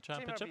Curling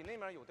Championship.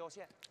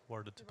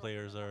 Awarded to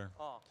players are,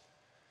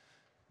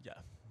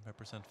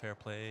 represent fair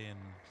play and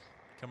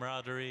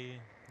camaraderie.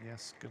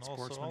 Yes, good also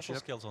sportsmanship.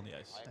 Skills on the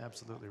ice.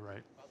 Absolutely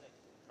right.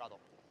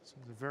 So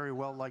he's a very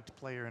well-liked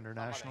player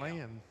internationally,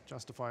 and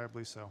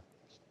justifiably so.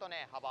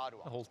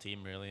 The whole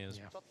team really is.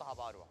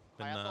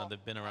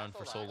 They've been around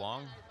for so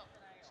long.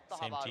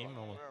 Same team,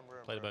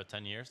 played about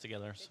 10 years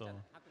together, so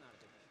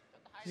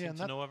seem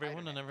to know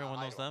everyone and everyone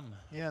knows them.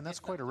 Yeah, and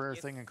that's quite a rare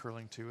thing in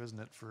curling too, isn't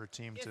it, for a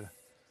team to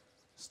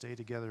stay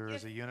together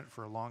as a unit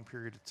for a long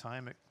period of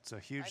time. It's a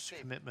huge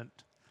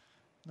commitment,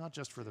 not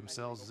just for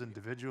themselves as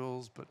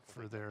individuals, but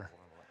for their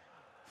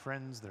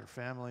friends, their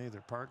family,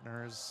 their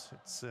partners.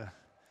 It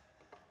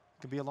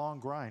can be a long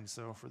grind,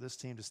 so for this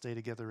team to stay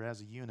together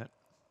as a unit,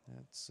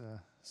 it's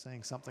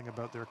saying something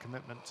about their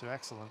commitment to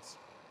excellence.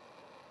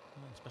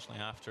 Especially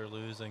after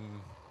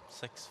losing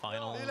 6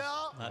 finals,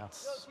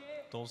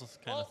 those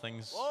kind of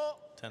things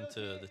tend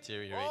to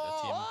deteriorate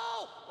a team.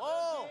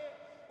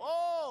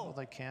 Well,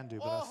 they can do,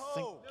 but I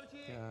think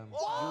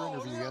your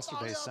interview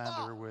yesterday,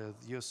 Sander,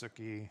 with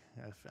Yosuke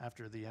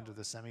after the end of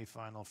the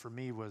semifinal, for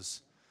me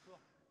was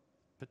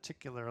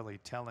particularly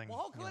telling.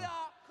 I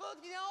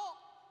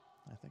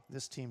think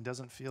this team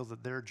doesn't feel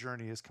that their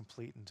journey is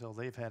complete until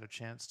they've had a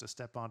chance to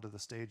step onto the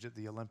stage at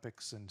the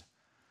Olympics, and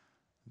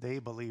they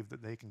believe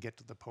that they can get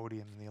to the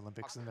podium in the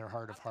Olympics in their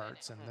heart of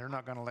hearts, and they're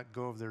not going to let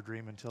go of their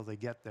dream until they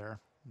get there.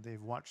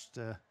 They've watched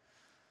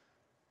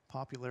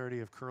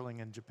popularity of curling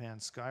in Japan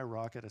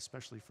skyrocket,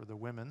 especially for the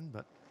women,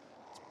 but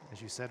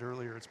as you said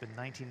earlier, it's been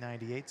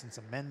 1998 since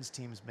a men's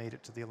team's made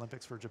it to the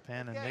Olympics for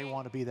Japan, and they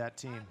want to be that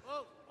team.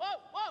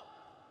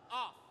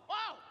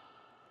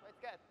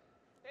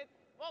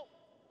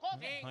 I'm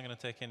not going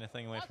to take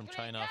anything away from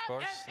China, of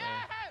course.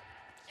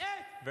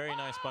 Very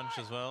nice bunch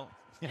as well.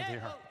 Yeah, they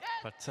are.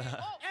 But I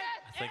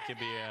think I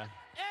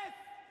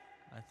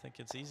think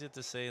it's easy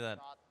to say that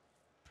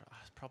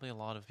probably a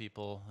lot of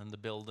people in the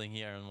building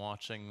here and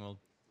watching will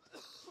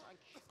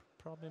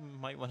probably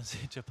might want to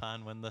see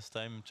Japan win this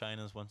time.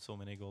 China's won so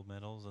many gold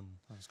medals, and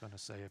I was going to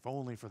say, if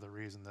only for the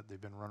reason that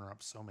they've been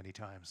runner-up so many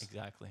times.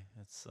 exactly.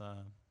 It's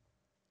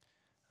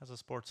as a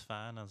sports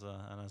fan,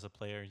 and as a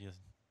player, you'd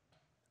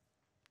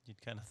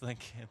kind of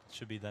think it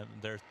should be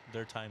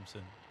their time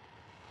soon.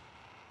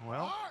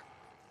 Well,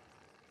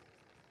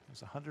 it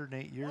was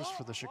 108 years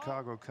for the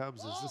Chicago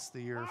Cubs. Is this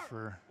the year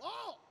for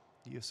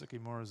Yusuke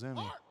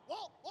Morozumi?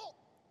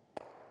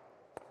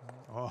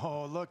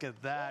 Oh, look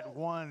at that.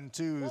 1,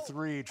 2,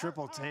 3,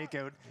 triple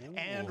takeout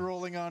and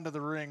rolling onto the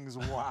rings.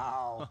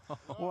 Wow.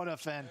 What a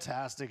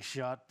fantastic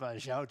shot by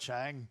Xiao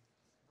Chang.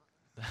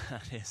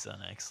 That is an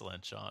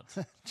excellent shot.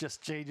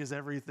 Just changes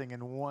everything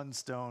in one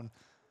stone.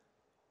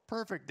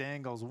 Perfect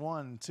angles.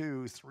 1,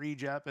 2, 3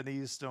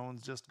 Japanese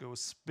stones just go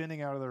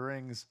spinning out of the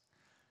rings.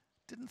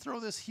 Didn't throw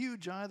this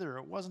huge either.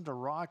 It wasn't a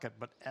rocket,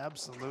 but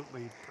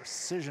absolutely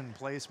precision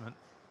placement.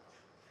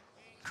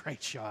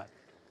 Great shot.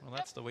 Well,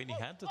 that's the weight he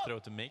had to throw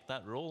to make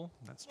that roll.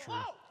 That's true.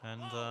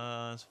 And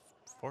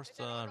forced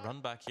a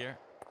run back here.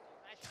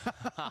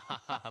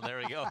 There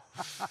we go.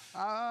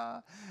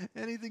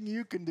 Anything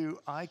you can do,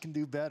 I can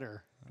do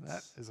better.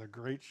 That is a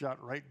great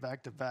shot right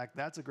back to back.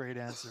 That's a great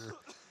answer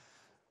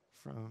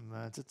from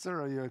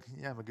Tetsuro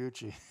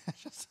Yamaguchi.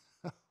 Just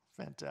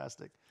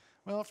fantastic.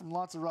 Well, from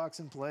lots of rocks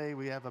in play,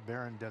 we have a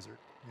barren desert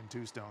in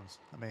 2 stones.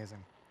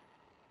 Amazing.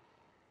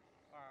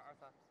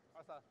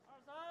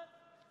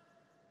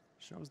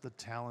 Shows the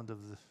talent of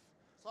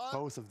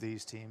both of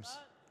these teams.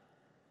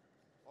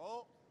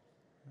 That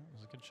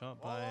was a good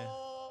shot by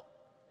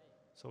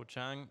So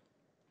Chang.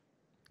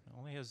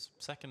 Only his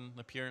second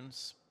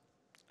appearance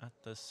at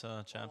this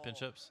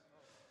championships.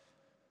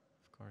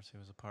 Of course, he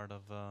was a part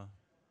of the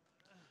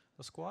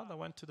squad that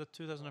went to the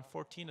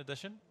 2014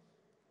 edition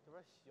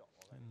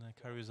in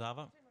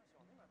Karuizawa,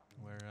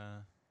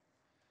 where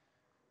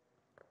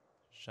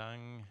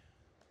Zhang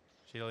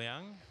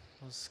Zhiliang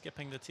was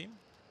skipping the team.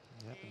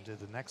 Yep, and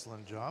did an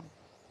excellent job.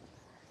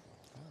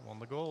 Won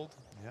the gold.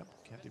 Yep,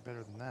 can't do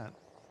better than that.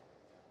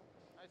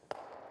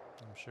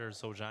 I'm sure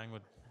So Zhang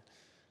would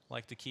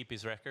like to keep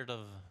his record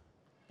of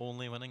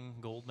only winning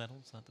gold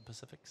medals at the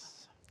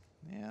Pacifics.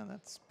 Yeah,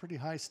 that's pretty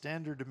high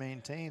standard to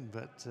maintain,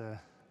 but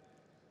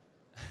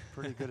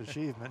pretty good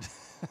achievement.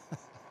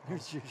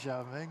 Here's Xu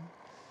Xiaoming.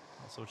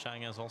 So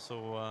Chang has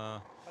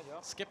also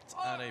skipped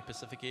at a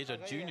Pacific Asia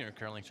Junior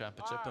Curling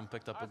Championship and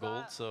picked up a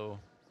gold. So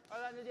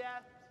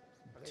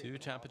 2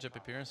 championship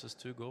appearances,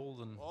 2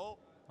 gold, and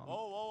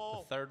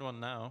on the 3rd one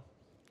now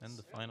in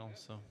the final.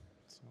 So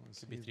it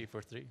could be 3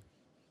 for 3.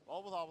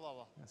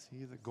 Is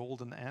he the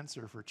golden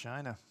answer for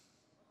China?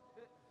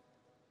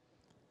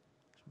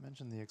 Should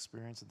mention the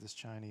experience of this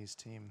Chinese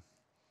team.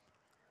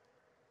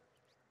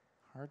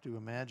 Hard to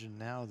imagine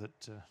now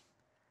that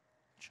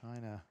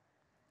China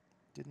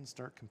didn't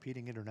start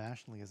competing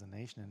internationally as a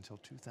nation until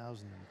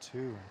 2002.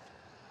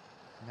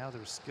 And now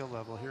their skill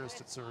level, here is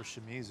Tetsuro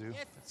Shimizu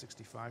at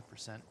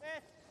 65%.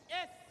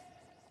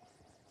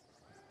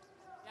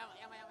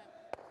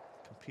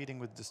 Competing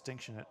with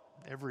distinction at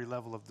every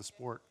level of the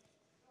sport.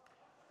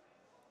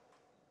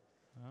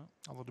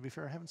 Although, to be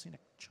fair, I haven't seen a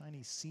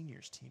Chinese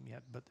seniors team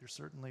yet, but they're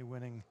certainly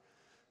winning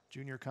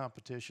junior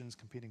competitions,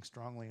 competing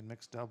strongly in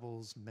mixed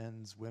doubles,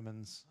 men's,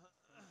 women's.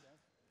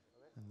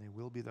 And they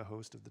will be the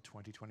host of the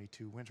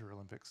 2022 Winter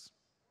Olympics.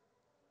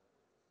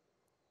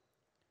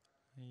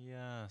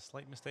 Yeah,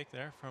 slight mistake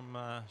there from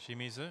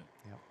Shimizu.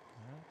 Yep.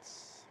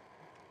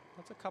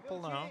 That's a couple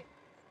now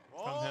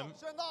from him.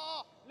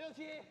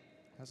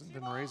 Hasn't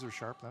been razor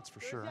sharp, that's for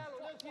sure.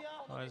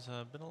 Oh, he's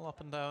been a little up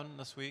and down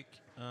this week.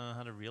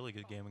 Had a really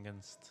good game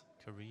against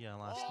Korea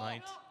last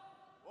night.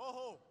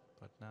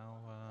 But now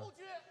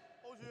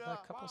a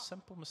couple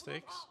simple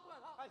mistakes.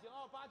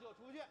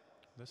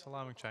 This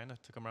allowing China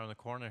to come around the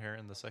corner here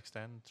in the 6th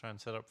end, try and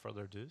set up for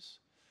their deuce.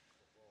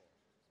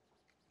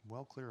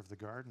 Well clear of the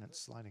guard, and it's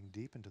sliding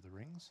deep into the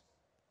rings.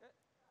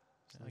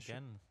 And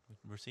again,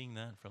 we're seeing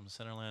that from the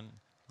center line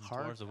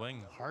towards the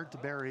wing. Hard to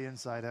bury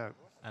inside out.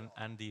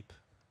 And deep.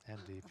 And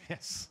deep,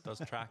 yes. Does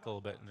track a little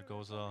bit, and it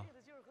goes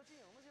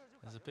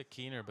is a bit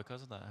keener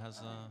because of that.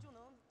 Doesn't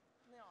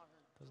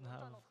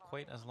have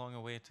quite as long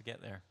a way to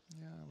get there.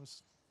 Yeah,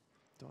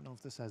 don't know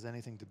if this has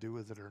anything to do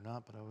with it or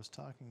not, but I was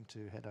talking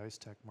to head ice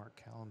tech Mark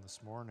Callan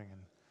this morning,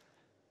 and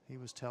he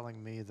was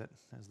telling me that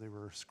as they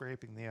were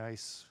scraping the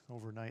ice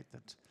overnight,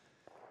 that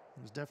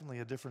there's definitely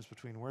a difference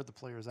between where the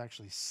players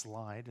actually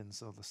slide, and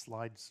so the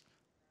slide's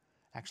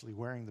actually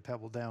wearing the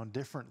pebble down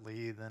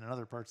differently than in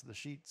other parts of the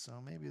sheet.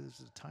 So maybe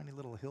there's a tiny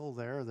little hill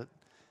there that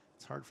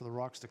it's hard for the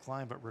rocks to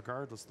climb, but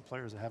regardless, the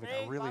players are having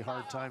a really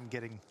hard time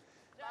getting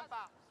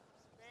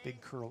big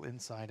curl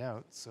inside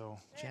out. So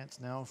chance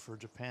now for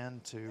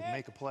Japan to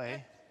make a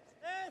play.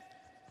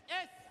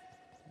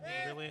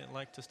 I'd really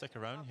like to stick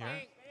around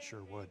here.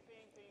 Sure would.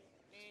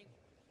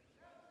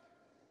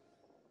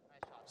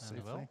 And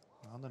Safely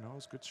on the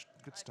nose.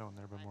 Good stone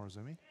there by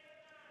Morozumi.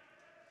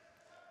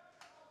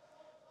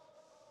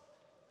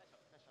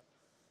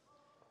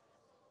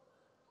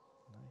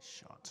 Nice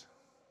shot.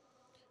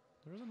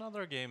 There's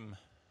another game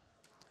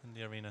in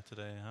the arena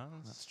today,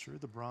 Hans. That's true.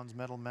 The bronze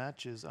medal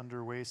match is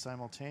underway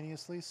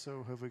simultaneously.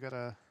 So have we got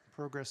a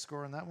progress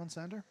score on that one,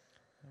 Sander?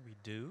 We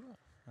do.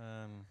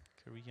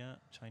 Korea,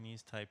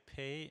 Chinese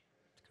Taipei.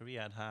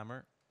 Korea had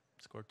hammer,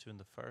 scored 2 in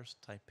the first.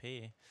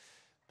 Taipei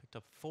picked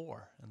up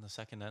 4 in the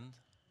second end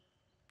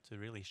to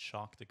really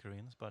shock the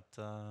Koreans. But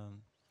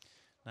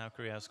now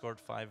Korea has scored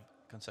 5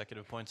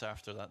 consecutive points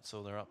after that,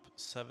 so they're up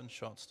 7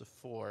 shots to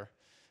 4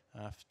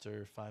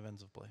 after 5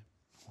 ends of play.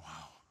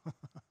 Wow.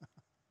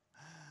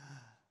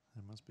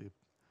 There must be a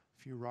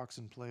few rocks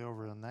in play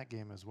over in that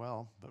game as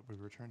well. But we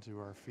return to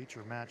our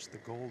feature match, the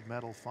gold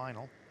medal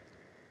final.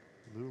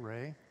 Lu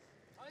Rei,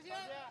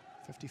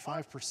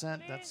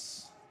 55%.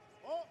 That's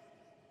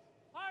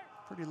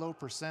pretty low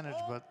percentage,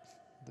 but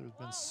there's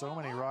been so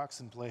many rocks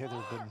in play. There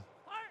have been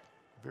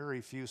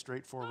very few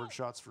straightforward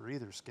shots for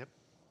either skip.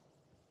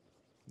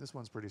 This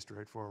one's pretty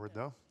straightforward,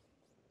 though.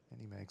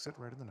 And he makes it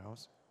right in the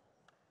nose.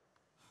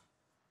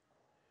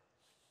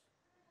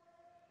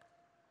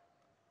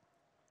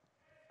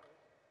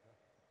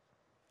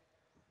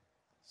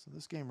 So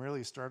this game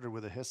really started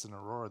with a hiss and a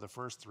roar. The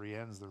first 3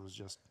 ends, there was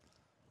just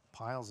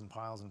piles and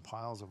piles and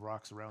piles of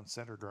rocks around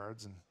center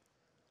guards, and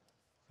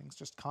things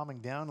just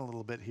calming down a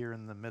little bit here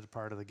in the mid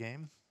part of the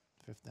game.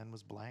 5th end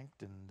was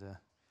blanked, and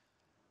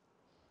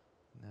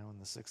now in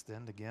the 6th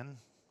end again.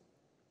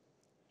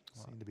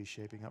 Seem to be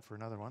shaping up for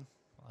another one.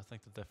 Well, I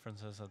think the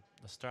difference is at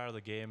the start of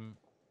the game,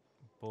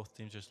 both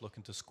teams just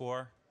looking to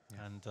score,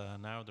 and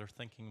now they're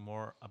thinking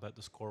more about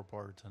the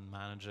scoreboard and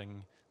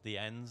managing the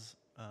ends.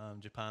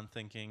 Japan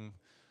thinking,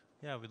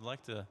 yeah, we'd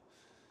like to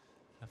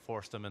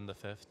force them in the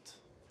 5th.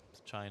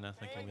 China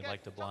thinking we'd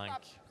like to blank.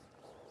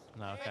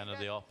 Now kind of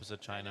the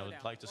opposite. China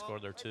would like to score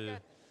their 2.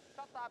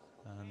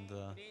 And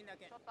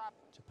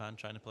Japan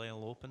trying to play a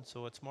little open.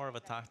 So it's more of a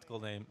tactical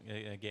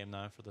game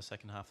now for the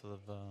second half of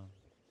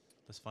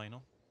this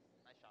final.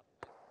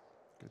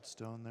 Good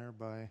stone there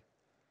by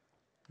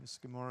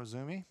Yusuke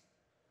Morozumi.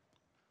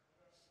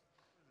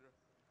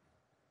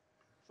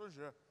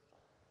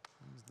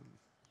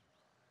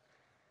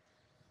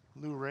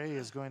 Lu Rei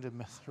is going to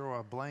throw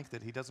a blank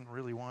that he doesn't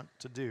really want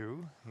to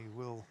do. He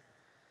will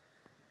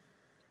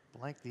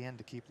blank the end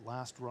to keep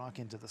last rock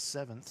into the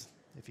 7th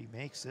if he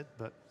makes it,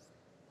 but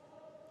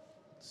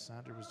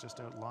Sander was just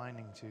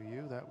outlining to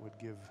you that would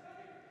give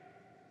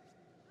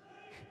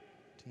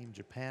Team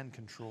Japan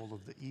control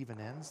of the even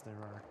ends. There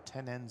are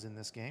 10 ends in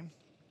this game.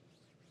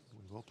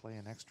 We will play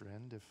an extra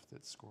end if the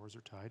scores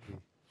are tied. We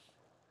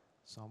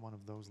saw one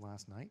of those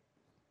last night.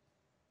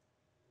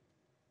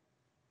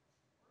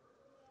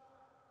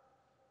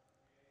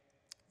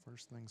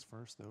 First things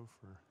first, though,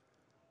 for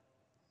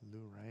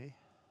Lu Rei.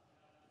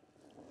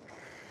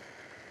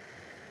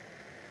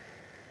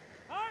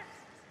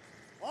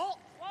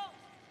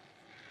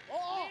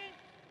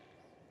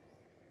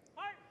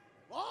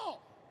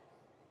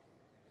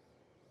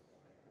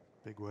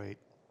 Big weight.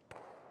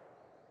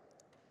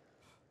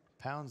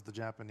 Pounds the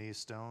Japanese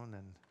stone,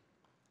 and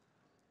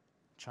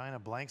China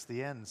blanks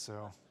the end,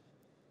 so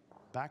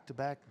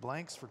back-to-back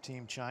blanks for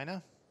Team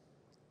China.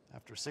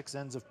 After 6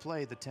 ends of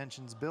play, the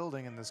tension's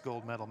building in this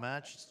gold medal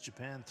match. It's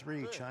Japan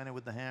 3, China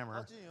with the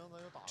hammer.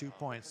 2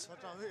 points.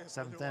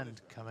 7th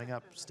end coming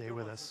up. Stay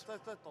with us.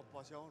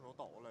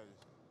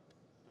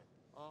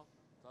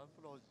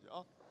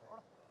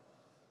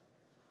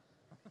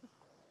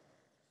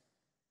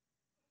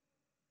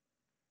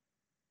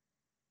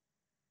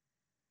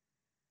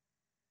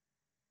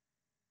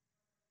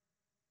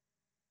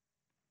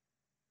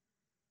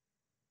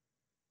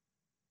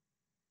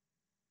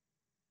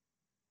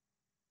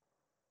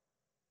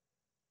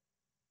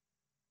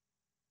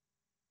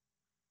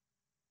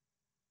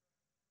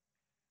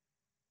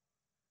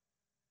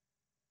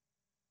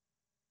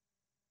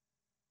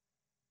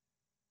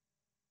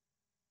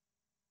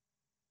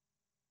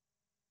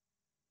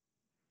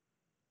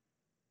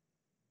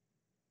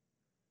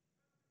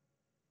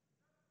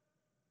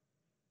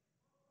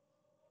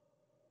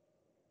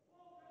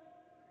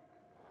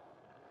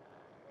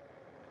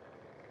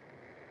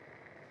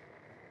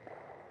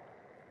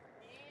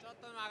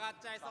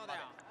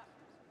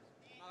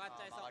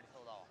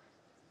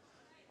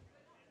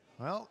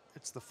 Well,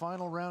 it's the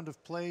final round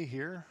of play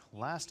here.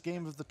 Last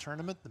game of the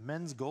tournament, the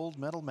men's gold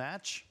medal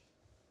match.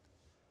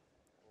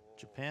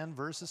 Japan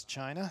versus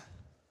China.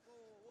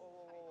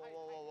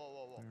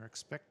 We're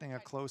expecting a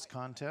close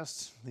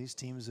contest. These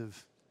teams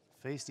have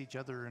faced each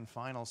other in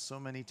finals so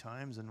many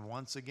times, and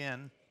once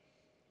again,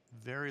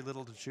 very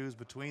little to choose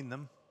between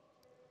them.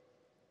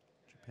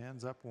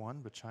 Japan's up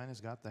 1, but China's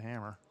got the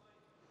hammer.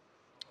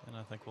 And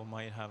I think we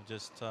might have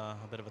just a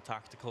bit of a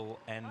tactical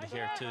end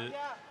here to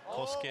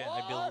Kosuke,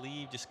 I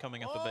believe, just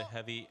coming up a bit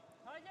heavy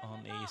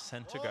on a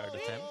center guard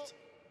attempt.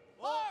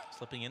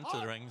 Slipping into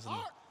the rings and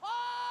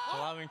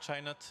allowing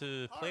China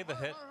to play the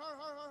hit.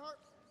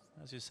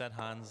 As you said,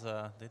 Hans,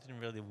 they didn't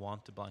really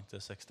want to blank the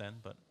 6th end,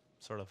 but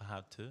sort of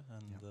had to.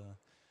 And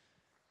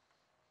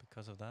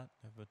because of that,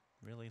 they would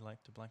really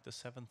like to blank the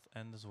 7th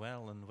end as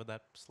well. And with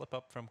that slip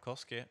up from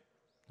Kosuke,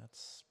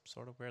 that's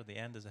sort of where the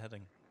end is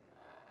heading.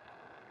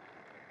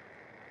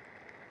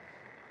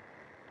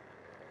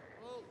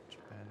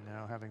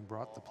 having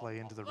brought the play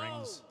into the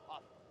rings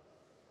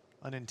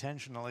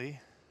unintentionally,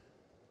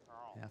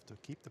 you have to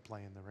keep the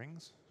play in the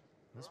rings.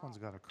 This one's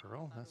got a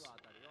curl. Has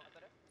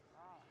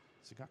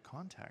he got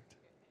contact?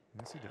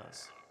 Yes, he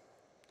does.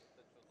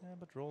 Yeah,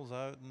 but rolls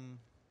out, and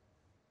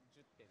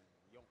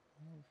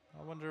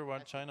I wonder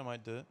what China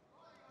might do.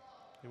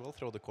 He will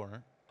throw the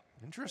corner.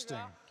 Interesting.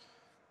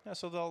 Yeah,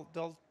 so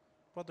they'll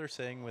what they're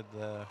saying with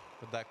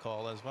that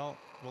call as well.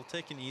 We'll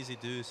take an easy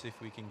deuce if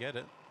we can get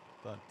it,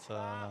 but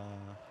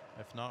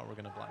if not, we're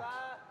gonna blank.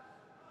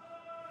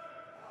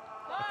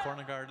 A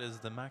corner guard is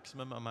the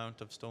maximum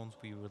amount of stones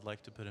we would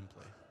like to put in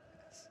play.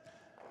 Yes.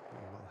 We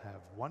will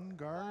have one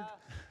guard.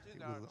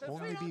 It will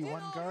only be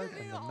one guard,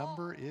 and the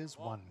number is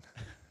 1.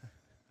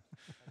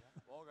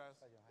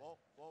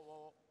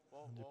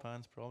 And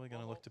Japan's probably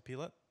going to look to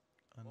peel it,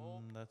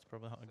 and that's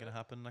probably going to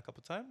happen a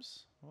couple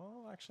times.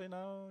 Well, actually,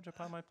 now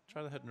Japan might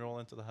try to hit and roll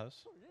into the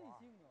house,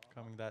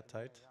 coming that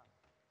tight.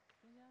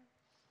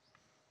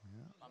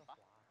 Yeah.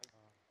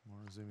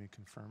 Morozumi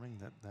confirming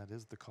that that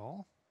is the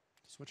call.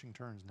 Switching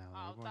turns now.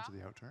 We're going to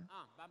the out turn.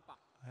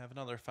 I have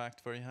another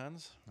fact for you,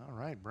 Hans. All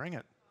right, bring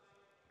it.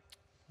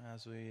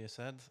 As we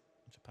said,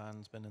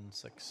 Japan's been in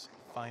 6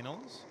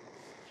 finals,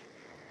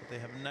 but they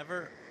have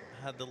never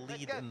had the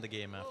lead in the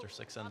game after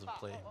 6 ends of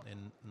play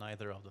in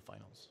neither of the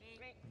finals.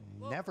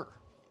 Never.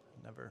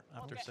 Never.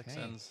 After 6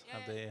 Okay. ends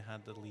have they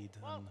had the lead,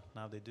 and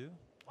now they do.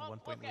 A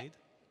 1-point lead.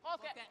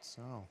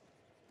 So,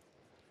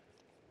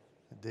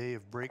 a day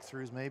of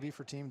breakthroughs maybe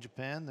for Team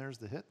Japan. There's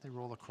the hit. They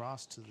roll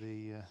across to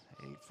the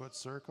 8-foot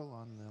circle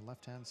on the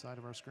left-hand side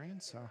of our screen.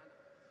 So,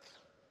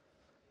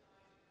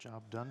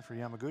 job done for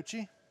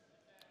Yamaguchi.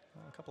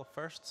 Well, a couple of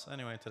firsts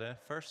anyway today.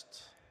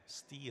 First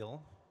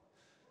steal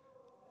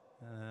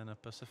in a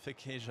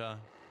Pacific Asia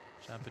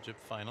Championship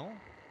final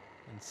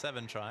in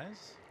 7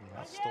 tries.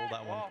 Yeah. Stole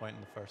that 1 point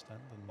in the first end,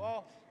 and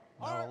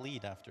now a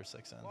lead after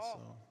 6 ends. So,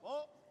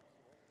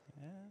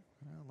 yeah.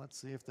 Well, let's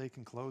see if they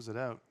can close it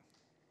out.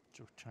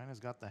 China's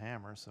got the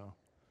hammer, so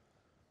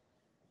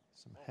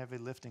some heavy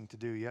lifting to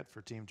do yet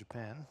for Team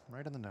Japan.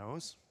 Right in the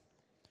nose.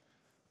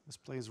 This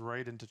plays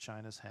right into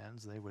China's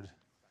hands. They would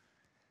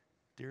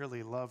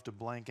dearly love to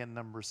blank end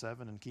number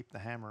 7 and keep the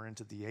hammer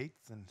into the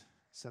 8th and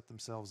set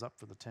themselves up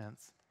for the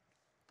 10th.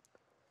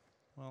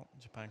 Well,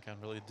 Japan can't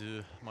really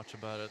do much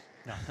about it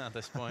at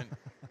this point.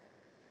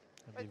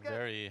 It'd be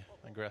very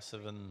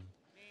aggressive and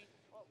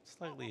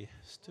slightly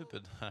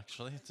stupid,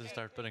 actually, to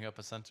start putting up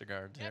a center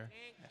guard here.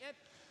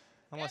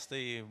 Unless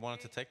they wanted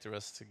to take the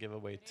risk to give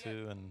away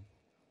 2 and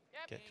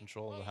get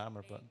control of the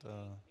hammer, but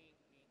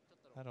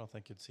I don't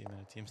think you'd see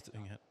many teams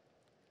doing it.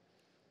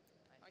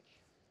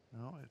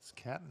 No, it's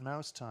cat and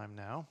mouse time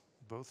now.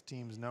 Both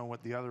teams know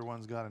what the other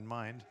one's got in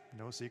mind.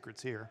 No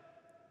secrets here.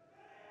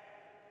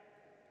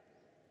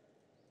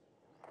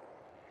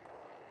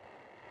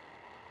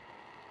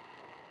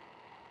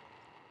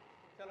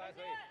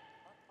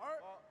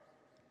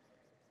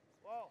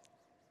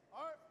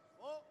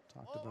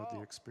 Talked about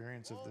the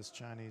experience of this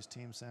Chinese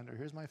team, Sander.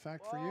 Here's my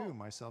fact for you,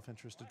 my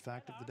self-interested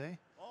fact of the day.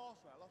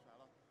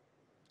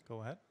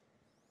 Go ahead.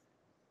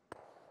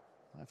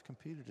 I've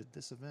competed at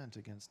this event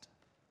against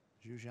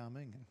Zhu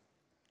Xiaoming and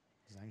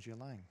Zhang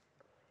Jialang.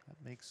 That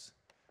makes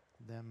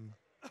them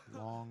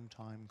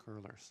long-time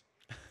curlers.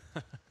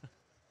 Well,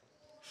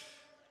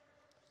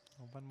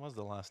 when was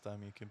the last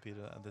time you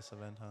competed at this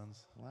event,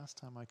 Hans? The last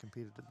time I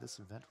competed at this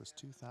event was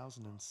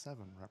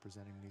 2007,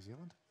 representing New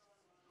Zealand.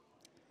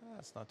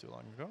 That's not too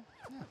long ago.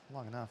 Yeah,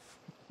 long enough.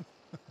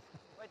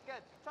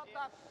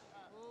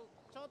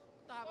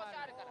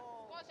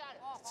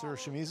 Sir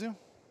Shimizu.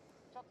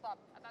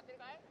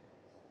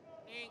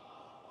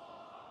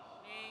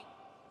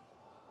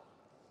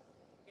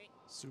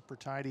 Super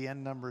tidy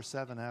end number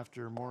 7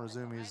 after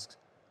Morozumi's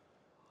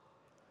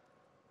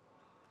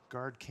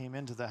guard came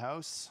into the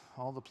house.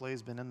 All the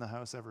play's been in the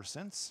house ever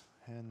since,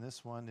 and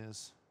this one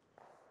is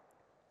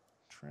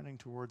trending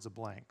towards a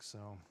blank.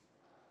 So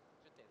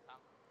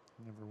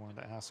never wanted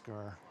to ask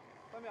our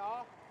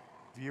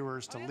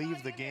viewers to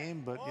leave the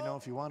game, but you know,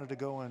 if you wanted to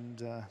go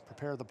and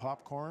prepare the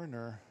popcorn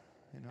or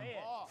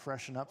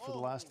freshen up for the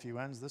last few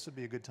ends, this would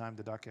be a good time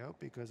to duck out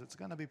because it's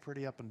going to be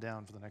pretty up and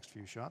down for the next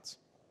few shots.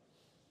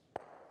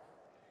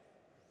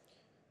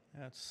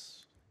 Yeah,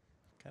 it's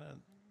kind of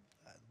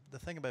the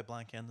thing about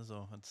blank ends,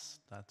 though.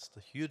 That's the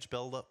huge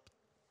build-up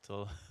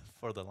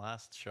for the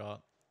last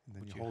shot, And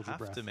then which you hold your have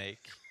breath. to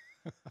make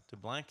to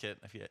blank it.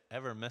 If you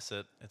ever miss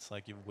it, it's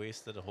like you've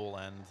wasted a whole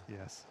end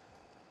Yes.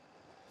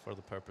 for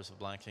the purpose of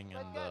blanking,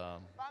 and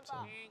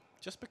so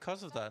just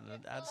because of that,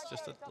 it adds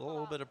just a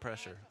little bit of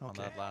pressure on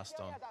that last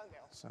stone.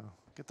 So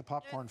get the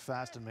popcorn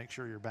fast and make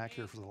sure you're back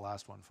here for the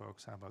last one,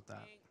 folks. How about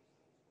that?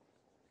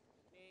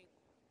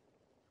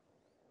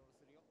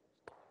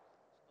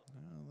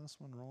 Now this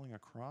one rolling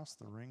across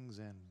the rings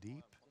and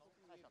deep.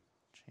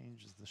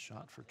 Changes the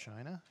shot for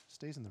China.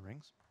 Stays in the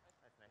rings.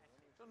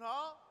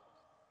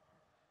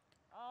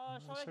 I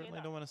certainly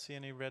don't want to see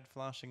any red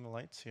flashing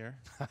lights here.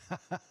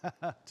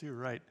 Too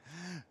right.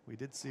 We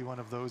did see one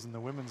of those in the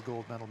women's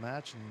gold medal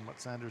match, and what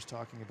Sander's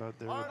talking about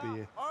there would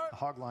be a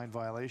hog line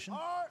violation.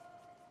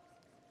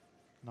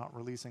 not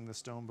releasing the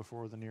stone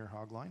before the near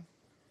hog line.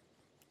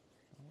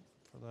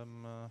 For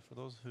them, for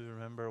those who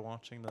remember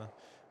watching the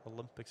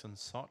Olympics in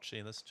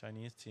Sochi, this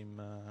Chinese team,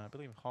 I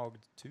believe,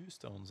 hogged 2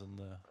 stones in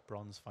the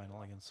bronze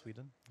final against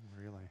Sweden.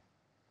 Really?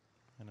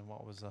 And in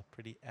what was a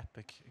pretty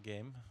epic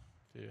game.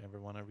 If you ever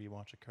want to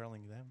rewatch a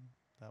curling game,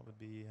 that would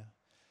be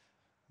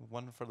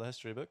one for the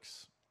history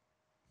books.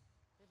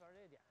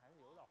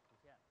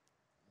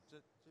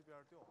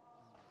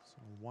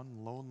 So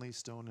one lonely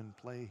stone in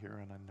play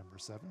here on number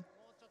 7.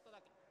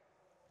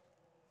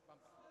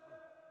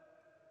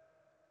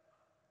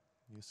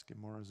 Yusuke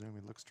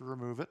Morozumi looks to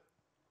remove it.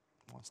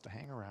 Wants to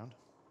hang around.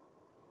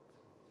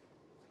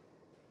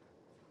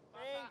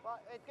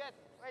 Wait, get.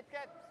 Wait,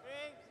 get.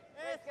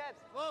 Wait, get.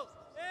 Whoa.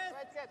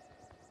 Wait, get.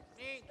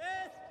 Wait,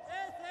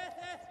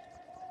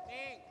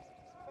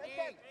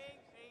 get.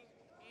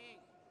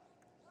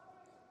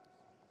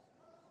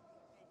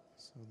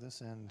 So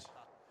this end,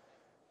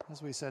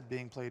 as we said,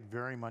 being played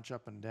very much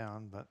up and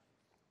down, but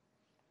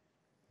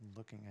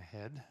looking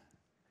ahead,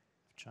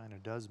 if China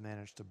does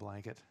manage to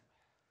blank it,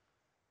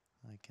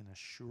 I can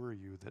assure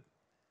you that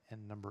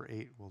end number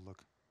 8 will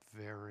look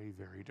very,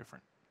 very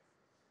different.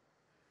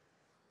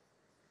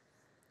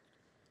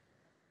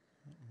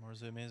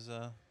 Morozumi's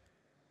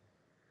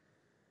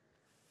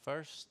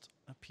first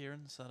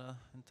appearance at an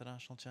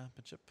international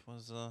championship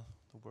was the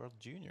World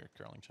Junior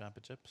Curling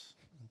Championships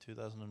in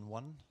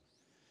 2001.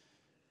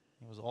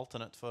 He was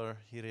alternate for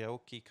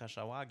Hiroki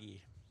Kashiwagi.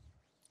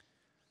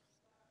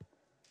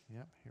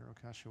 Yep, Hiro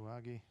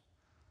Kashiwagi.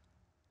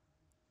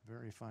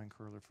 Very fine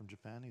curler from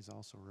Japan. He's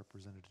also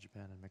represented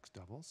Japan in mixed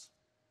doubles.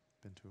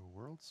 Been to a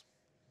Worlds.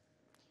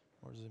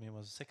 Morozumi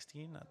was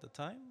 16 at the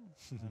time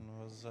and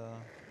was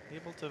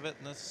able to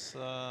witness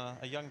a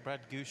young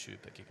Brad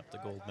Gushu picking up the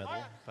gold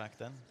medal back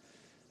then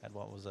at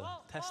what was a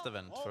test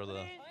event for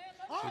the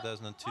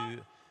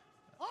 2002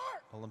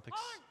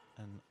 Olympics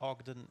in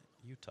Ogden,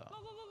 Utah.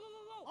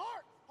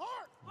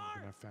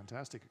 Been a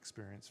fantastic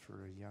experience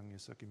for a young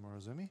Yusuke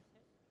Morozumi.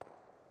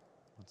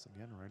 Once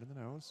again, right in the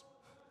nose.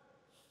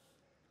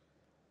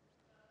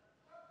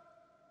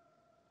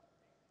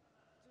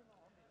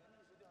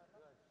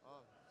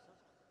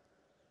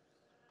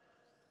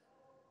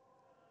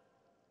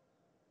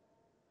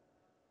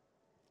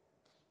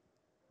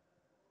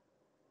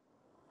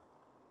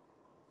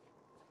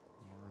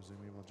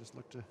 Morozumi will just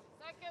look to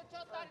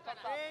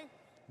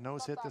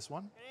nose hit this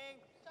one.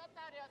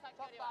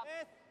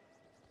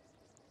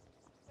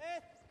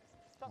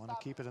 Want to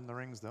keep it in the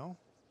rings, though.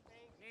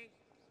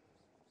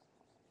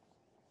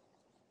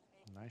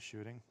 Nice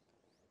shooting.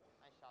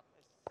 Nice shot.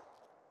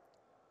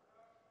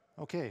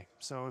 Okay,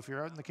 so if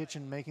you're out in the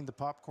kitchen making the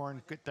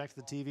popcorn, get back to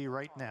the TV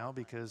right now,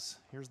 because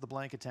here's the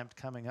blank attempt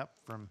coming up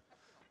from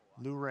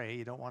Lou Ray.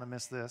 You don't want to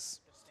miss this.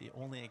 It's the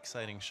only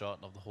exciting shot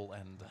of the whole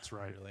end. That's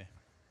right. Really.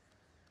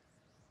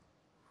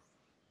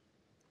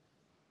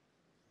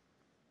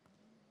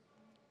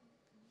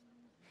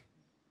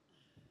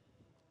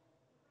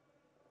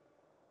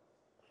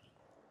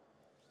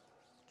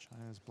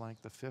 China's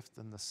blanked the 5th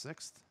and the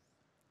 6th.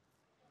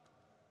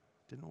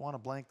 Didn't want to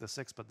blank the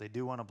 6th, but they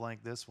do want to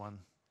blank this one.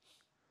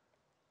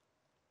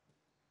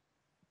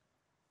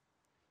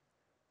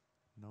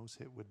 Nose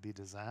hit would be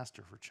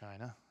disaster for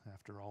China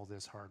after all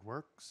this hard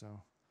work,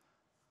 so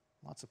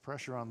lots of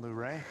pressure on Lou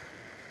Ray.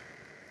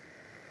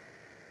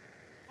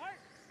 Hard.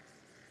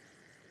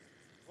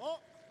 Whoa.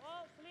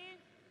 Whoa, clean.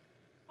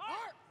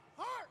 Hard.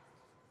 Hard.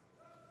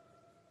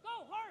 Go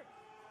hard.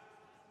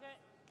 Okay.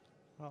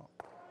 Well,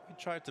 we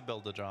tried to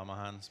build the drama,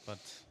 Hans, but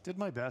Did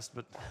my best,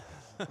 but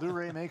Lou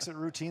Ray makes it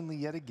routinely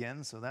yet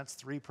again, so that's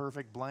 3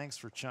 perfect blanks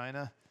for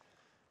China.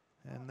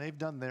 And they've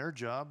done their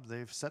job.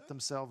 They've set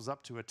themselves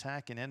up to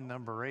attack in end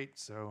number 8.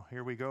 So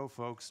here we go,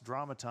 folks.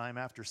 Drama time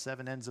after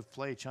 7 ends of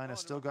play. China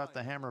still got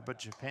the hammer, but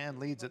Japan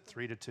leads it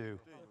 3-2.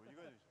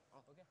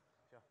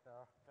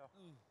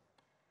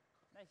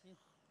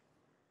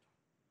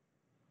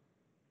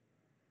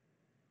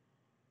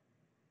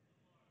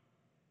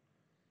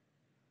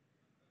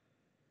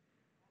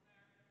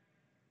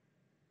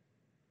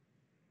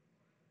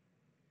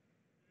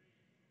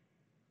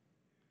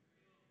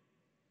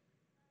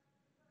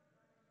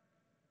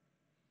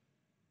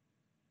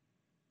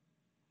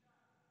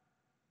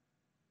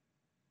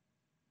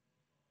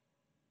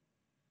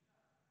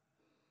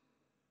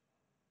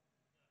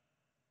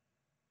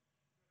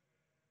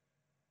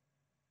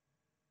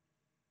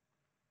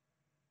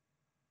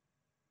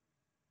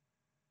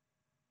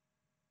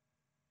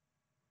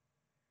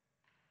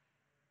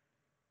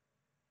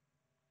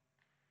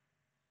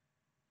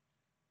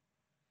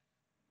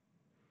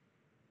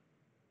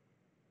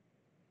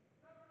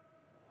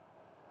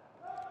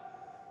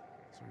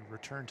 So we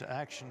return to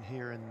action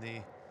here in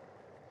the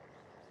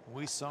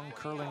Uiseong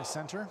Curling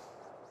Center.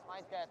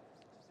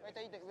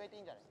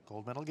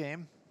 Gold medal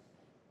game.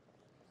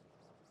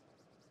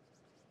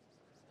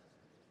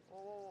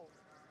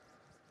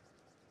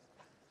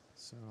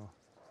 So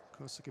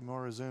Kosuke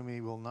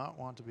Morozumi will not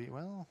want to be,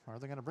 well, are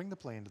they going to bring the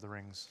play into the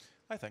rings?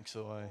 I think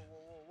so.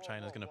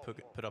 China's going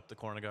to put up the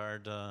corner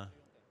guard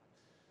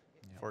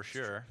for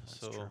sure. That's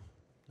So true.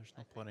 there's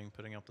no point in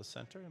putting up the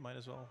center. You might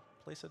as well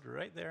place it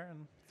right there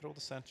and throw the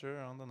center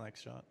on the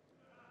next shot.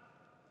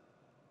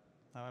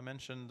 Now, I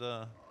mentioned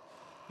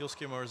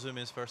Yosuke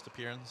Morizumi's first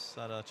appearance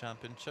at a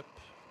championship.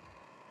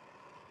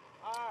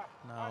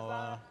 Now,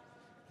 I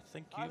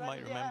think you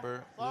might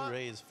remember Lou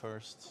Ray's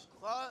first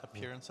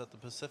appearance at the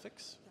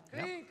Pacifics.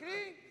 Yep. It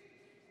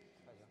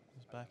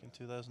was back in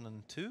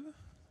 2002.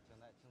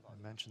 I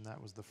mentioned that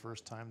was the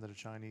first time that a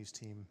Chinese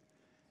team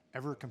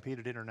ever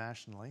competed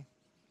internationally.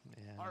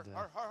 And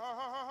I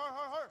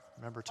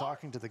remember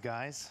talking to the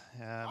guys.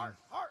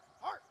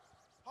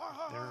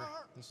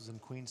 This was in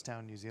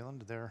Queenstown, New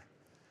Zealand.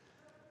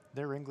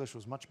 Their English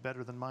was much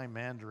better than my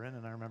Mandarin,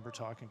 and I remember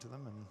talking to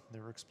them, and they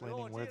were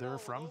explaining where they're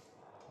from.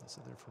 They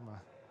said they're from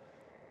a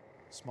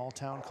small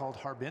town called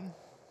Harbin.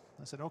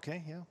 I said,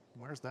 okay, yeah,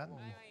 where's that? And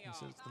he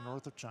said, it's the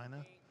north of China.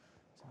 I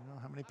said, you know,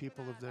 how many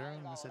people live there?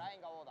 And I said,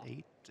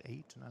 eight.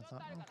 And I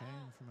thought, okay, I'm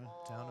from a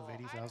town of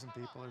 80,000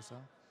 people or so.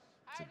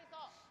 I said,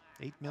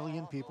 8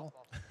 million people.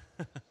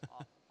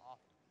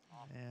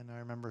 And I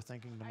remember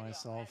thinking to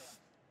myself,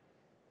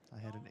 I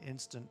had an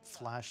instant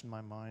flash in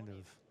my mind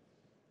of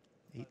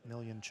 8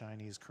 million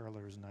Chinese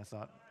curlers, and I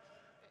thought,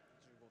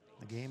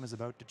 the game is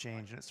about to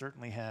change, and it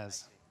certainly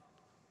has.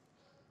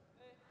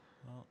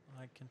 Well,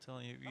 I can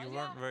tell you, you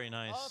weren't very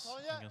nice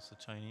against the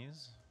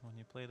Chinese when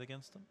you played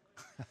against them.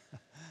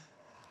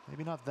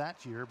 Maybe not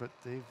that year, but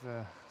they've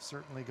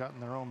certainly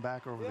gotten their own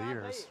back over the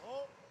years.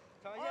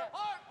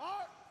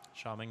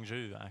 Xia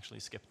Mingzhu actually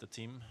skipped the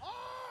team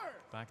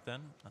back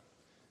then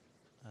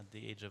at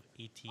the age of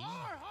 18. Well,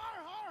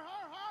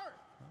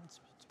 it's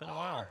been a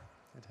while.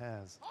 It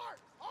has.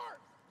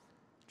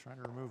 Trying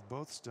to remove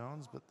both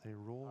stones, but they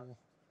roll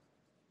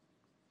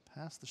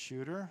past the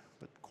shooter.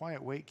 But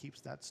quiet weight keeps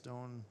that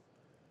stone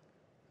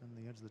on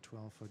the edge of the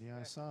 12-foot. Yeah,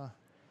 I saw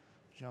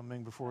Zhao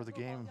Ming before the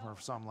game, or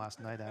saw him last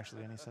night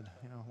actually, and he said,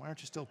 you know, why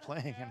aren't you still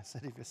playing? And I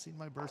said, have you seen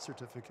my birth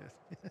certificate?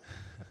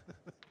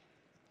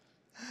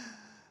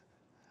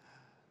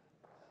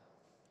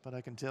 But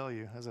I can tell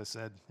you, as I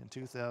said, in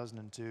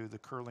 2002, the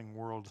curling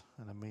world,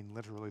 and I mean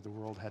literally the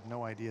world, had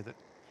no idea that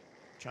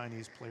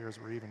Chinese players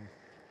were even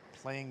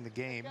playing the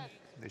game.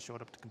 They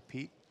showed up to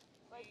compete.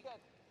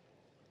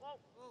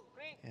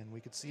 And we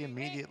could see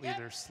immediately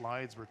their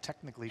slides were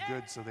technically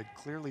good, so they'd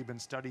clearly been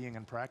studying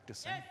and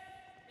practicing.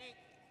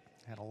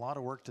 Had a lot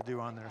of work to do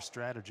on their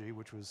strategy,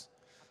 which was,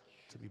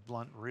 to be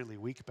blunt, really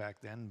weak back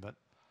then, but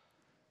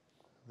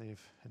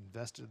they've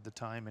invested the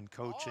time in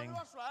coaching.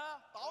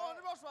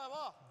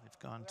 They've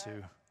gone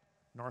to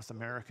North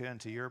America and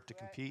to Europe to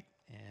compete,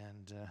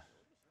 and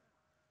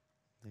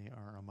they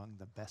are among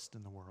the best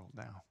in the world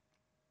now.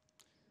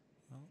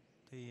 Well,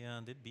 they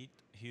did beat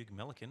Hugh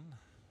Milliken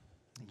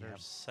in their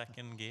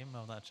second game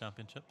of that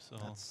championship. So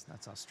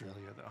that's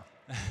Australia, though.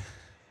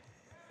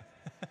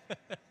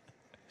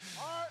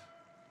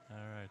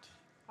 All right.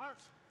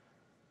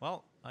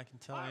 Well, I can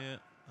tell you.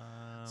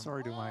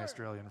 Sorry to my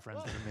Australian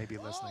friends that are maybe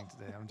listening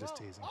today. I'm just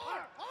teasing.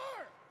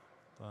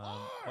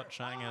 What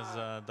Chang has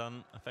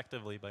done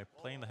effectively by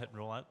playing the hit and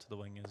roll out to the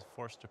wing is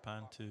forced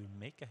Japan to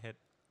make a hit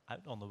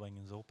out on the wing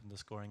and has opened the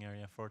scoring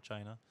area for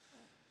China.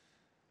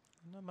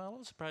 And I'm a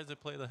little surprised they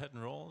play the hit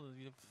and roll.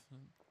 You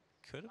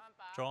could have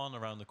drawn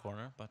around the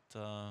corner, but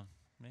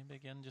maybe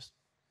again just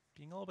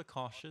being a little bit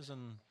cautious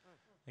and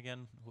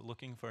again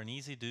looking for an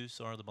easy deuce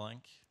or the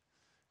blank,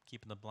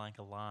 keeping the blank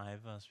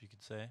alive, as you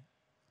could say.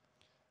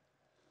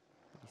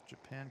 But if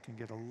Japan can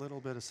get a little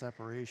bit of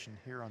separation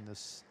here on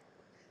this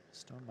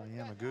stone by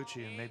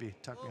Yamaguchi and maybe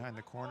tuck behind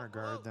the corner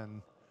guard,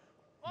 then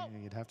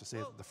you'd have to say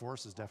that the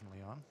force is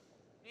definitely on.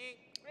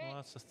 Well,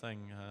 that's the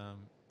thing.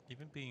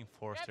 Even being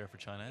forced here for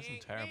China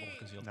isn't terrible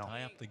because you'll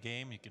tie up the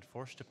game. You could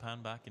force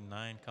Japan back in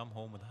 9, come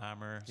home with a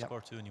hammer, score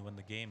 2, and you win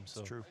the game.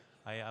 So it's true.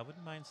 I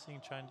wouldn't mind seeing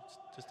China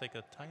just take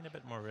a tiny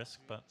bit more risk,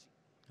 but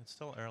it's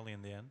still early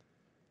in the end.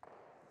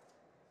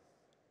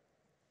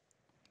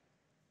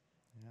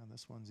 Yeah,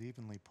 this one's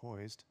evenly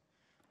poised.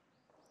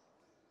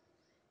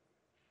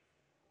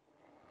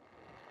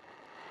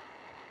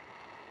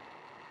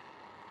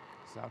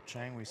 Zhao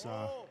Chang, we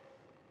saw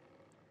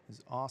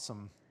his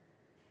awesome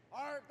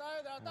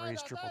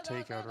raised triple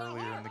takeout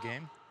earlier in the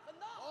game.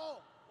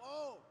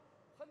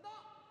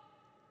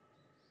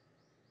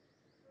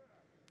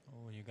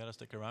 Oh, you got to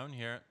stick around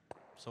here.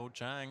 So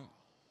Chang.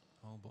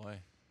 Oh, boy.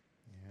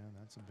 Yeah,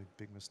 that's a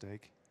big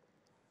mistake.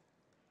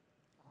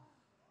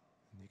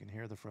 And you can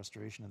hear the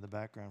frustration in the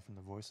background from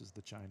the voices of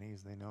the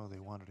Chinese. They know they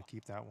wanted to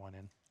keep that one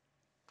in.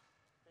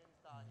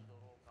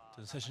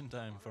 Decision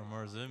time for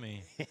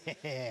Morozumi.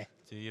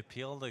 Do you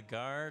peel the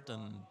guard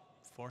and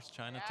force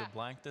China to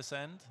blank this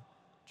end?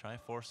 Try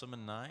force them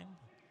in 9?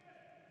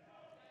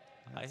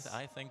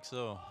 I think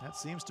so. That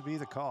seems to be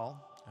the call.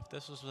 If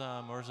this was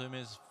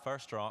Morozumi's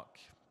first rock,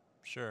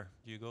 sure,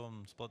 you go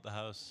and split the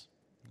house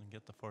and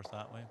get the force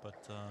that way.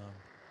 But to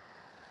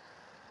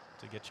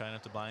get China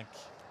to blank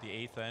the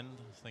 8th end,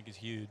 I think is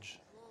huge.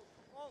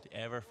 To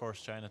ever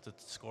force China to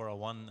score a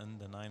 1 in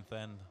the 9th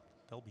end,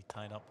 they'll be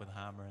tied up with a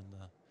hammer in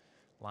the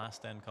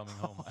last end coming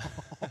home.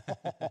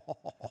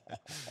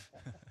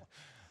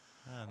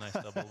 Nice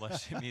double by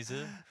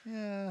Shimizu.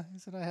 Yeah, he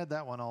said, I had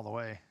that one all the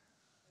way.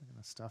 I'm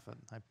going to stuff it.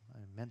 I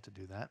meant to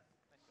do that.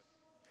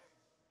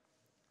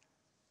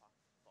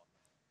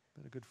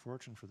 Bit of good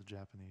fortune for the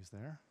Japanese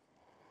there.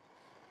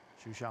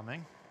 Xu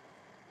Xiaoming.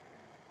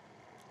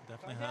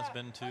 Definitely has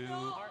been two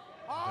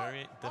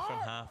very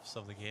different halves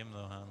of the game,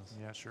 though, Hans.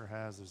 Yeah, it sure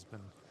has. There's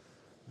been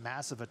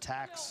massive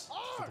attacks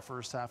for the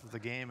first half of the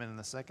game, and in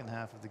the second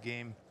half of the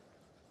game,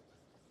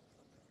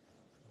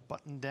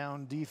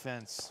 button-down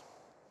defense.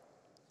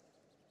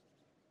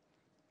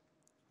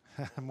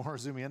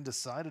 Morozumi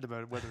undecided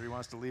about whether he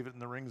wants to leave it in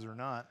the rings or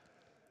not.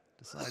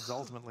 Decides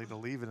ultimately to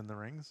leave it in the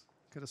rings.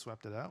 Could have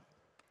swept it out.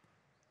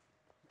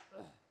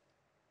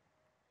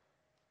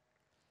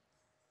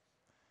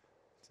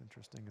 It's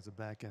interesting as a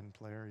back-end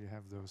player, you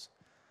have those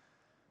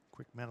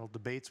quick mental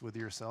debates with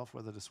yourself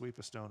whether to sweep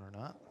a stone or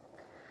not.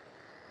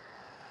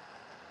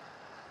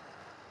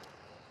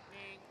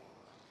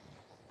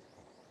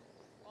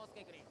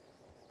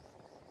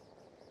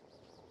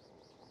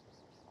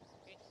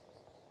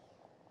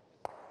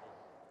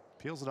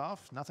 Peels it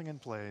off, nothing in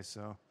play,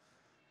 so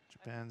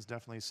Japan's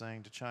definitely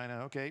saying to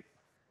China, okay,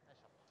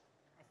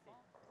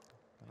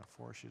 gonna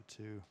force you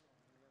to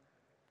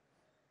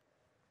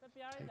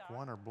take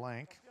one or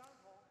blank.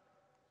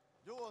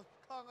 So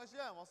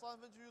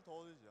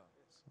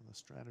the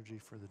strategy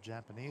for the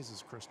Japanese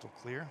is crystal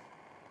clear.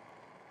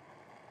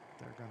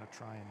 They're gonna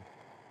try and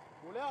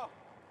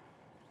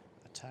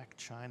attack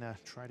China,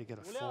 try to get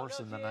a force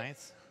in the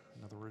ninth.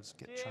 In other words,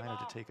 get China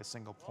to take a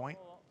single point.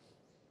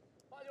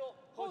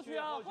 And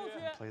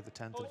play the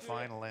 10th and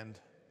final end,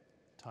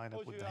 tied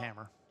up with the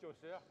hammer.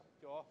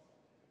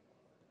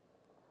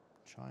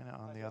 China,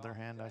 on the other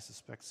hand, I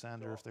suspect,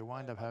 Sander, if they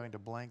wind up having to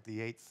blank the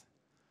 8th,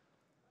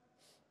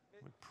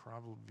 would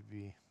probably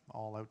be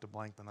all out to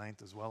blank the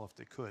 9th as well if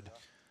they could.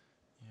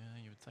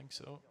 Yeah, you would think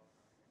so.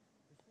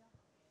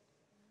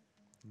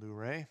 Liu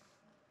Rei.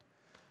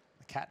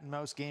 The cat and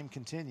mouse game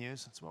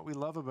continues. That's what we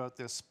love about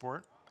this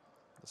sport.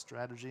 The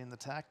strategy and the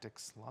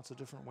tactics. Lots of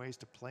different ways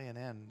to play an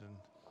end and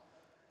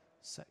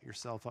set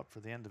yourself up for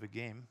the end of a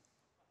game.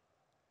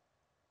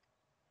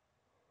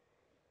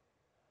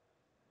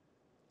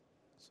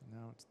 So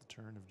now it's the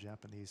turn of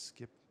Japanese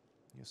skip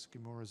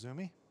Yusuke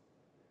Morozumi.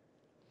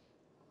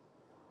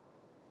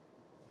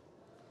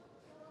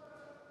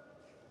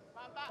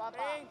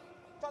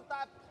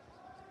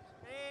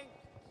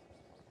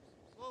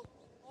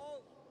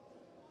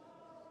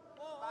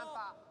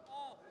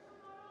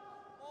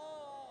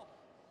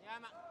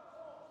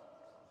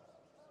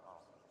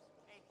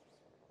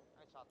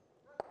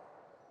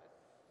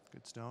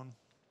 Good stone.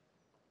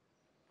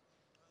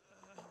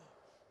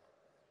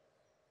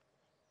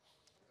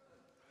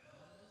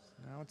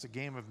 Now it's a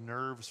game of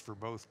nerves for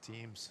both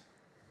teams.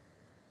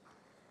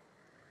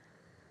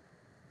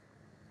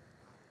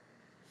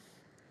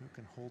 Who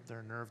can hold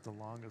their nerve the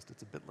longest?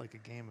 It's a bit like a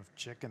game of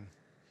chicken.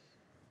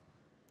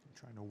 You're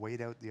trying to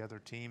wait out the other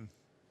team,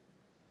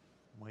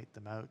 wait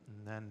them out,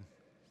 and then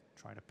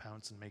try to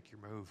pounce and make your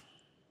move.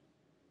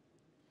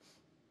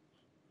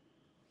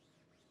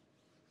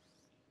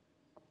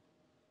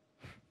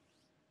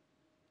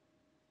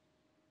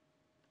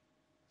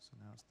 So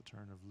now it's the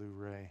turn of Liu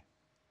Rei.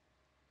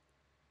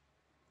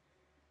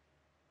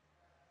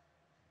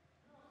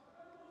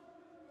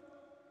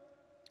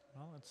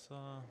 Well, it's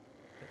a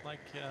bit like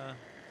the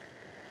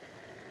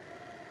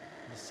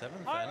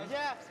 7th end.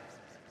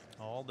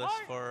 All this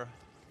for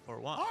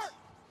what?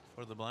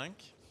 For the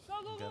blank.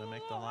 You gotta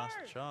make the last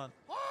shot.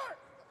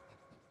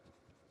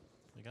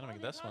 You gotta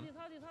make this one.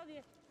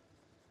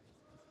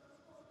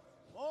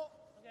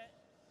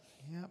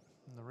 Yep,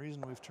 and the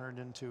reason we've turned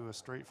into a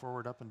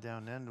straightforward up and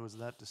down end was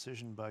that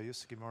decision by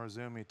Yusuke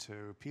Morozumi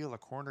to peel a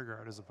corner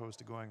guard as opposed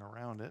to going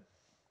around it.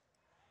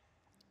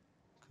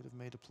 Could have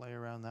made a play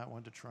around that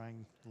one to try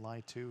and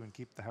lie to and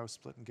keep the house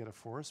split and get a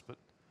force, but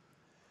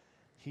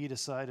he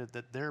decided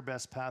that their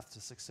best path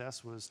to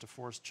success was to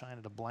force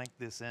China to blank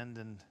this end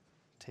and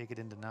take it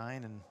into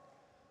 9. And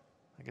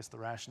I guess the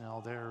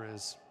rationale there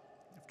is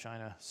if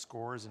China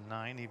scores in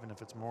 9, even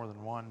if it's more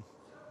than 1,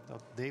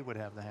 they would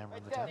have the hammer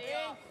in the 10th.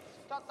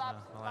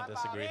 Well, I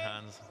disagree,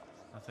 Hans.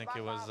 I think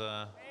it was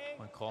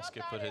when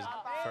Kosuke put his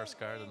first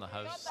guard in the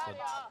house that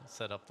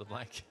set up the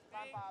blank.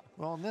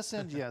 Well, in this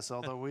end, yes,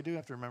 although we do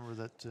have to remember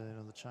that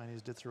the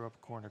Chinese did throw up a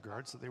corner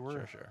guard, so they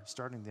were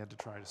starting the end to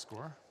try to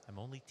score. I'm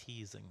only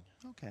teasing.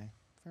 Okay,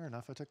 fair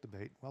enough. I took the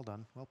bait. Well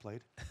done. Well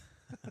played.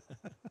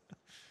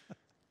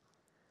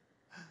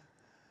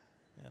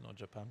 Yeah, no,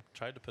 Japan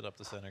tried to put up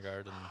the center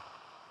guard and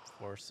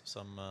force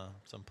some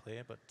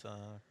play, but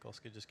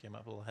Kosuke just came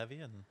up a little heavy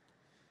and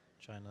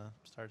China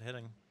started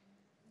hitting.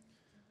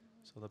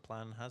 So the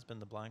plan has been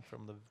the blank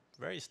from the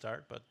very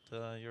start, but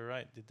you're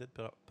right. They did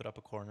put up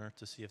a corner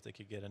to see if they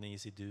could get an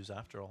easy deuce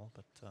after all,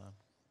 but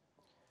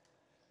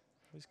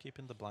always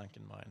keeping the blank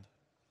in mind.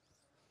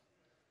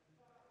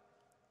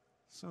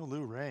 So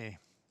Liu Rei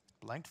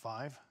blanked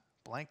 5,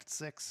 blanked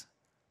 6,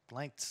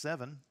 blanked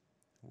 7.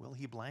 Will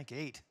he blank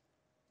 8?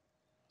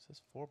 Is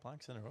this 4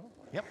 blanks in a row?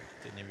 Yep.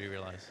 Didn't even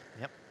realize.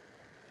 Yep.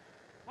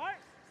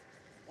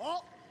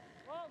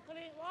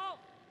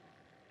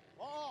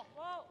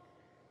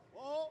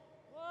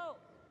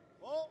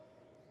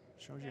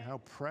 Shows you how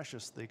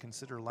precious they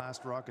consider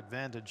last rock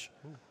advantage.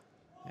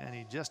 And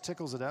he just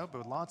tickles it out, but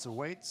with lots of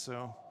weight,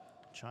 so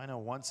China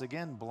once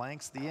again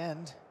blanks the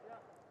end.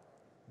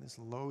 This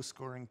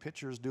low-scoring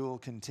pitchers duel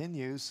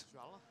continues.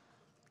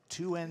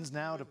 2 ends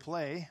now to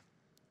play.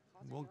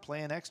 We'll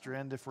play an extra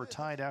end if we're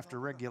tied after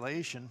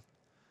regulation.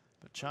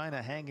 But China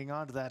hanging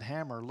on to that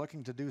hammer,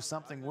 looking to do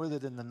something with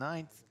it in the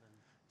 9th.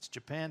 It's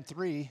Japan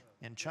 3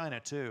 and China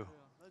 2.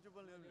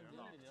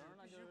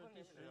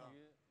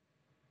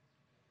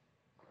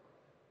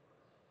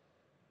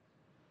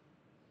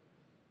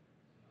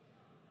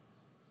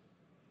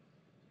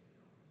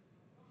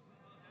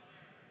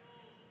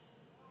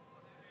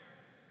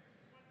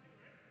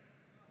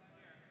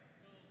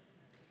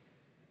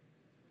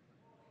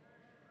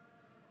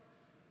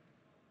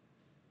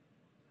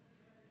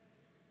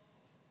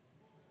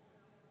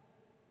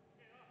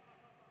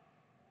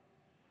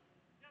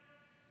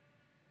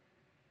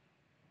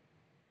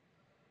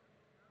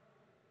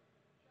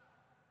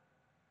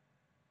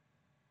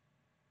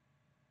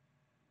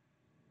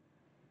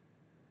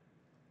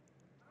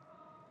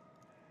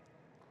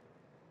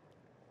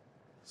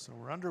 So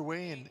we're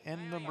underway in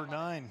end number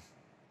 9.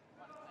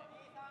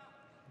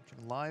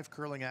 Live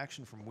curling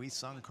action from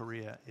Uiseong,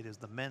 Korea. It is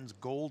the men's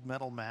gold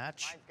medal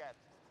match.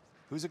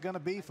 Who's it going to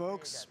be,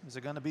 folks? Is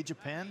it going to be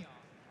Japan?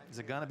 Is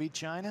it going to be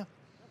China?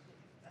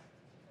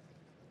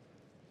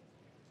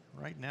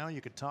 Right now,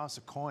 you could toss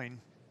a coin.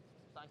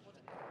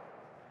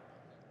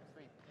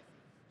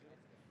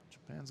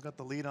 Japan's got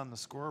the lead on the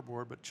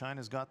scoreboard, but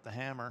China's got the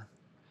hammer.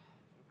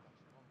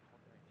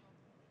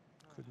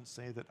 Couldn't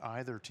say that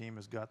either team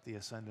has got the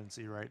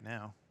ascendancy right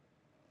now.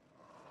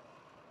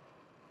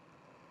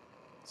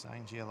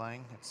 Zhang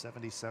Jialang at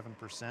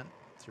 77%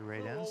 through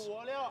 8 ends.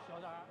 力量，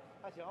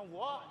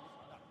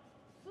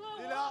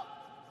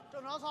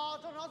正常操，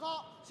正常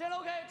操。线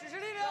OK， 只是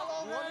力量。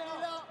力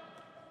量，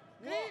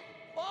给力，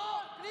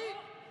哇，给力。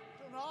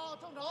正常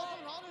就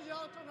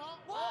行，正常。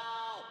哇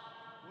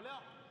5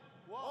亮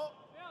，6，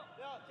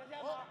加线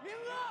吧。明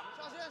哥，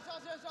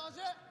下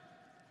线。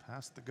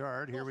 Past the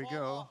guard, here we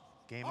go.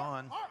 Game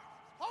on.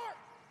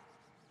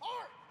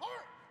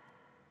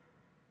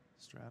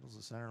 Straddles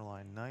the center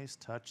line. Nice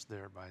touch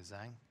there by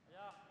Zhang.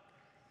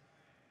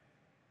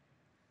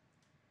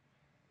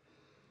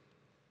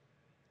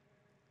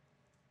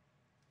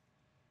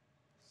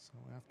 So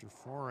after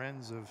 4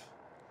 ends of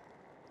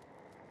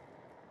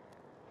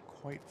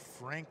quite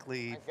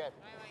frankly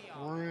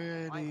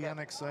pretty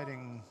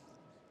unexciting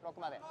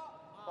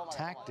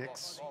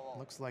tactics,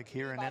 looks like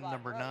here in end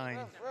number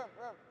 9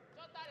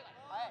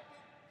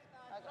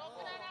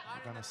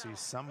 we're going to see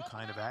some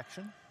kind of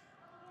action.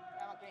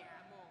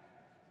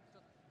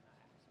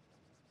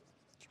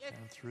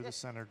 Japan through the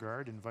center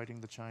guard,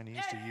 inviting the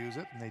Chinese to use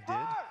it, and they did.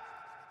 Now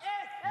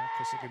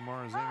Kisuke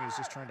Morozumi is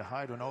just trying to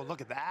hide one. Oh, look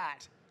at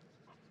that.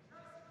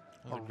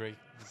 That was a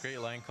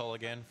great line call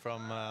again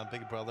from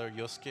big brother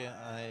Yosuke.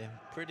 I'm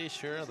pretty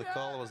sure the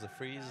call was the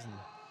freeze, and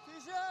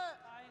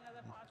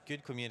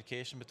good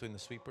communication between the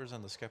sweepers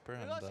and the skipper,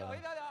 and they're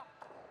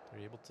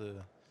able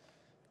to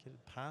get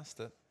it past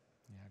it.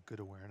 Yeah, good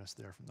awareness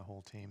there from the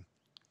whole team.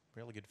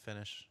 Really good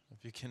finish.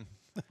 If you can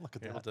look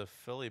at be that. able to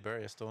fully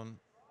bury a stone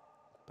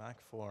back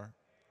 4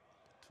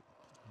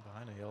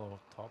 behind a yellow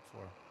top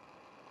 4.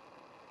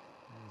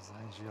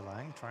 Zhang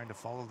Jialang trying to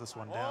follow this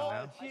one down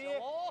now. 7、6、7、7、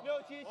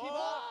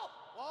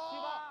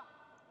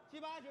8、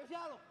7、8就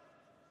下了。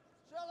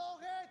下了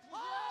OK， 体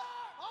线2。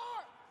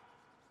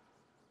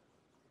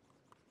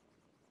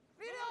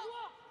力量2。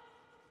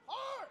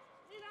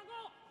力量够。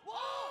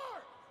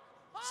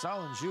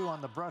 Salin Zhu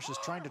on the brush is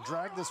trying to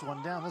drag this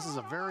one down. This is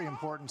a very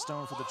important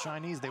stone for the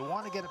Chinese. They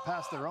want to get it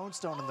past their own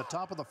stone in the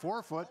top of the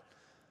forefoot,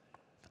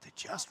 but they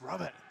just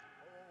rub it.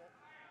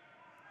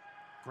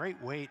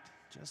 Great weight.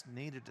 Just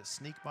needed to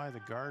sneak by the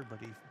guard, but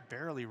he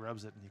barely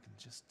rubs it, and you can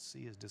just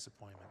see his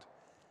disappointment.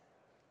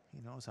 He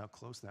knows how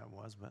close that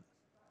was, but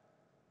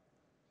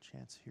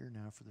chance here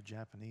now for the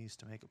Japanese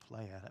to make a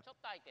play at it.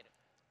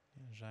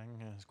 Yeah,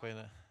 Zhang is quite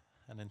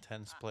an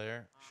intense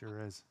player.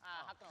 Sure is.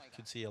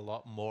 Could see a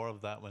lot more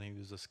of that when he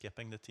was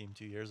skipping the team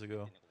 2 years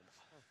ago.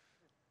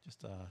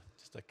 Just a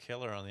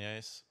killer on the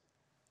ice.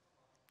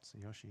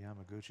 Tsuyoshi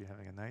Yamaguchi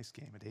having a nice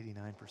game at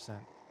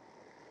 89%.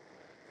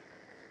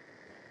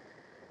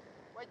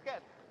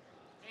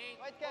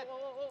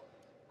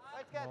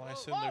 Well, I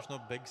assume there's no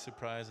big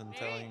surprise in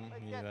telling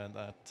you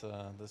that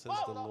this is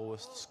the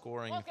lowest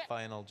scoring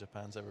final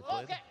Japan's ever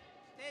played.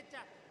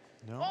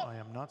 No, I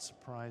am not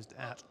surprised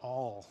at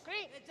all.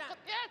 Maybe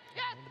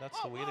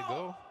that's the way to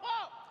go.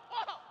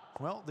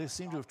 Well, they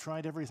seem to have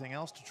tried everything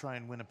else to try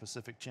and win a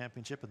Pacific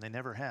Championship, and they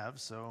never have,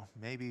 so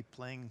maybe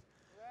playing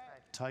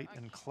tight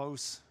and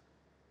close,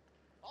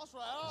 is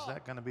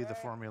that going to be the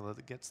formula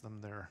that gets them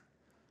their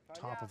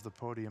top of the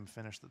podium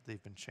finish that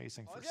they've been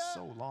chasing for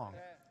so long?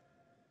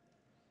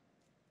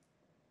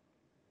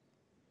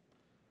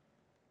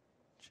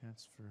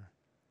 Chance for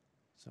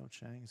Zhou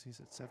Chang as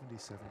he's at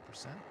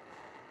 77%.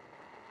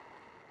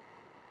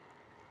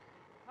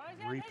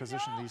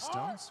 Reposition these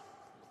stones.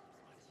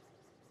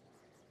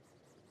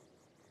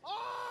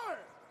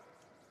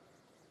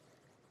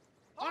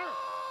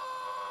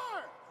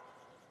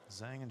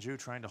 Zhang and Zhu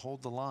trying to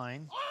hold the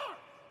line.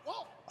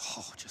 Oh,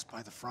 just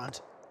by the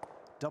front.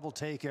 Double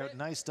takeout.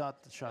 Nice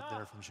shot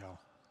there from Zhao.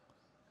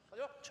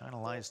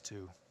 China lies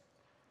too.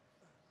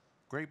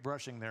 Great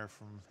brushing there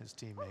from his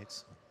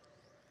teammates.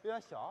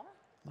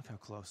 Look how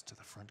close to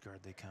the front guard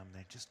they come.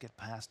 They just get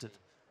past it.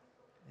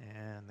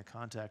 And the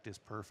contact is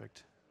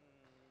perfect.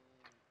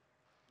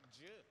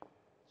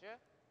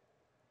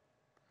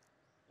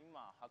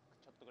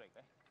 I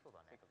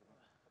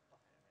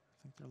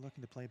think they're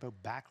looking to play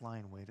about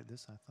backline weight at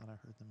this. I thought I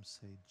heard them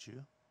say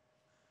Ju.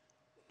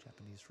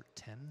 Japanese for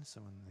 10.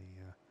 So in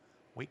the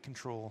weight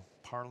control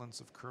parlance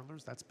of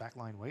curlers, that's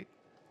backline weight.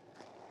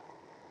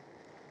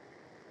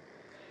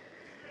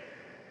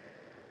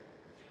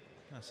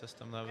 A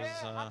system that was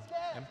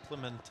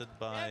implemented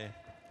by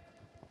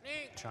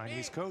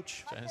Chinese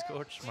coach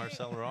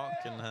Marcel Rock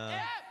in the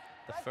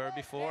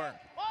Furby 4.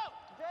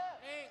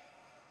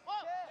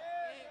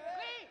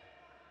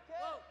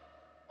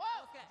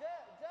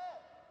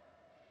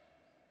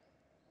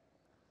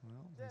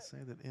 Well, they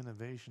say that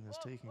innovation is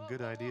taking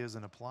good ideas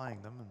and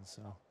applying them, and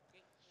so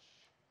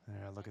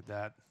yeah, look at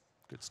that.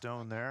 Good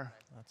stone there.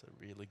 That's a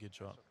really good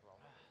shot.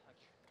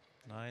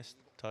 Nice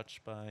touch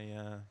by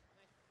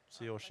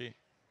Tsuyoshi.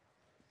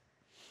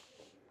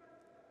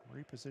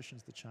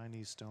 Repositions the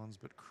Chinese stones,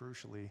 but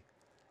crucially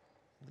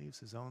leaves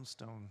his own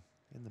stone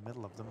in the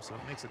middle of them, so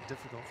it makes it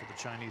difficult for the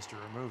Chinese to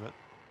remove it.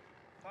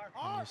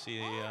 And you see,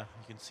 you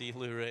can see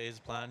Liu Rei's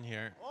plan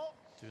here.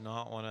 Do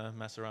not want to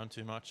mess around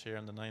too much here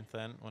in the 9th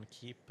end. Want to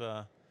keep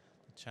the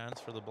chance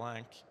for the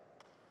blank.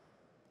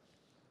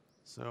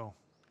 So,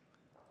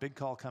 big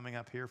call coming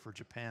up here for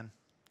Japan.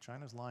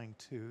 China's lying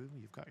too.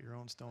 You've got your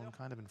own stone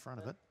kind of in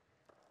front of it.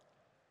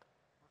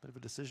 Bit of a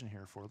decision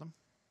here for them.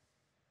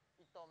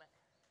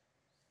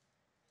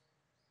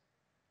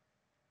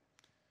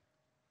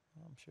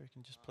 I'm sure you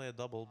can just play a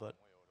double, but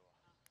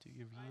do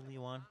you really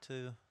want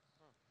to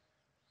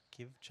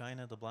give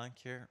China the blank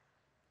here?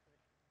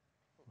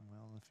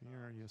 Well, if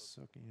you're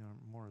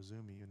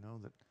Morozumi, you know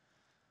that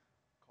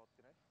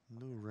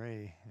Liu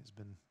Rei has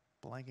been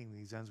blanking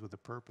these ends with a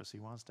purpose. He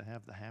wants to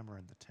have the hammer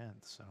in the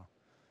 10th, so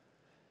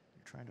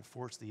you're trying to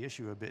force the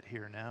issue a bit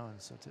here now,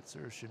 and so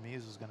Tetsuro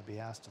Shimizu is going to be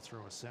asked to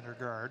throw a center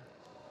guard.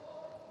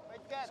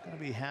 He's going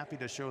to be happy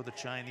to show the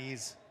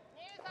Chinese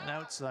an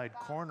outside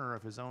corner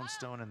of his own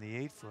stone in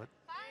the 8-foot.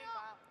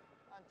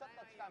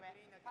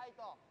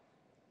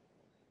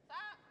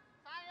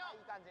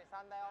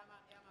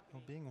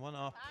 Well, being one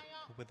up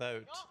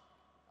without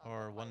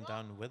or one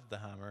down with the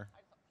hammer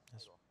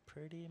is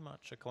pretty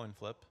much a coin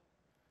flip.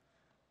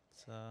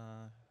 It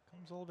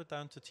comes a little bit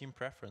down to team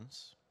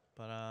preference,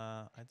 but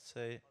I'd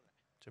say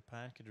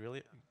Japan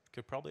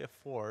could probably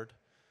afford to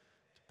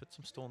put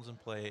some stones in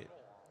play,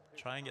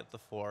 try and get the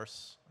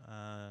force,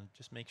 and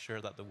just make sure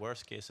that the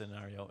worst case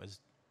scenario is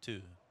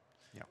 2,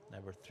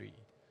 never 3.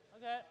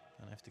 Okay.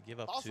 And if to give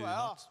up 2,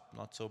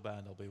 not so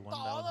bad. There'll be 1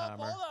 down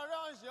hammer.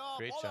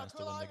 Great chance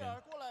to win the game.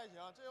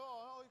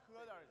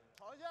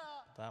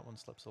 That one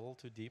slips a little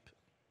too deep.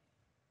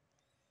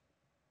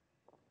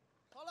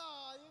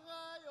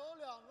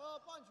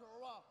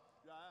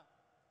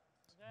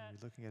 Are we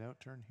looking at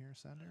outturn here,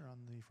 Sander,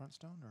 on the front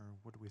stone, or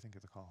what do we think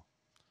of the call?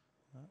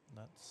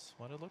 That's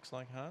what it looks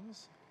like,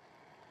 Hans.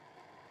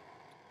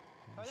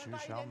 Xu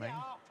Xiaoming,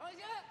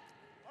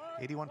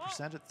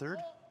 81% at third.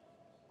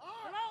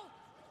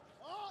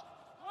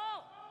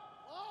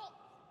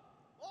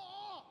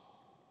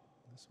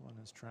 This one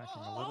is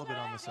tracking a little bit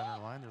on the center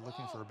line. They're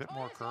looking for a bit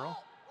more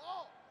curl.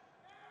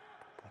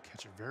 They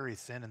catch it very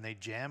thin, and they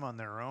jam on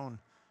their own.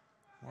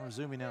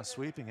 Morozumi now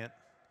sweeping it.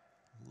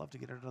 Love to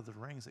get it out of the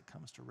rings. It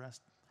comes to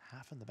rest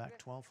half in the back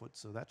 12-foot,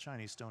 so that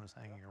Chinese stone is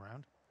hanging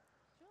around.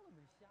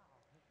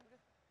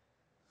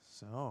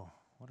 So,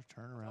 what a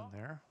turnaround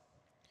there.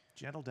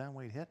 Gentle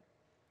downweight hit.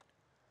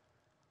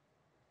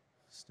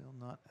 Still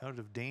not out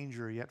of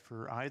danger yet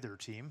for either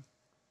team.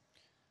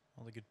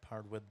 Well, the good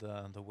part with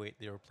the weight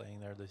they were playing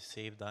there, they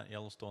saved that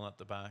yellow stone at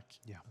the back.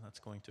 Yeah. And that's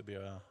going to be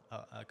a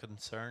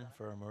concern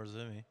for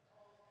Morozumi.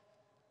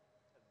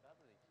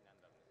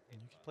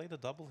 And you could play the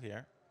double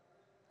here.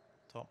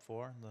 Top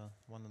 4, the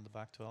one in the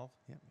back 12.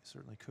 Yeah, you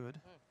certainly could.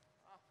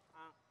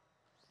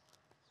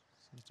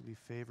 Seems to be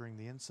favoring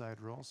the inside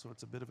roll, so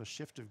it's a bit of a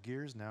shift of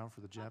gears now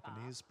for the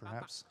Japanese.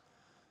 Perhaps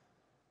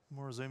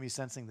Morozumi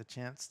sensing the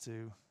chance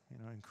to,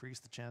 increase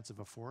the chance of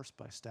a force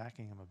by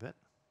stacking him a bit.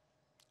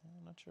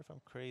 I'm not sure if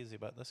I'm crazy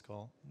about this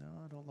call. No,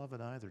 I don't love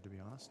it either, to be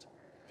honest.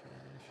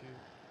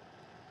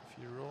 If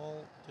you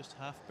roll just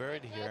half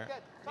bird here,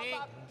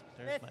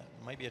 there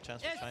might be a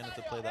chance for China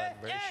to play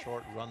that very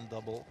short run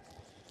double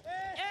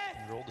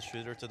and roll the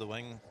shooter to the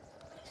wing,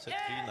 sit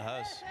 3 in the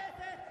house.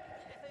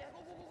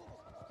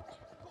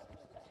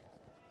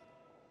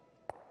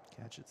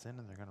 Catch it thin,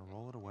 and they're going to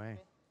roll it away.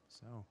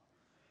 So,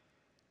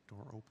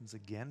 door opens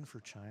again for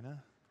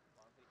China.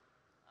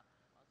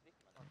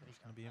 There's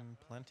going to be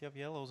plenty of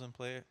yellows in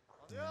play.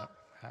 Yeah,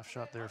 half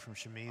shot there from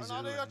Shimizu.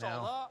 And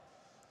now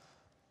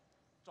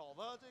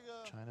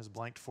China's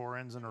blanked 4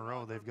 ends in a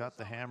row. They've got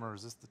the hammer.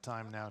 Is this the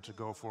time now to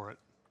go for it?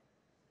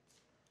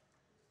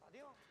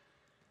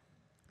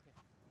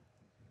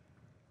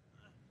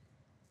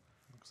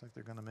 Looks like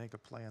they're going to make a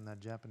play on that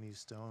Japanese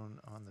stone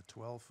on the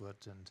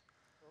 12-foot, and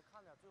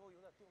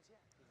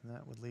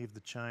that would leave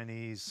the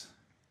Chinese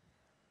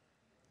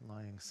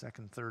lying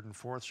second, third, and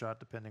fourth shot,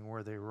 depending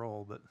where they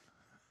roll. But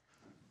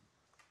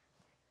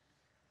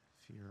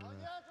if you're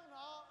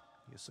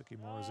Yusuke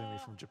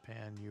Morozumi from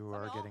Japan, you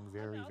are getting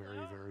very,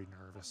 very, very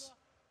nervous.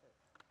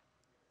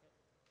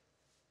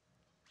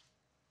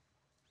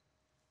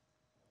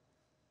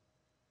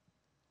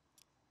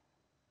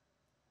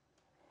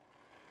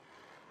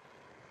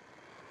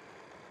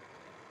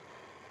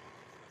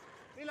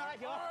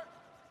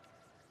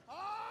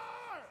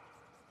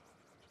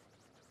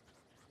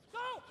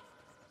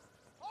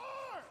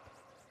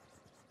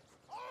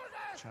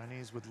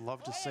 Chinese would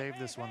love to save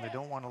this one. They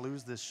don't want to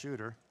lose this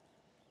shooter.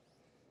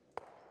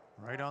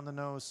 Right on the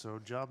nose, so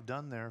job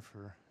done there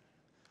for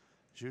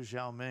Zhu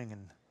Xiaoming.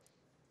 And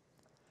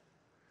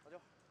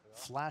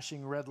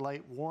flashing red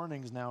light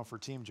warnings now for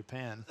Team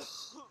Japan.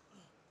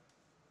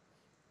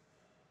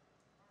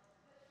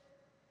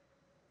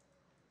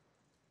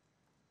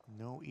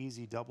 No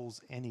easy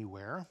doubles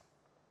anywhere.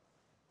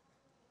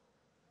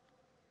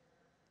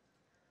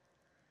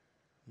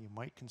 You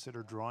might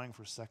consider drawing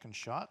for second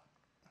shot.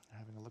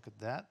 Having a look at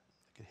that.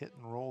 They could hit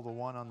and roll the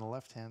one on the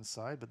left-hand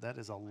side, but that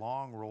is a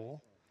long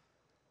roll.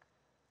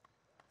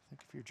 I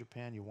think if you're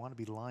Japan, you want to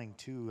be lying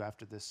two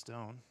after this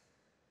stone.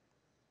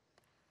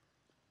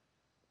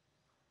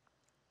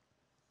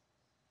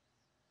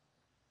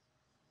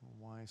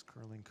 A wise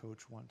curling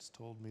coach once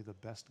told me the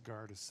best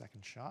guard is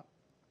second shot.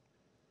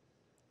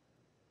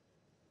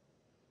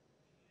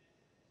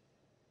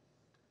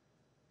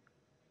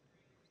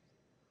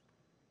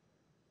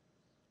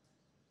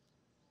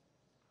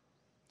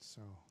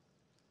 So,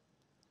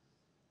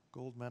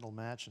 gold medal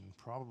match and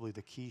probably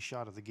the key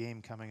shot of the game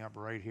coming up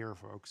right here,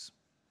 folks.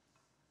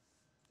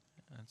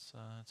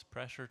 It's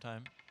pressure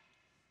time.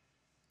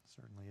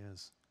 Certainly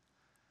is.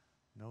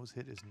 Nose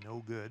hit is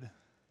no good.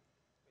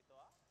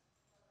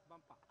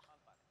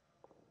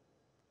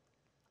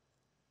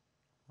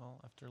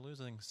 Well, after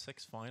losing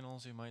 6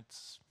 finals, you might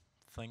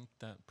think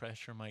that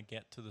pressure might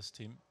get to this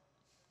team.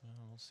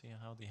 We'll see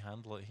how they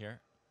handle it here.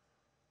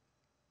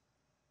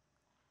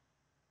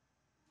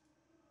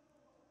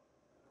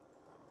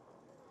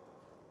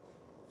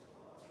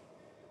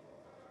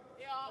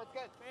 That's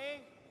good.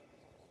 Bing.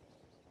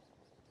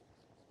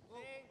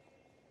 Bing.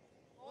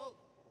 Hold.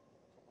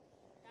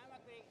 Camera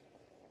bing.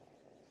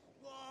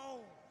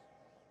 Whoa.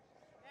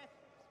 Yes.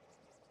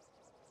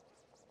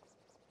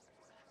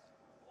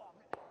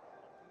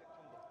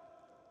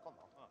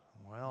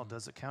 Well,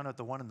 does it count out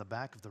the one in the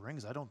back of the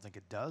rings? I don't think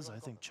it does. I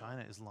think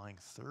China is lying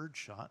third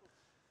shot.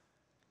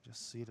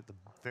 Just see it at the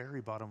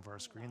very bottom of our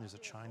screen. There's a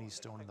Chinese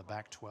stone in the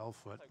back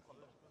 12-foot.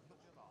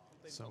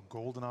 So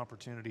golden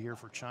opportunity here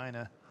for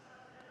China.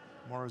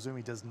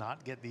 Morozumi does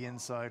not get the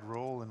inside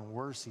roll, and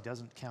worse, he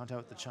doesn't count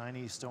out the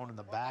Chinese stone in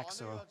the back,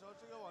 so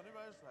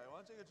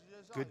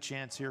good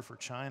chance here for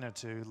China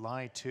to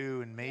lie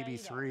 2 and maybe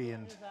 3,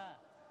 and if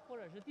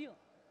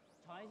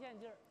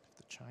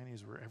the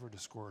Chinese were ever to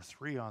score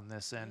 3 on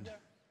this end, it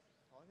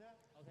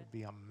would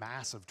be a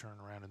massive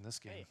turnaround in this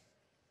game.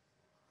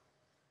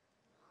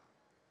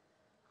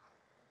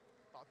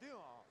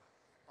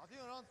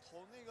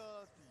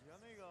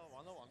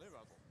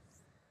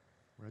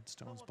 Red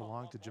stones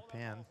belong to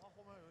Japan.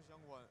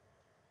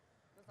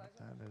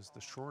 That is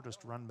the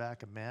shortest run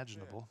back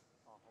imaginable.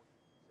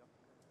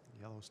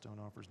 Yellowstone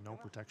offers no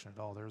protection at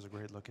all. There's a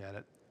great look at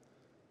it.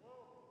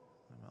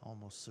 I'm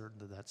almost certain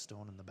that that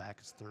stone in the back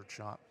is third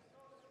shot.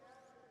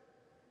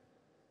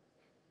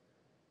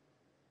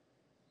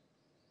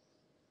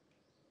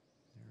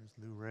 There's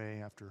Liu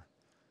Rei after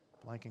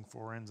blanking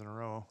 4 ends in a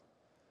row.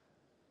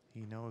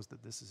 He knows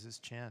that this is his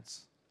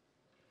chance.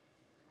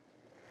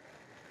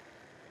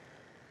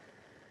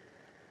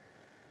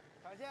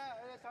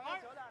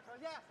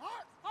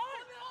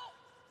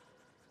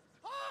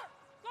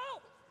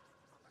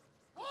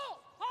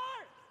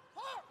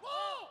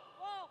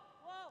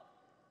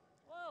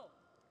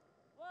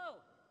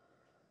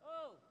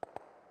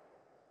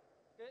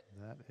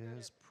 That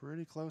is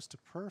pretty close to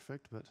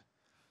perfect, but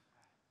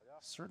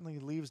certainly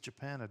leaves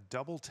Japan a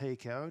double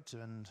takeout,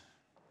 and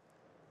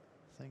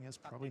thing is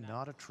probably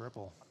not a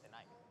triple.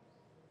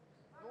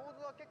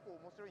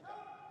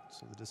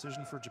 So the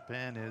decision for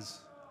Japan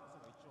is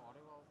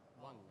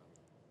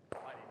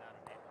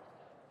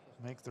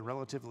make the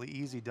relatively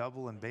easy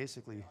double and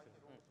basically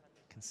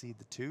concede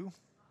the 2.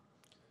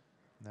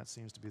 And that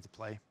seems to be the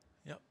play.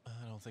 Yep,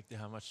 I don't think they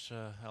have much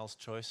else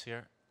choice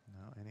here.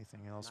 No,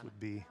 anything else would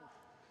be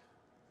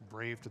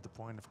brave to the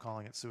point of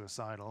calling it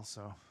suicidal,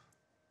 so.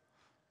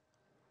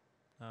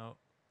 Now,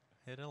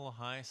 hit a little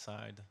high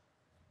side.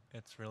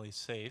 It's really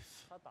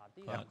safe,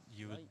 but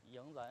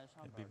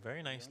it'd be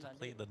very nice to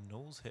play the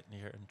nose hit in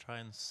here and try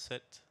and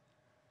sit.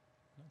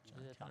 I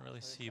can't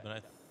really see, but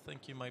I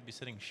think you might be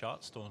sitting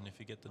shot stone if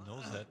you get the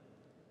nose hit.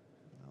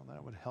 Well,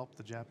 that would help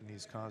the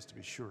Japanese cause to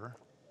be sure.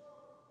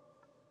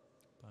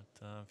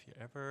 But if you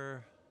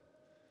ever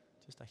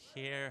just a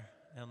hair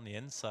on the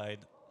inside,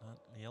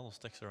 the yellow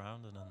sticks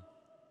around and then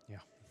yeah,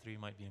 3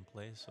 might be in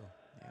play. So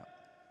yeah.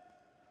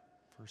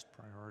 First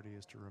priority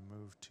is to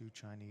remove 2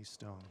 Chinese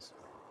stones.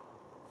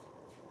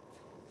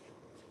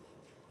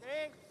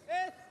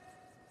 Yes!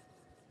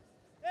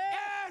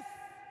 Yes!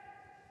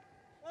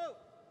 Whoa!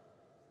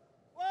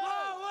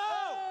 Whoa!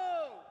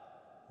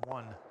 Whoa!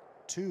 1,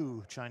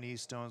 2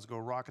 Chinese stones go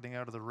rocketing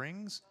out of the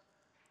rings.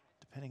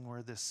 Depending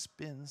where this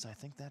spins, I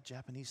think that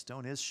Japanese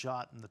stone is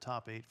shot in the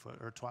top 8 foot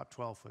or top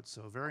 12 foot.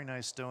 So very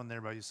nice stone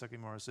there by Yusuke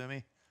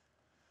Morozumi.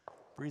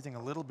 Breathing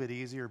a little bit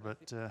easier,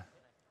 but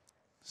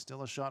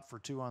still a shot for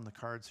 2 on the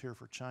cards here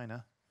for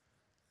China.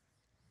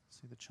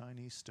 See the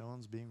Chinese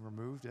stones being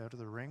removed out of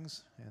the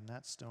rings, and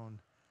that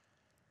stone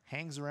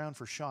hangs around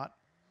for shot.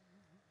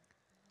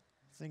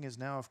 Thing is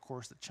now, of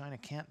course, that China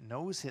can't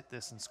nose hit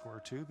this and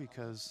score 2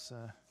 because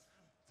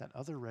that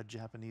other red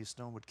Japanese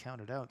stone would count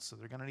it out. So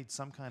they're going to need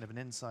some kind of an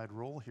inside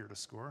roll here to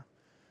score.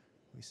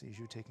 We see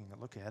Zhu taking a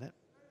look at it.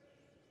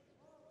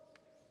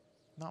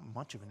 Not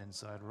much of an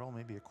inside roll,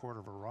 maybe a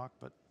quarter of a rock,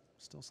 but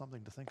still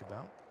something to think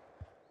about.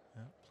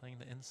 yeah, playing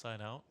the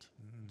inside out.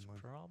 It's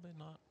probably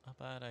not a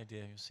bad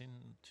idea. You've seen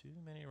too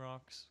many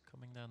rocks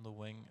coming down the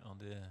wing on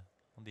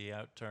the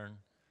out turn,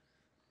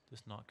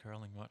 just not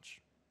curling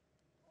much.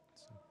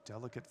 Some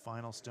delicate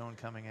final stone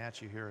coming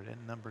at you here at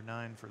end number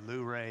 9 for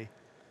Liu Rei.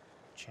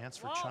 Chance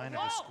for China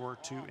to score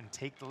 2 and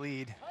take the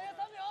lead.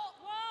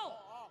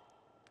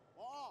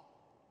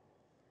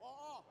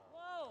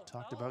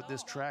 Talked about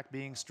this track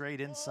being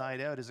straight inside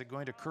out. Is it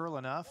going to curl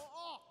enough?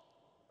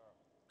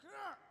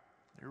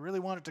 They really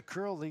want it to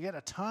curl. They get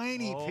a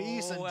tiny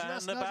piece and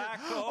just the back.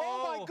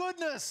 Oh my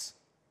goodness!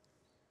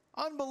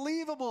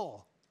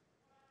 Unbelievable.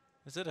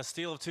 Is it a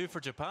steal of 2 for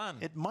Japan?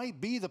 It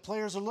might be. The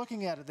players are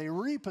looking at it. They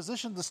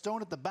repositioned the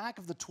stone at the back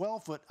of the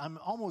 12 foot. I'm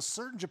almost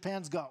certain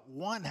Japan's got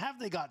 1. Have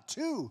they got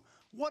 2?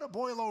 What a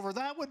boil over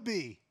that would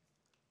be.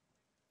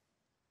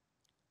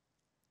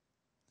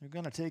 They're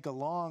going to take a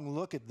long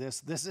look at this.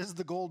 This is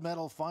the gold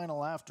medal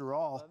final after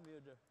all.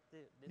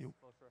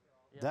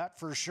 That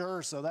for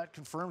sure. So that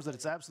confirms that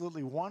it's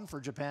absolutely 1 for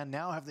Japan.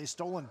 Now have they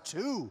stolen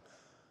 2?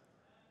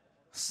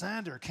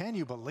 Sander, can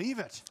you believe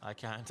it? I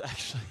can't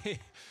actually.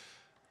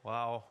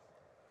 Wow.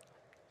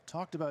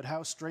 Talked about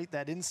how straight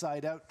that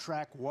inside out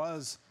track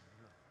was.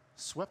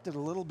 Swept it a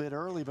little bit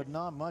early, but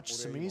not much.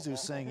 Shimizu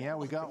saying, yeah,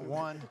 we got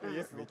 1.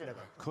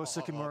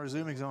 Kosuke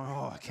Morozumi going,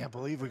 oh, I can't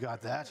believe we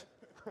got that.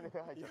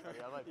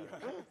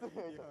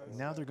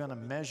 Now they're going to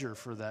measure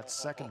for that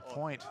second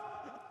point.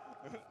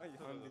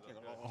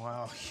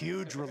 Wow,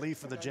 huge relief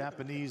for the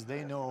Japanese.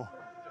 They know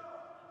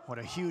what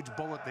a huge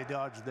bullet they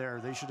dodged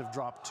there. They should have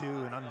dropped 2,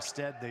 and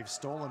instead they've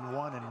stolen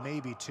 1 and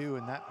maybe 2,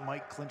 and that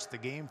might clinch the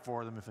game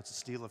for them if it's a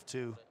steal of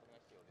 2.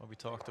 Well, we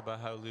talked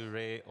about how Liu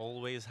Rei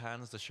always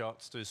hands the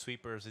shots to his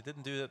sweepers. He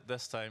didn't do it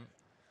this time,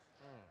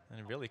 and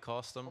it really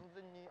cost them.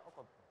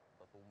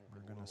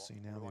 We're going to see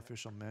now the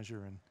official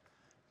measure, and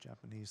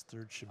Japanese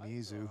third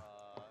Shimizu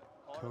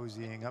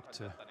cozying up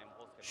to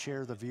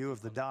share the view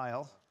of the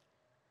dial.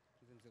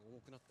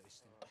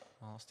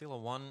 Well, steal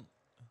of 1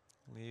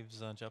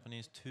 leaves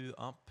Japanese 2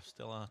 up.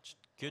 Still a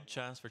good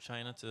chance for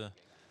China to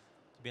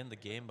be in the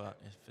game, but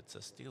if it's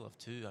a steal of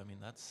 2, I mean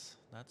that's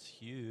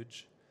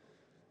huge.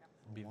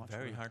 It'd be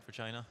very hard for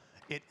China.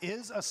 It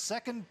is a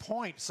second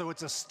point, so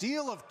it's a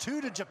steal of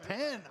 2 to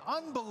Japan.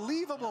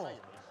 Unbelievable.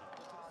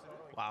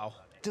 Wow.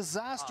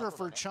 Disaster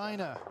for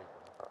China,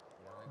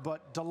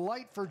 but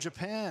delight for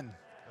Japan.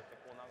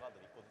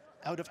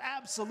 Out of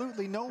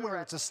absolutely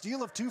nowhere, it's a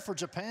steal of 2 for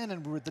Japan,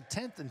 and with the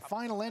 10th and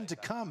final end to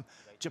come,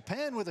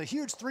 Japan with a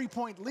huge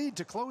 3-point lead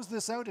to close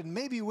this out and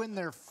maybe win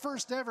their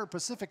first ever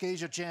Pacific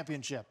Asia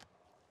Championship.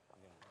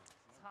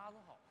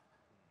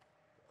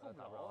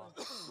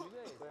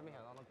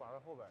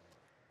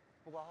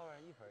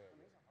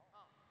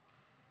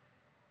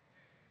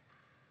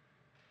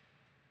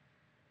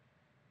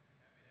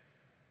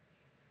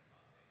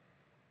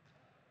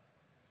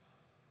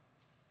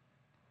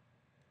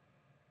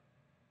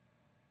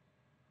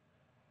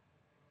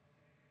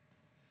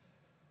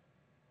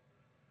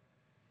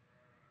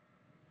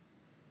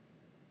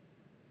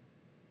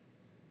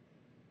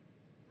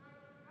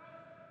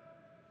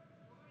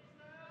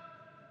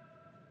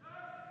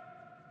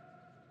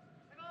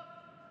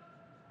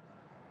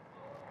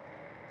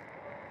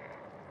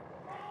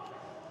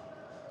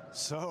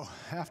 So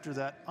after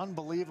that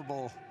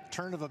unbelievable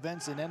turn of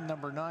events in end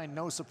number 9,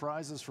 no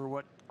surprises for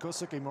what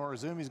Kosuke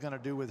Morozumi is going to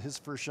do with his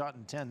first shot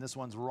in 10. This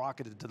one's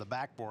rocketed to the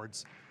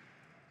backboards.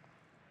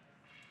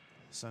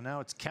 So now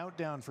it's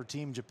countdown for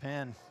Team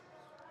Japan.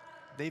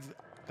 They've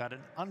got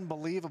an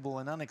unbelievable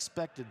and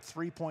unexpected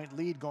 3-point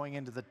lead going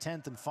into the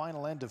 10th and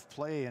final end of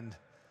play, and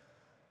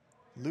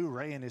Liu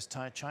Rei and his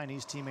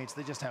Chinese teammates,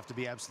 they just have to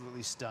be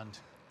absolutely stunned.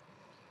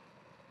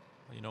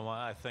 You know what,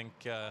 I think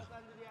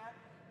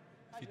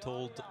if you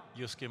told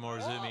Yusuke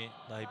Morozumi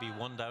that he'd be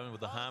 1 down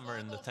with a hammer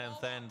in the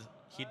 10th end,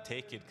 he'd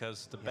take it,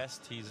 because the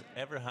best he's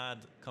ever had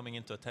coming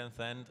into a 10th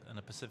end and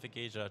a Pacific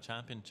Asia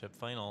Championship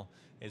final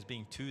is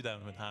being 2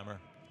 down with hammer.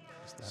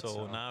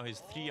 So now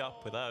he's 3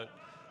 up without.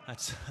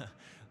 That's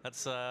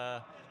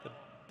the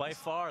by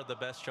far the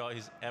best shot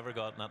he's ever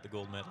gotten at the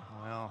gold medal.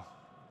 Well,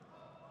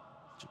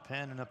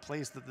 Japan in a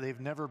place that they've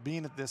never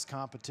been at this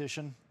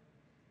competition.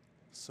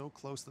 So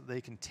close that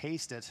they can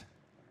taste it.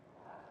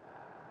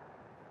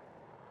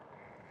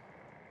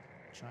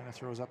 China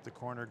throws up the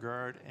corner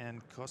guard,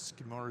 and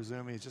Kosuke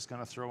Morizumi is just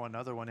going to throw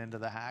another one into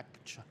the hack.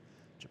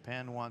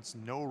 Japan wants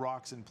no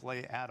rocks in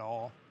play at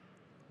all.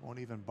 Won't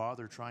even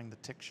bother trying the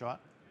tick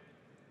shot.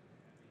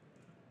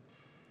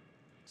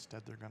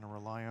 Instead, they're going to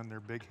rely on their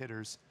big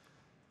hitters,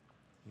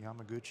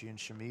 Yamaguchi and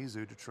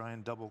Shimizu, to try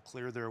and double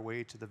clear their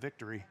way to the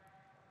victory.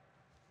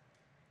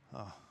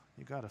 Oh,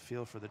 you got to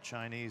feel for the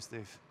Chinese.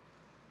 They've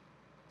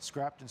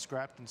scrapped and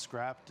scrapped and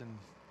scrapped and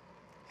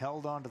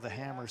held onto the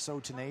hammer so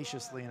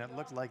tenaciously, and it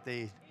looked like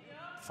they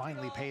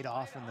finally paid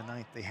off in the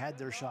ninth. They had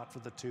their shot for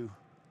the 2.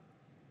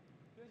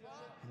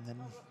 And then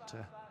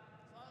to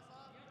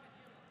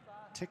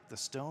tick the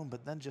stone,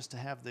 but then just to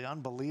have the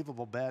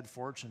unbelievable bad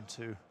fortune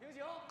to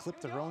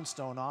clip their own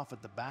stone off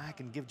at the back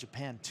and give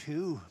Japan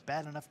 2.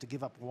 Bad enough to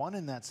give up 1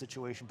 in that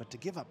situation, but to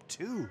give up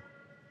 2.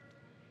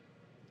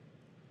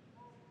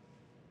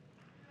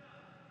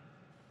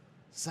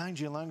 Zhang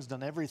Jielung's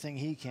done everything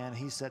he can.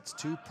 He sets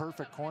 2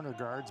 perfect corner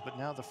guards, but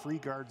now the free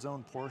guard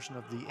zone portion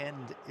of the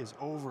end is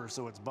over,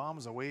 so it's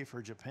bombs away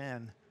for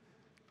Japan.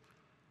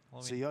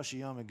 Well, Tsuyoshi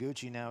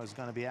Yamaguchi now is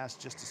going to be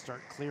asked just to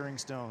start clearing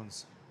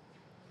stones.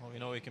 Well, we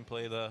know we can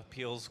play the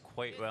peels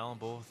quite well,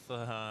 both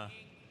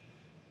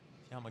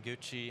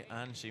Yamaguchi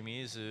and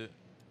Shimizu,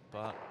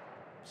 but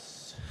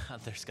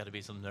there's got to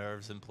be some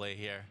nerves in play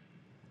here.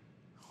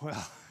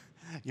 Well,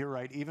 you're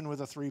right. Even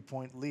with a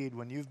 3-point lead,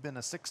 when you've been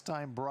a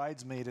 6-time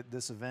bridesmaid at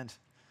this event,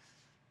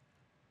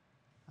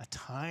 a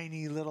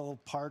tiny little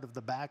part of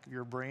the back of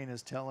your brain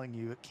is telling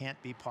you it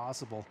can't be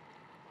possible.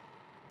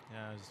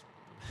 Yeah, I was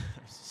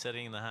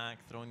sitting in the hack,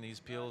 throwing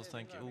these peels,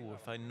 thinking, oh,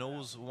 if I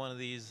nose one of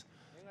these,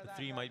 the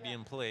 3 might be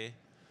in play.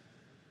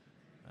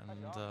 And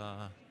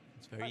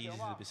it's very easy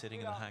to be sitting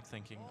in the hack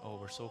thinking, oh,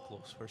 we're so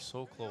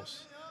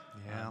close.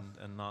 Yeah.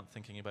 And not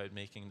thinking about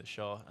making the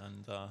shot.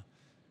 And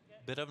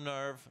bit of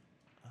nerve,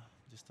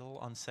 just a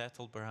little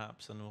unsettled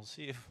perhaps, and we'll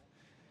see if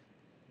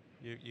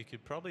you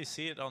could probably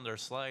see it on their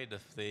slide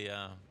if they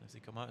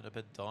come out a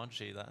bit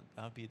dodgy. That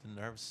would be the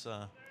nerves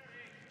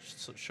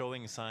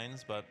showing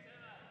signs, but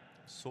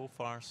so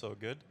far so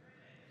good.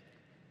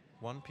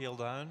 1 peel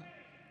down.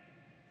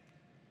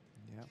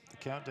 Yep, the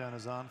countdown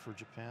is on for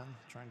Japan,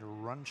 trying to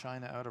run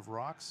China out of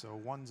rocks. So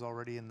 1's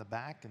already in the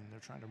back, and they're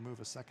trying to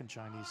move a second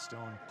Chinese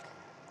stone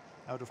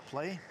out of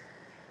play.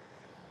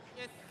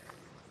 Yes.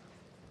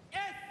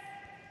 Yes.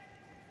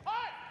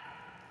 Hard.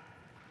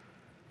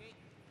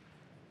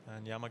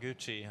 And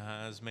Yamaguchi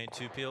has made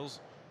 2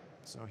 peels.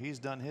 So he's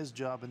done his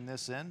job in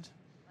this end.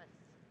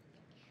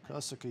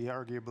 Kosuke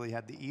arguably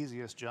had the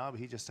easiest job.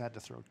 He just had to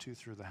throw 2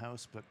 through the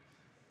house, but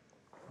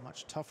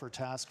much tougher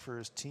task for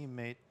his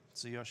teammate,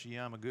 Tsuyoshi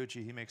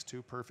Yamaguchi. He makes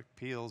 2 perfect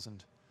peels,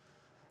 and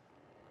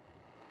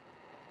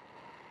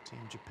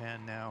Team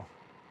Japan now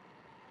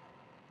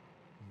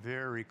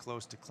very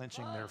close to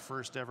clinching their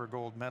first ever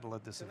gold medal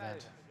at this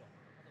event.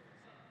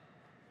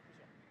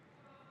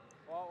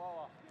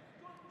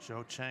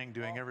 Zhou Chang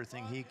doing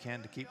everything he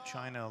can to keep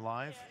China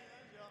alive.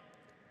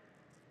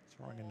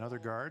 Throwing another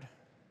guard.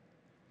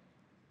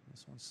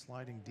 This one's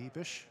sliding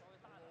deepish.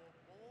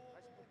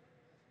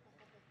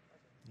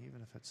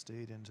 Even if it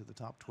stayed into the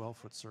top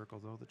 12-foot circle,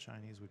 though, the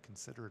Chinese would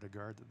consider it a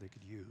guard that they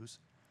could use.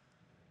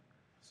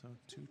 So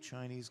 2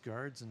 Chinese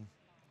guards, and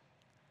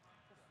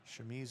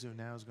Shimizu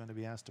now is going to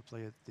be asked to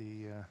play at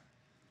the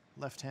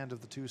left hand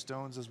of the 2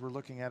 stones as we're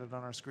looking at it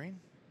on our screen.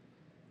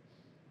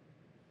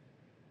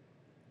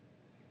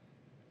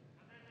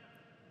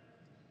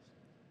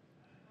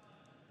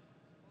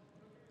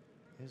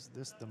 Is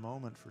this the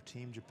moment for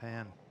Team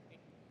Japan?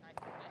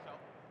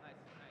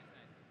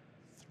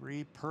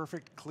 3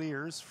 perfect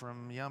clears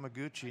from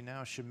Yamaguchi,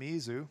 now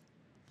Shimizu.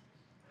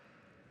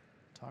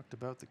 Talked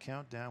about the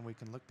countdown. We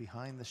can look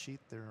behind the sheet.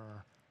 There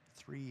are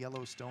 3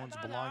 yellow stones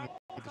belonging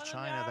to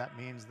China. That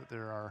means that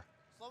there are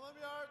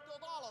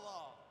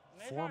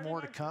 4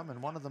 more to come,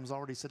 and one of them's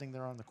already sitting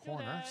there on the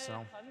corner.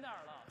 So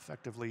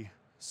effectively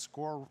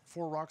 4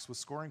 rocks with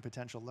scoring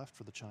potential left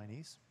for the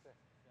Chinese.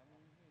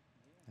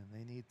 And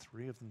they need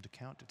 3 of them to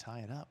count to tie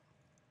it up.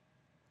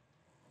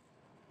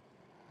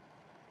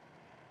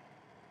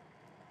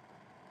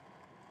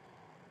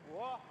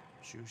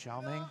 Xu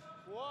Xiaoming.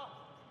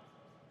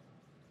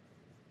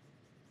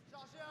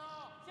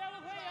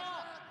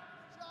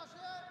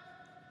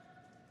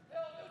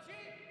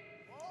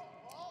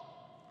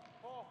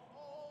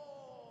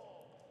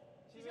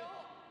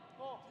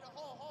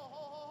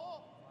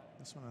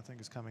 This one I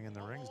think is coming in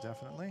the rings,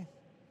 definitely.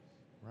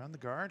 Around the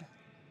guard.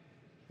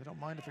 They don't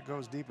mind if it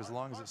goes deep as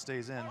long as it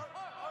stays in.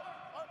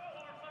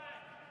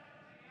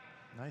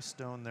 Nice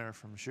stone there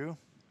from Xu.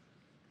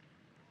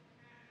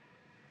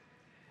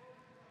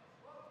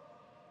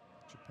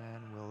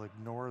 Japan will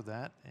ignore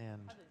that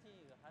and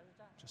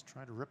just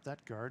try to rip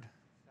that guard.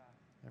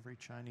 Every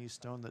Chinese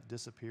stone that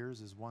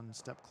disappears is 1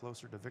 step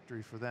closer to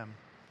victory for them.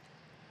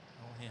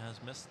 Well, he has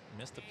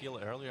missed a peel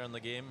earlier in the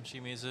game,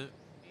 Shimizu.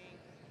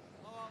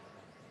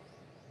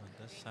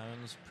 This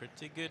sounds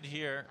pretty good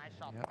here.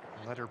 Yep,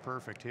 letter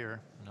perfect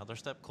here. Another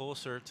step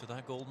closer to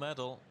that gold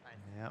medal.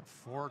 Yep,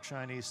 4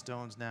 Chinese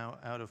stones now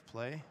out of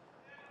play.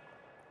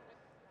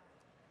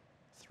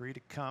 3 to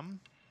come.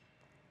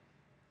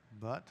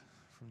 But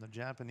from the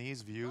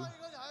Japanese view,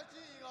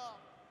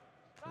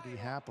 pretty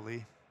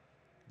happily,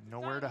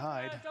 nowhere to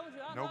hide,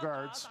 no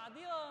guards.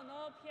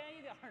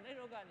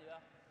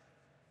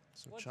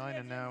 So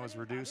China now is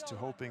reduced to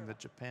hoping that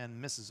Japan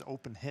misses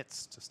open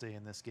hits to stay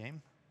in this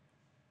game.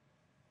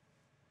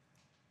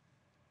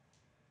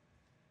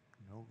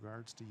 No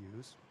guards to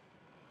use.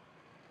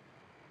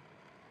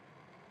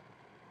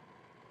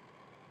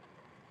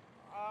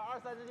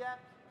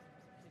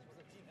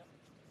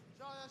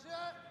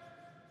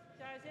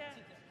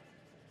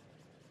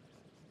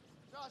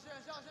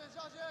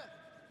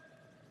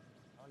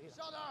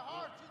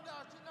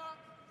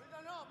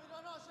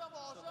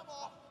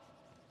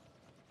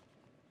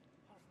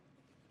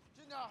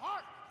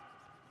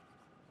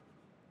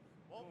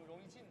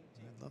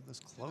 I'd love this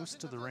close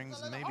to the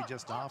rings and maybe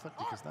just off it,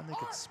 because then they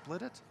could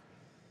split it.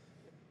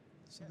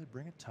 So they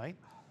bring it tight,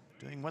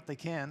 doing what they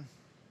can.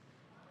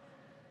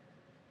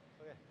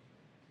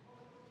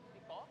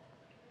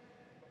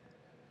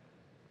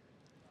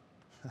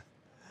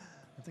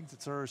 I think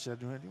Tetsuro said,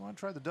 do you want to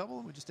try the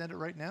double? We just end it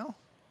right now?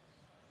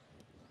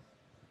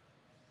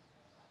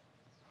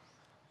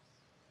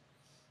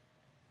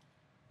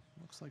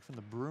 Looks like from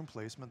the broom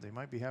placement, they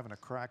might be having a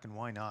crack, and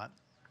why not?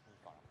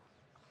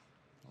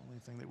 The only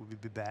thing that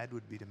would be bad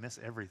would be to miss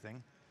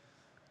everything.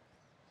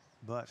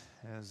 But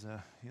as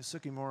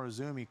Yusuke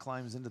Morozumi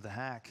climbs into the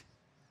hack,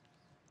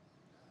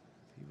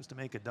 if he was to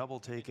make a double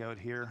takeout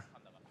here,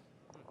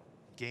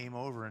 game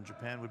over, and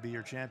Japan would be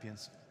your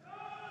champions.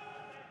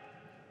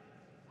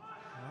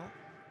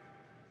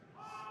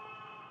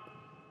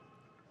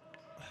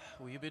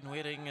 We've been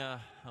waiting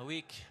a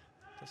week.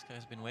 This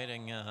guy's been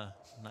waiting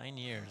 9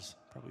 years.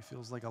 Probably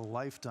feels like a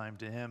lifetime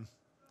to him.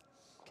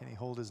 Can he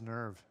hold his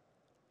nerve?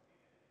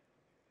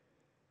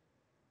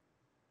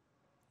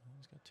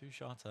 He's got 2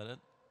 shots at it.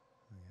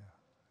 Yeah,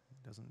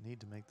 he doesn't need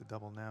to make the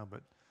double now,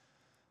 but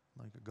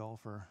like a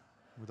golfer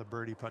with a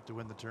birdie putt to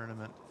win the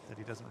tournament that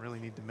he doesn't really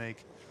need to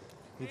make,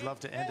 he'd love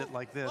to end it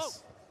like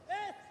this.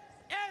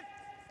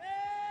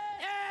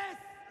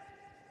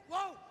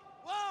 Whoa!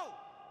 Whoa!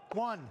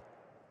 One.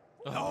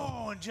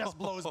 Oh, and just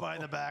blows by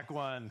the back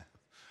one.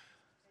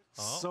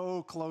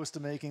 So close to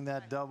making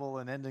that double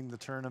and ending the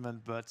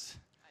tournament, but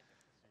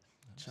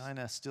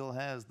China still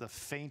has the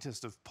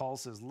faintest of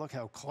pulses. Look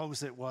how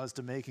close it was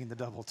to making the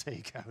double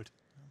takeout.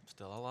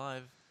 Still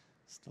alive.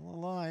 Still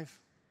alive.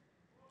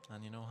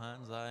 And you know,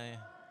 Hans,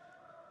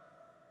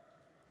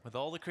 with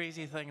all the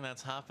crazy thing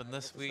that's happened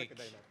this week,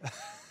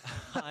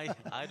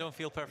 I don't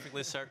feel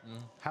perfectly certain.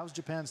 How's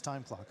Japan's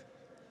time clock?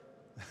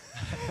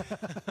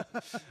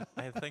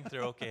 I think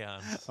they're okay,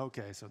 Hans.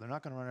 Okay, so they're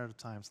not going to run out of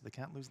time, so they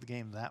can't lose the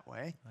game that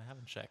way. I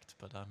haven't checked,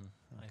 but I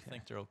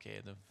think they're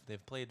okay.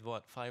 They've played,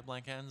 what, 5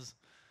 blank ends?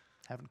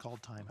 Haven't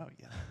called timeout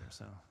yet either,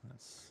 so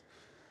that's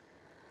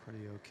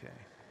pretty okay.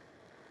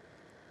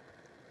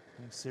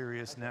 Being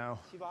serious now.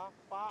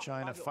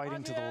 China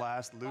fighting to the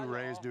last. Liu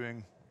Rei's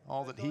doing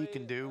all that he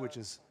can do, which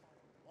is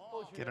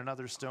get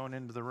another stone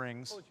into the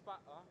rings.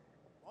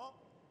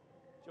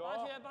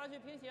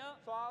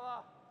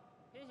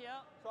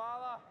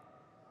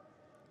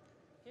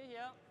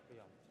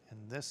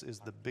 And this is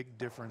the big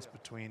difference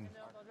between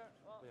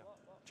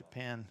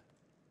Japan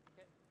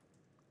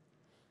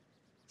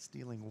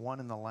stealing 1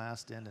 in the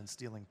last end and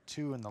stealing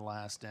 2 in the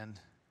last end.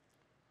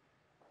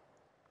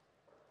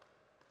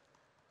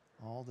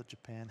 All that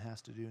Japan has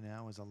to do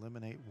now is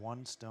eliminate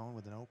 1 stone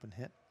with an open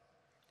hit,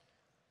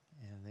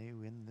 and they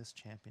win this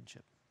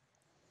championship.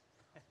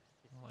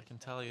 Well, I can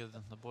tell you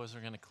that the boys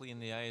are going to clean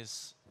the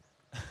ice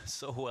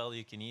so well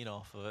you can eat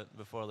off of it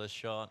before this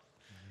shot.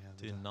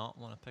 Yeah, do not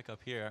want to pick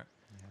up here.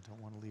 Yeah,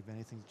 don't want to leave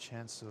anything to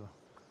chance. So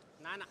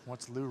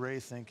what's Liu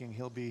Rei thinking?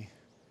 He'll be,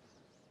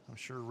 I'm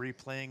sure,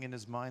 replaying in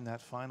his mind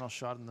that final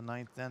shot in the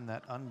 9th end,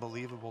 that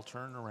unbelievable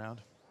turnaround.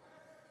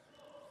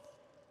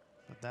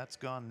 But that's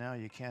gone now.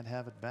 You can't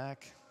have it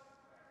back.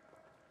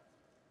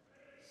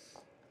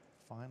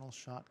 Final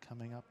shot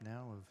coming up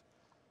now of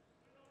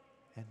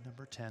end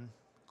number 10,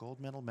 gold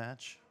medal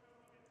match.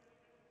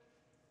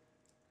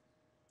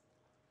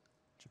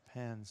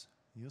 Japan's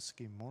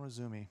Yusuke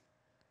Morozumi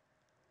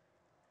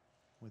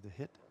with a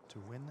hit to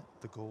win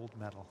the gold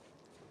medal.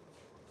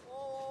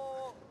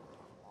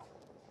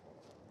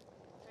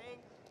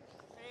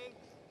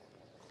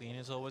 Clean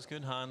is always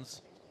good,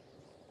 Hans.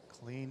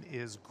 Clean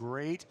is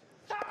great.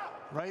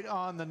 Right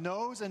on the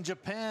nose, and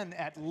Japan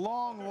at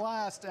long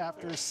last,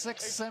 after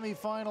 6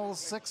 semifinals,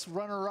 6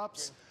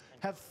 runner-ups,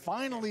 have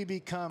finally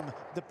become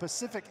the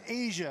Pacific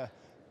Asia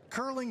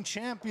curling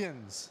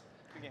champions.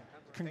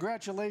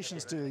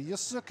 Congratulations to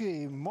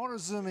Yusuke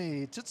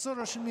Morozumi,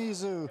 Tetsuro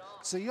Shimizu,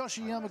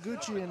 Tsuyoshi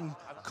Yamaguchi, and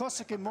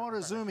Kosuke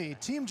Morozumi.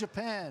 Team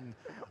Japan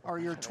are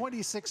your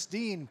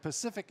 2016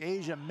 Pacific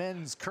Asia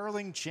men's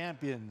curling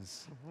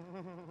champions.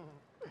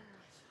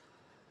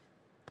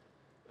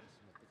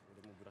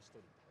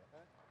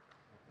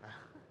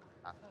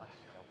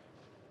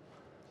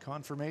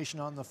 Confirmation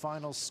on the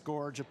final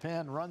score.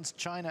 Japan runs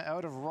China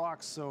out of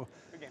rocks, so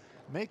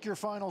make your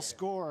final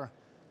score.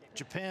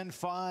 Japan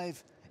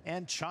 5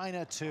 and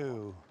China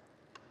 2.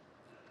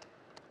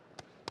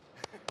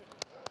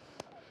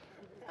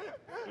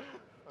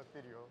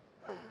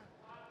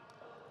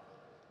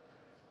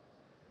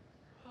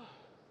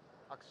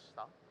 握手し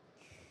た？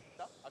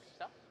握手し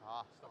た？あ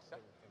あ、握手した。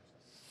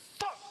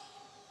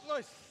ナ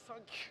イス、サン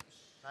キュー。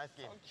ナイス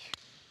ゲーム。よ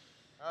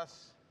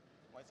し。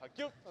お前サン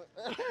キュー。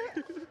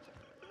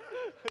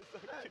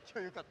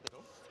今日よかった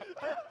よ。サンキュ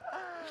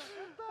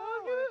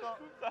ー。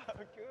サ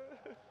ンキュ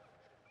ー。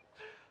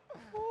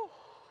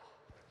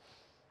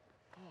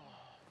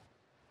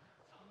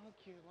サン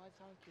キュー、マイ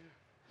サンキュー。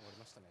終わり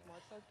ましたね。マ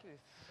イサンキューで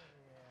す。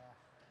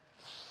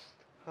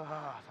は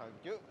あ、サン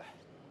キュー。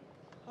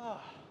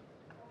はあ。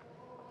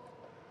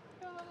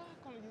いやー、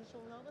この優勝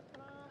長かった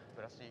な。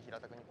ブラシ平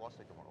田君に壊し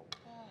といてもらおう。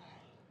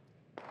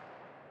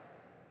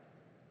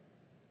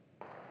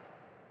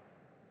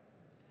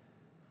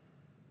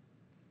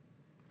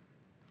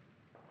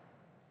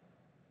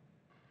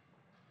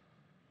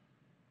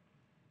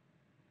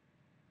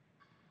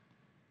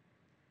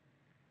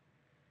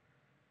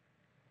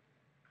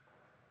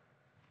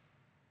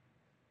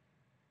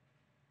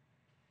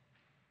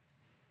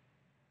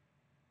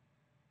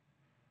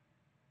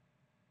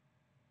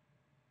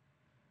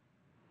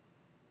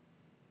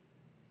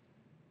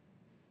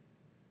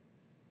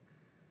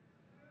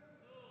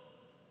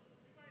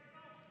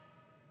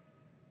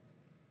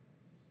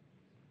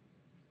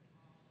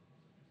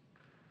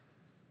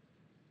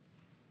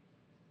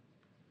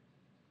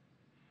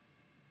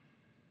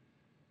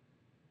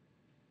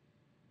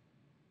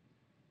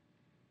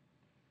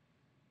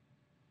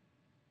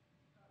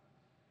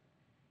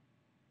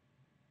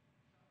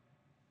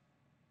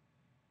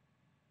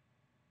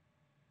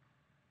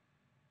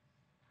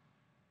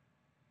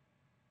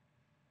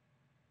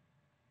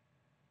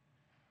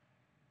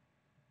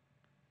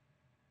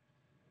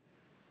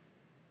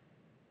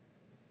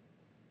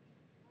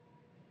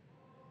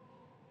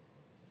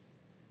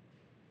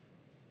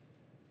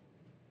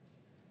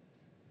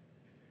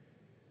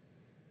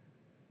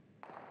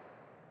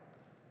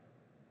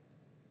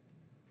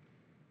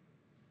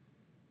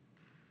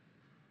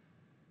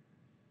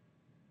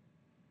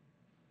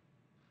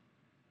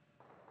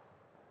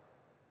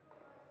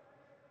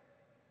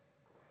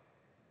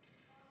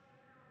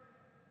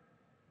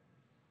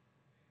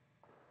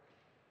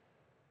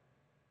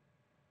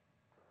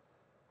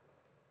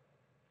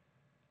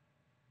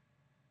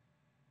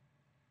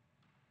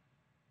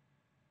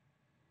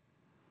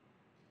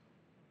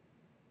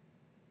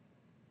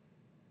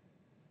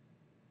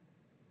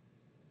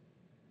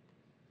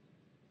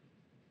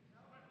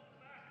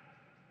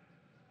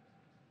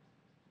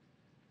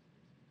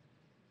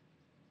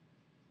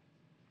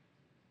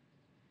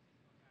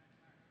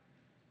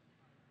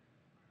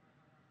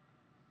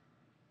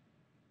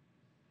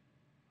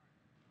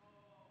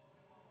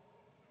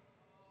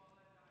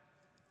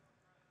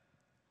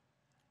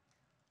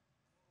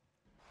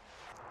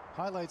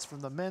Highlights from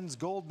the men's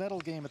gold medal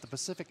game at the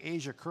Pacific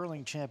Asia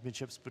Curling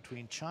Championships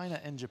between China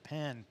and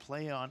Japan.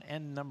 Play on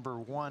end number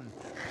 1.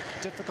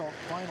 Difficult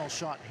final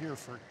shot here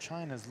for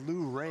China's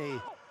Lu Rei.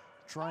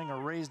 Trying a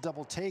raised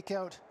double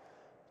takeout.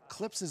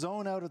 Clips his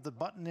own out of the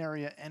button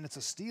area, and it's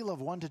a steal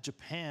of 1 to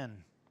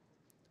Japan.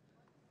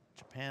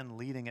 Japan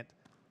leading it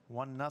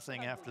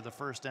 1-0 after the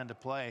first end of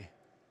play.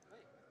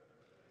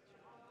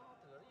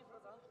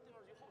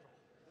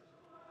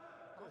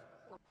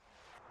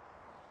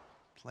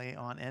 Play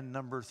on end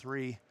number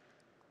 3.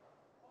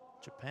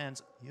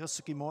 Japan's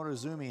Yosuke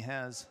Morozumi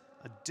has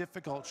a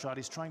difficult shot.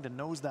 He's trying to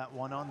nose that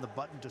one on the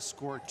button to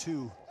score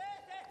 2.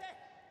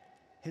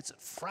 Hits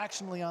it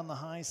fractionally on the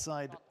high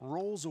side,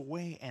 rolls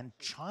away, and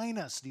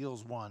China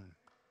steals 1.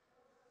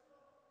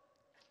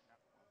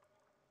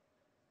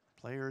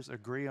 Players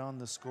agree on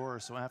the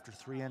score, so after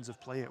 3 ends of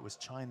play, it was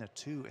China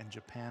 2 and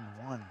Japan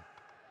 1.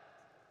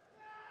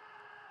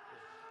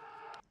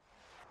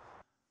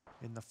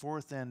 In the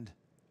 4th end,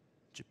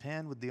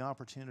 Japan with the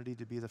opportunity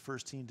to be the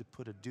first team to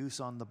put a deuce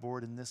on the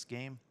board in this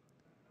game.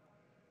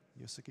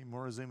 Yosuke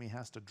Morozumi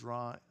has to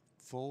draw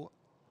full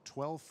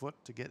 12 foot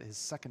to get his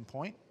second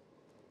point.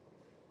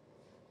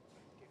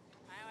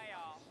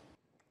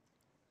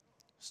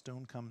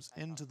 Stone comes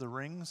into the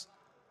rings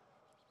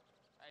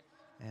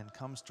and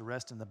comes to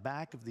rest in the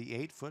back of the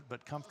 8 foot,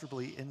 but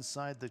comfortably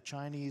inside the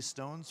Chinese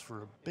stones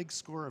for a big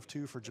score of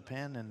 2 for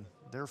Japan and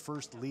their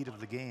first lead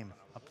of the game,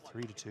 up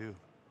 3-2.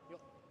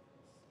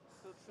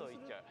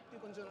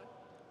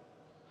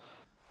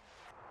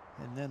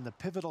 And then the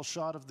pivotal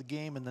shot of the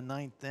game in the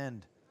 9th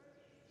end.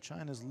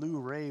 China's Lu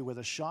Rei with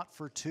a shot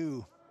for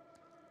 2.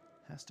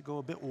 Has to go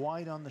a bit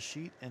wide on the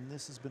sheet, and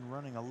this has been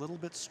running a little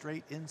bit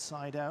straight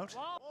inside out.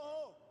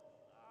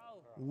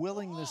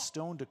 Willing this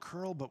stone to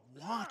curl, but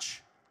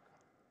watch.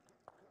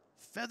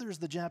 Feathers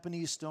the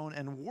Japanese stone,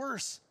 and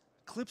worse,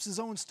 clips his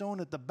own stone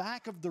at the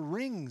back of the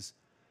rings.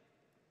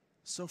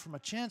 So from a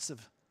chance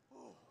of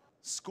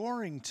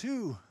scoring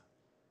 2,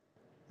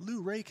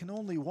 Lu Rei can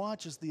only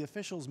watch as the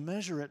officials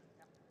measure it.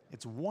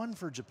 It's 1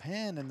 for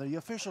Japan, and the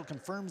official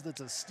confirms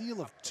that's a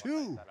steal of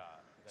 2.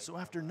 So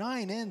after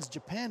 9 ends,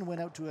 Japan went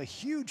out to a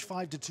huge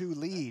 5-2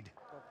 lead.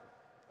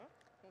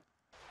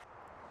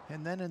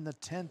 And then in the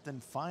 10th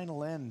and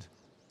final end,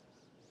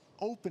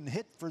 open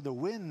hit for the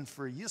win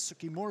for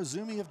Yusuke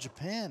Morozumi of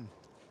Japan.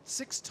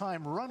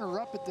 6-time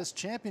runner-up at this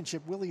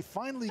championship. Will he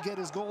finally get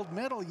his gold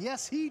medal?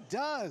 Yes, he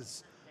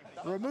does.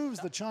 Removes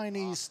the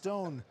Chinese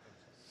stone.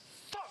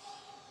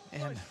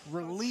 And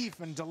relief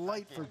and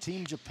delight for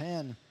Team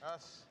Japan.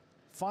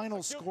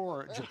 Final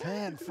score,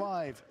 Japan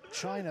 5,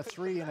 China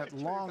 3, and at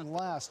long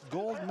last,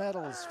 gold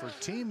medals for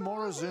Team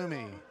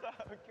Morozumi.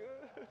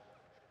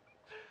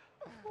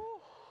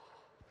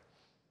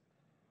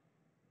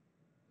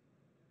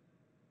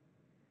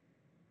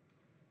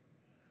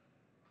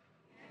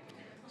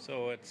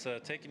 So it's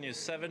taken you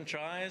 7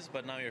 tries,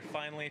 but now you're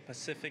finally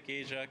Pacific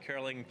Asia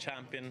curling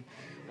champion.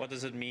 What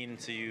does it mean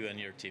to you and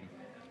your team?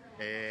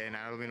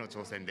 7度目の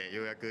挑戦で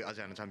ようやくア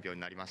ジアのチャンピオン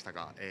になりました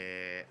が、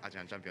アジ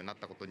アのチャンピオンになっ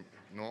たこと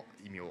の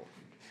意味を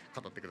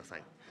語ってくださ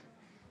い。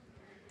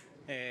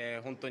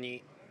本当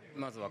に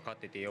まずは勝っ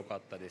ててよか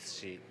ったです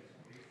し、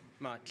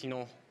昨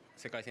日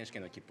世界選手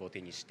権の切符を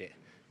手にして、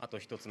あと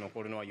一つ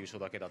残るのは優勝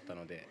だけだった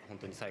ので、本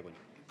当に最後に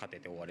勝て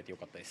て終われてよ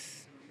かったで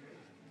す。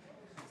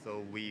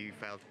So we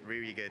felt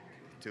really good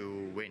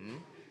to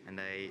win,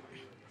 and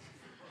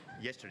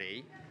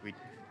yesterday we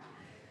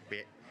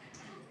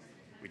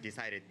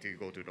decided to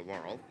go to the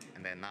world,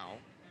 and then now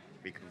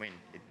we could win.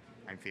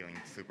 I'm feeling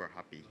super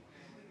happy.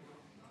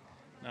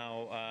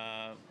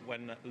 Now,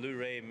 when Lu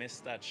Rei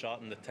missed that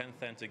shot in the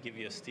 10th end to give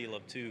you a steal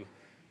of 2,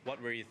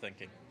 what were you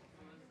thinking?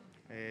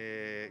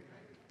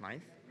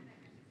 9th?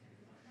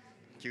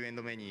 9エン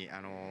ド目に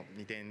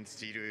2点ス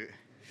チール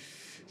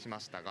しま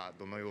したが、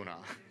どのような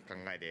考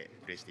えで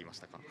プレーしていまし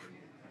たか？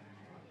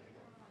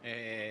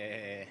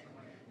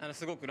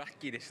すごくラッ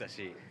キーでした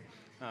し、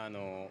あ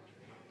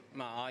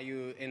あい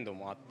うエンド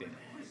もあって、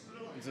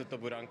ずっと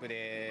ブランク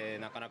で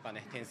なかなか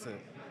ね点数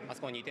あ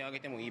そこに2点上げ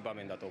てもいい場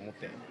面だと思っ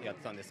てやっ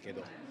てたんですけ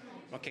ど、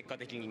結果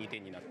的に2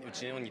点になって、う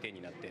ちの2点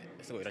になって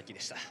すごいラッキー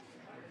でした。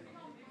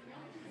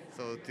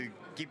So to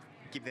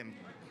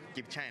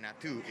give China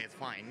 2 is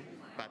fine,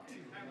 but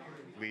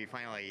we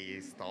finally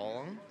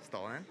stolen.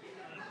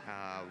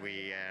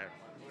 We are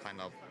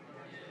kind of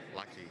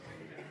lucky.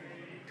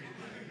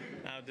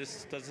 Now,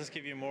 does this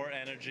give you more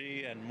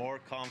energy and more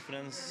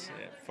confidence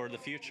for the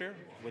future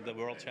with the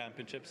World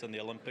Championships and the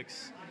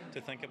Olympics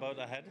to think about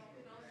ahead?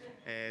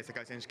 世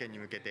界選手権に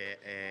向けて、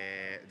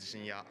自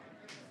信や、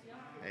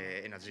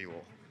エナジー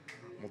を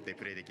持って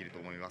プレーできると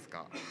思います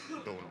か？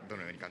ど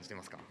のように感じてい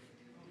ますか？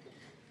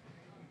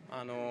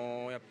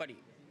やっぱり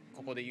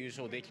ここで優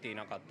勝できてい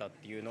なかったっ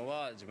ていうの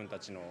は自分た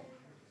ちの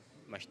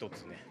一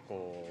つね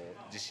こ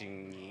う自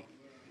信に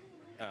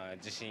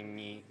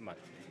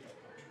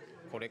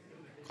これ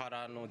か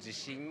らの自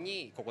信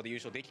にここで優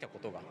勝できたこ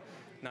とが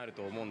なる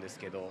と思うんです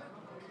けど、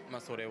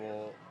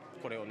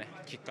これをね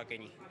きっかけ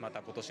にま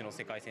た今年の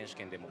世界選手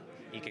権でも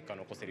いい結果を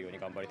残せるように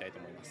頑張りたいと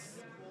思いま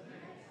す。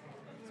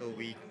So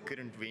we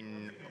couldn't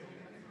win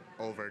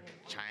over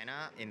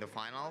China in the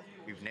final.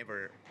 We've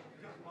never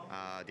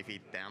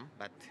defeat them,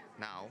 but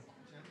now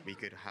we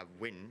could have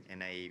win,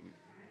 and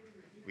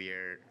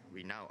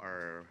we now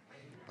are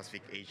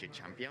Pacific Asia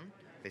champion.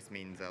 This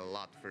means a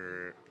lot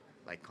for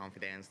like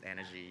confidence,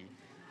 energy,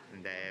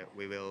 and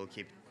we will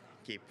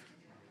keep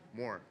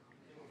more.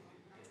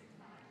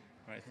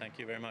 All right, thank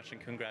you very much,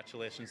 and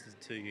congratulations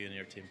to you and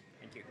your team.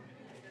 Thank you.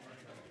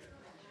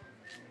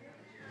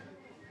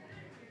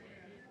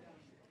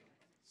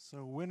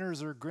 So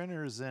winners are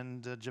grinners,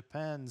 and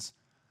Japan's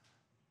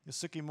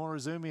Yusuke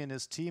Morozumi and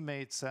his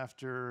teammates,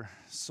 after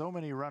so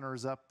many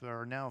runners-up,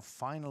 are now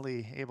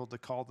finally able to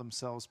call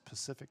themselves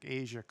Pacific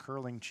Asia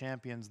curling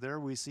champions. There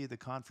we see the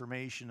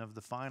confirmation of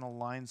the final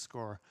line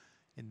score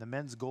in the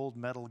men's gold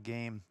medal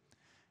game.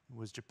 It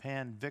was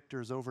Japan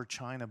victors over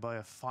China by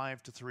a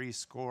 5-3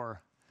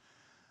 score.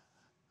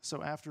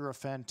 So after a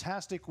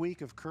fantastic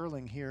week of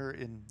curling here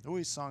in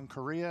Uiseong,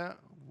 Korea,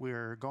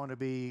 we're going to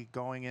be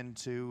going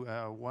into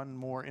one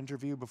more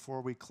interview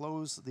before we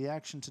close the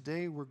action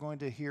today. We're going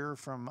to hear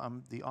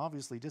from the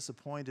obviously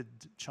disappointed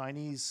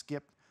Chinese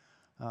skip,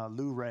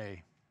 Lu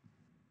Rei.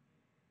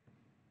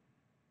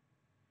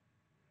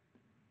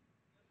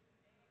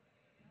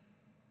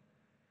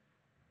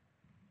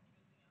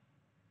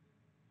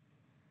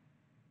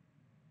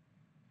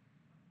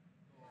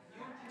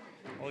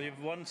 Well,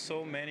 you've won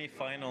so many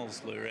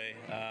finals, Lu Rei.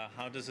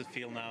 How does it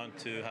feel now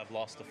to have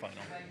lost the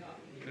final?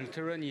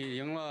 他说你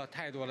赢了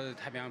太多的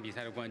太平洋比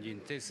赛的冠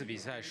军，这次比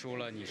赛输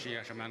了，你是一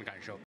个什么样的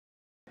感受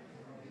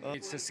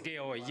？It's the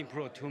scale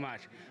improved too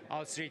much.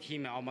 All 3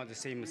 teams are almost the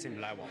same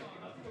level.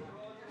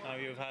 Now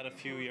you've had a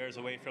few years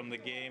away from the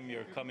game.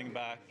 You're coming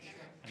back,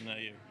 and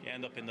you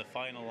end up in the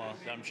final.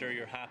 I'm sure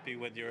you're happy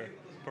with your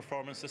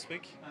performance this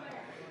week.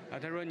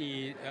 他说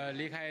你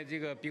离开这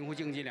个冰壶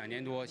竞技2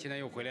年多，现在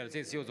又回来了，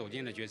这次又走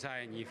进了决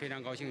赛，你非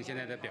常高兴现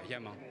在的表现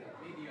吗？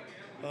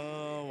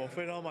我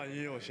非常满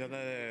意我现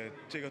在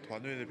这个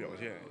团队的表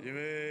现，因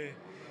为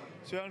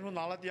虽然说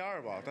拿了第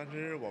2吧，但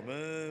是我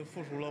们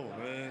付出了我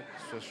们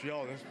所需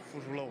要的，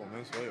付出了我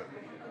们所有。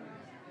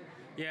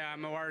Yeah,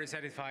 I'm very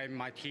satisfied.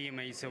 My team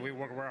is we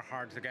work very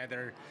hard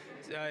together.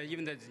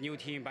 Even the new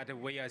team, but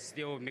we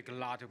still make a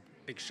lot of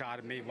big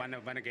shot. May win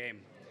a game.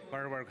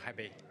 Very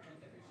happy.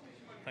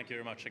 Thank you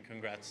very much and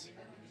congrats.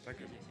 Thank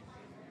you.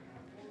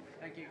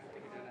 Thank you.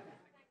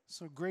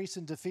 So grace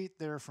and defeat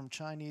there from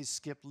Chinese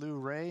skip Liu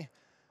Rui.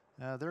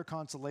 Their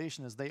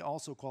consolation is they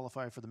also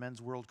qualify for the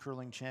Men's World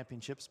Curling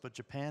Championships, but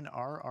Japan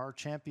are our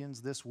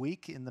champions this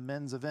week in the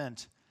men's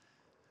event.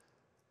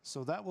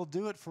 So that will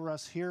do it for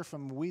us here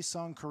from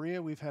Uiseong,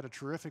 Korea. We've had a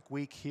terrific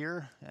week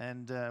here,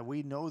 and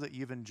we know that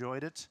you've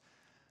enjoyed it.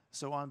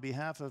 So on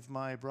behalf of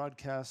my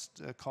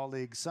broadcast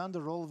colleague Sander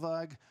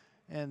Rolvag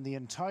and the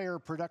entire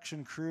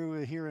production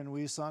crew here in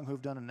Uiseong,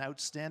 who've done an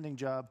outstanding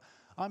job,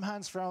 I'm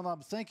Hans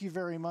Frauenlob. Thank you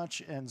very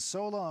much, and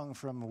so long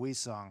from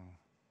Uiseong.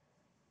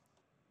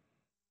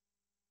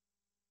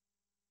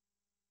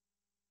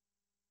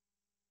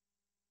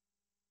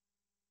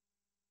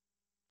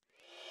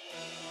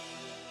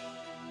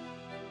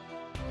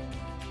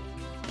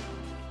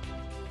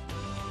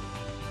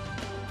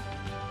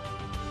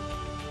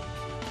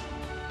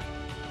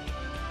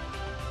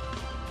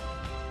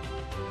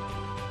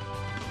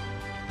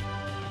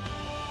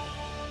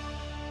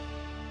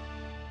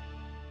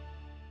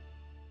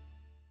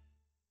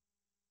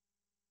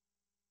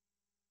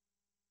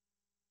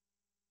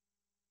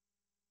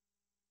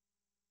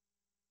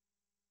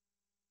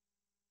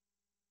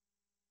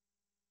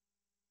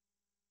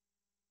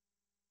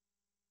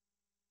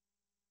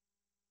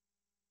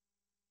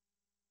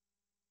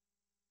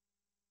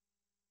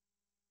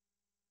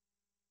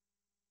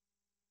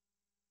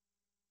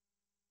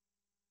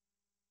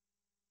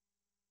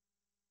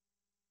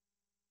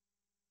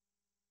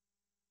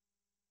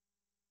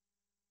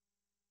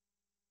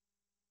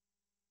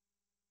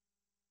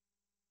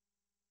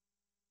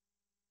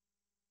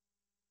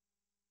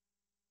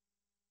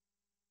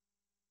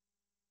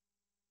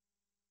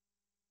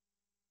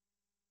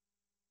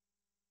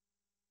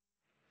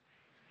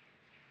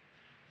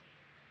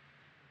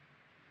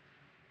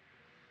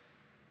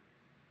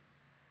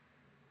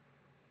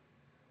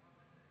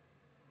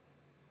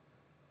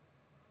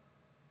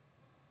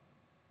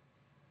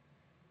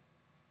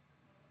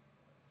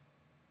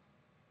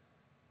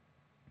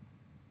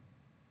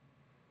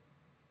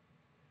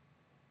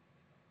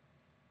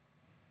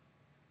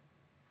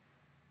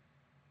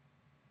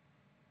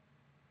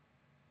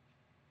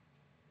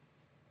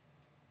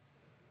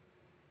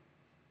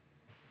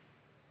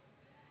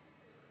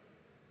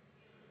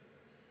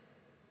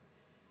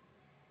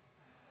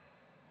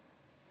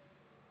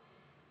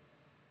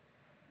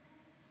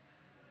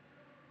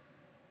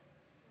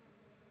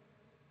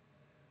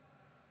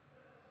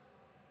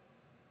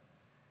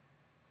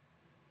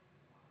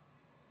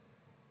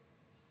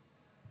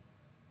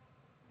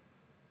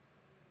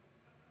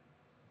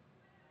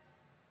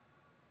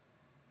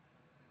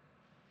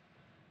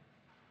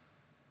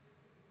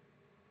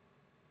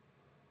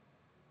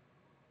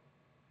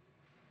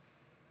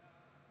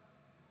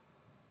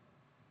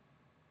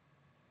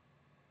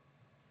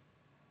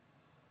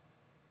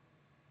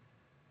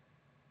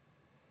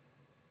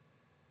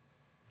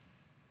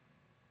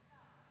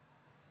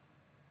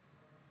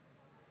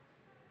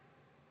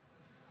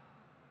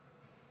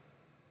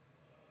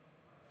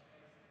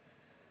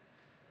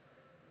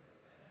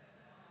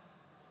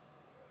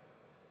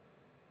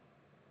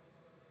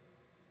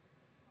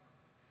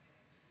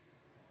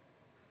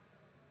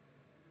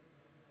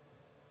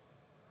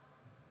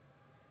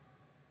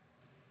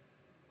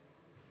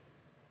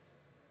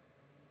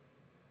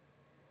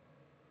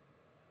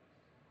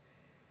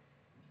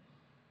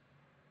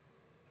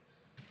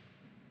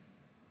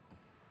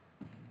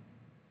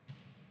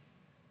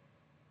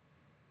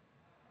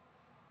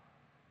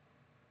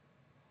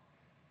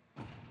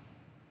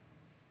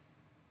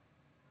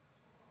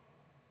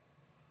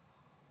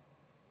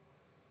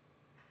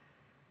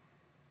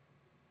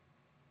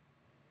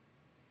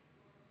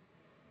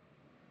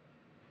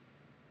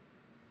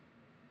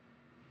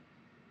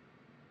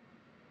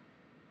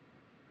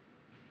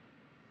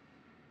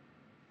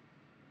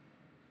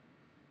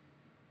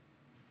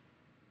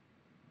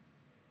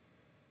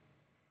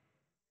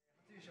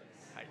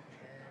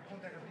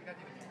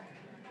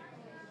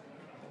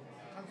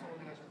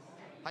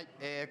はい、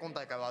今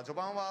大会は序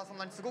盤はそん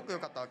なにすごく良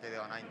かったわけで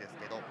はないんです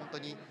けど、本当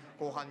に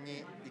後半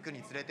に行く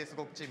につれてす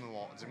ごくチーム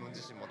も自分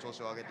自身も調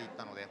子を上げていっ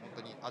たので、本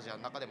当にアジアの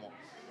中でも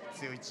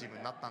強いチーム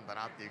になったんだ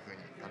なっていうふうに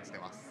感じて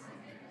ます。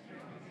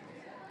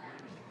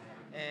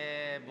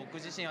僕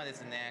自身はで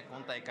すね、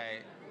今大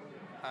会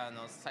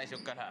最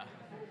初から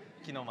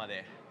昨日ま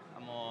で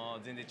も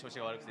う全然調子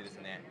が悪くてです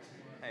ね、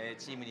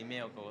チームに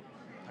迷惑を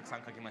たくさ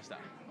んかけました。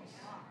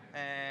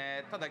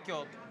ただ今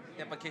日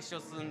やっぱ決勝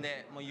進ん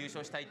でもう優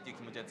勝したいっていう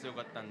気持ちが強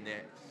かったん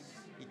で、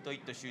一投一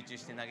投集中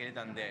して投げれ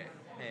たんで、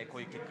こ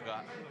ういう結果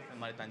が生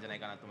まれたんじゃない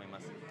かなと思いま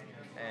す。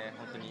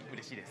本当に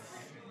嬉しいで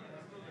す。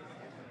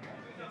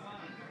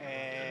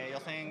予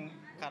選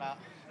から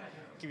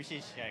厳し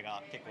い試合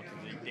が結構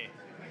続いて、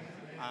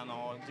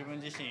自分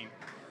自身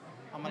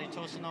あまり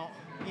調子の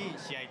いい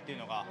試合っていう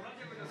のが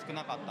少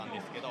なかったんで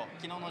すけど、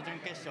昨日の準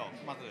決勝、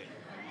まず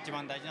一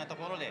番大事なと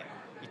ころで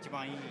一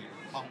番いい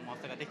パフォーマン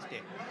スができて、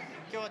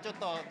今日はちょっ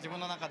と自分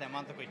の中では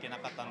満足いけな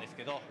かったんです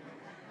けど、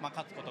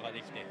勝つことが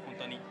できて本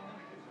当に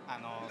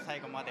最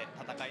後まで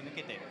戦い抜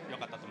けてよ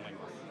かったと思い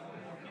ます。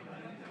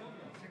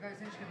世界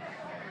選手権も決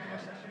まりま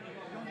したし、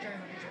4チャイ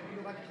の道も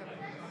広がってきたと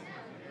思います。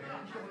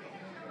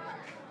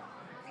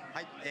は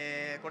い、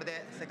これ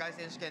で世界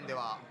選手権で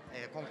は、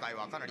今回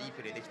はかなりいい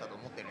プレーできたと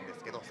思ってるんで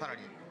すけど、さら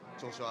に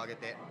調子を上げ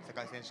て世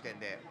界選手権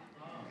で、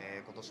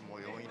今年も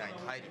4位以内に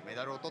入りメ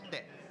ダルを取っ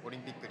てオリ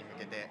ンピックに向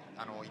けて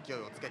勢い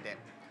をつけて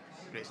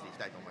プレーしていき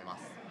たいと思いま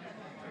す。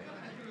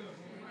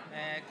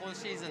今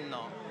シーズン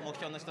の目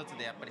標の一つ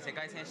でやっぱり世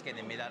界選手権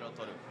でメダルを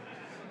取る、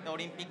でオ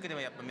リンピックで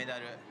もやっぱメダ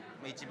ル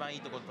一番い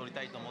いところを取り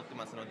たいと思って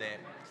ますので、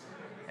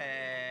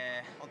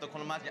本当こ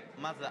のまず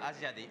ア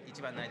ジアで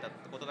一番になれた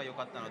ことが良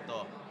かったの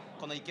と、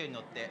この勢いに乗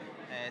って、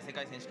世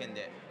界選手権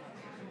で、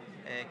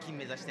金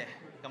目指して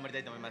頑張りた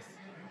いと思います。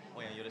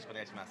応援よろしくお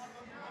願いします。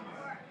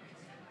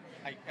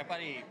はい、やっぱ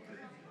り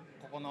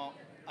ここの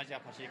アジア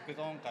パシフィック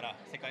ゾーンから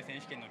世界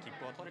選手権の切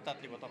符を取れた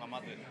ということが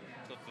まず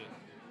一つ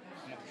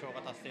目標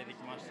が達成で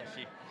きました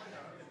し、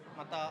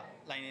また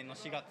来年の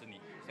4月に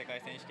世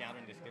界選手権あ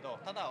るんですけど、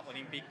ただオ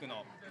リンピック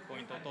のポ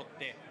イントを取っ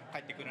て帰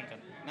ってくるんじゃ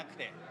なく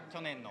て、去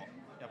年の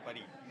やっぱ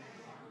り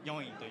4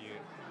位という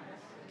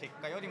結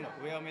果よりも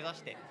上を目指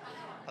して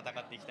戦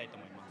っていきたいと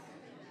思います。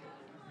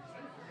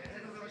あ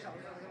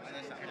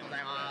りがとうご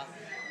ざいま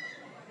す。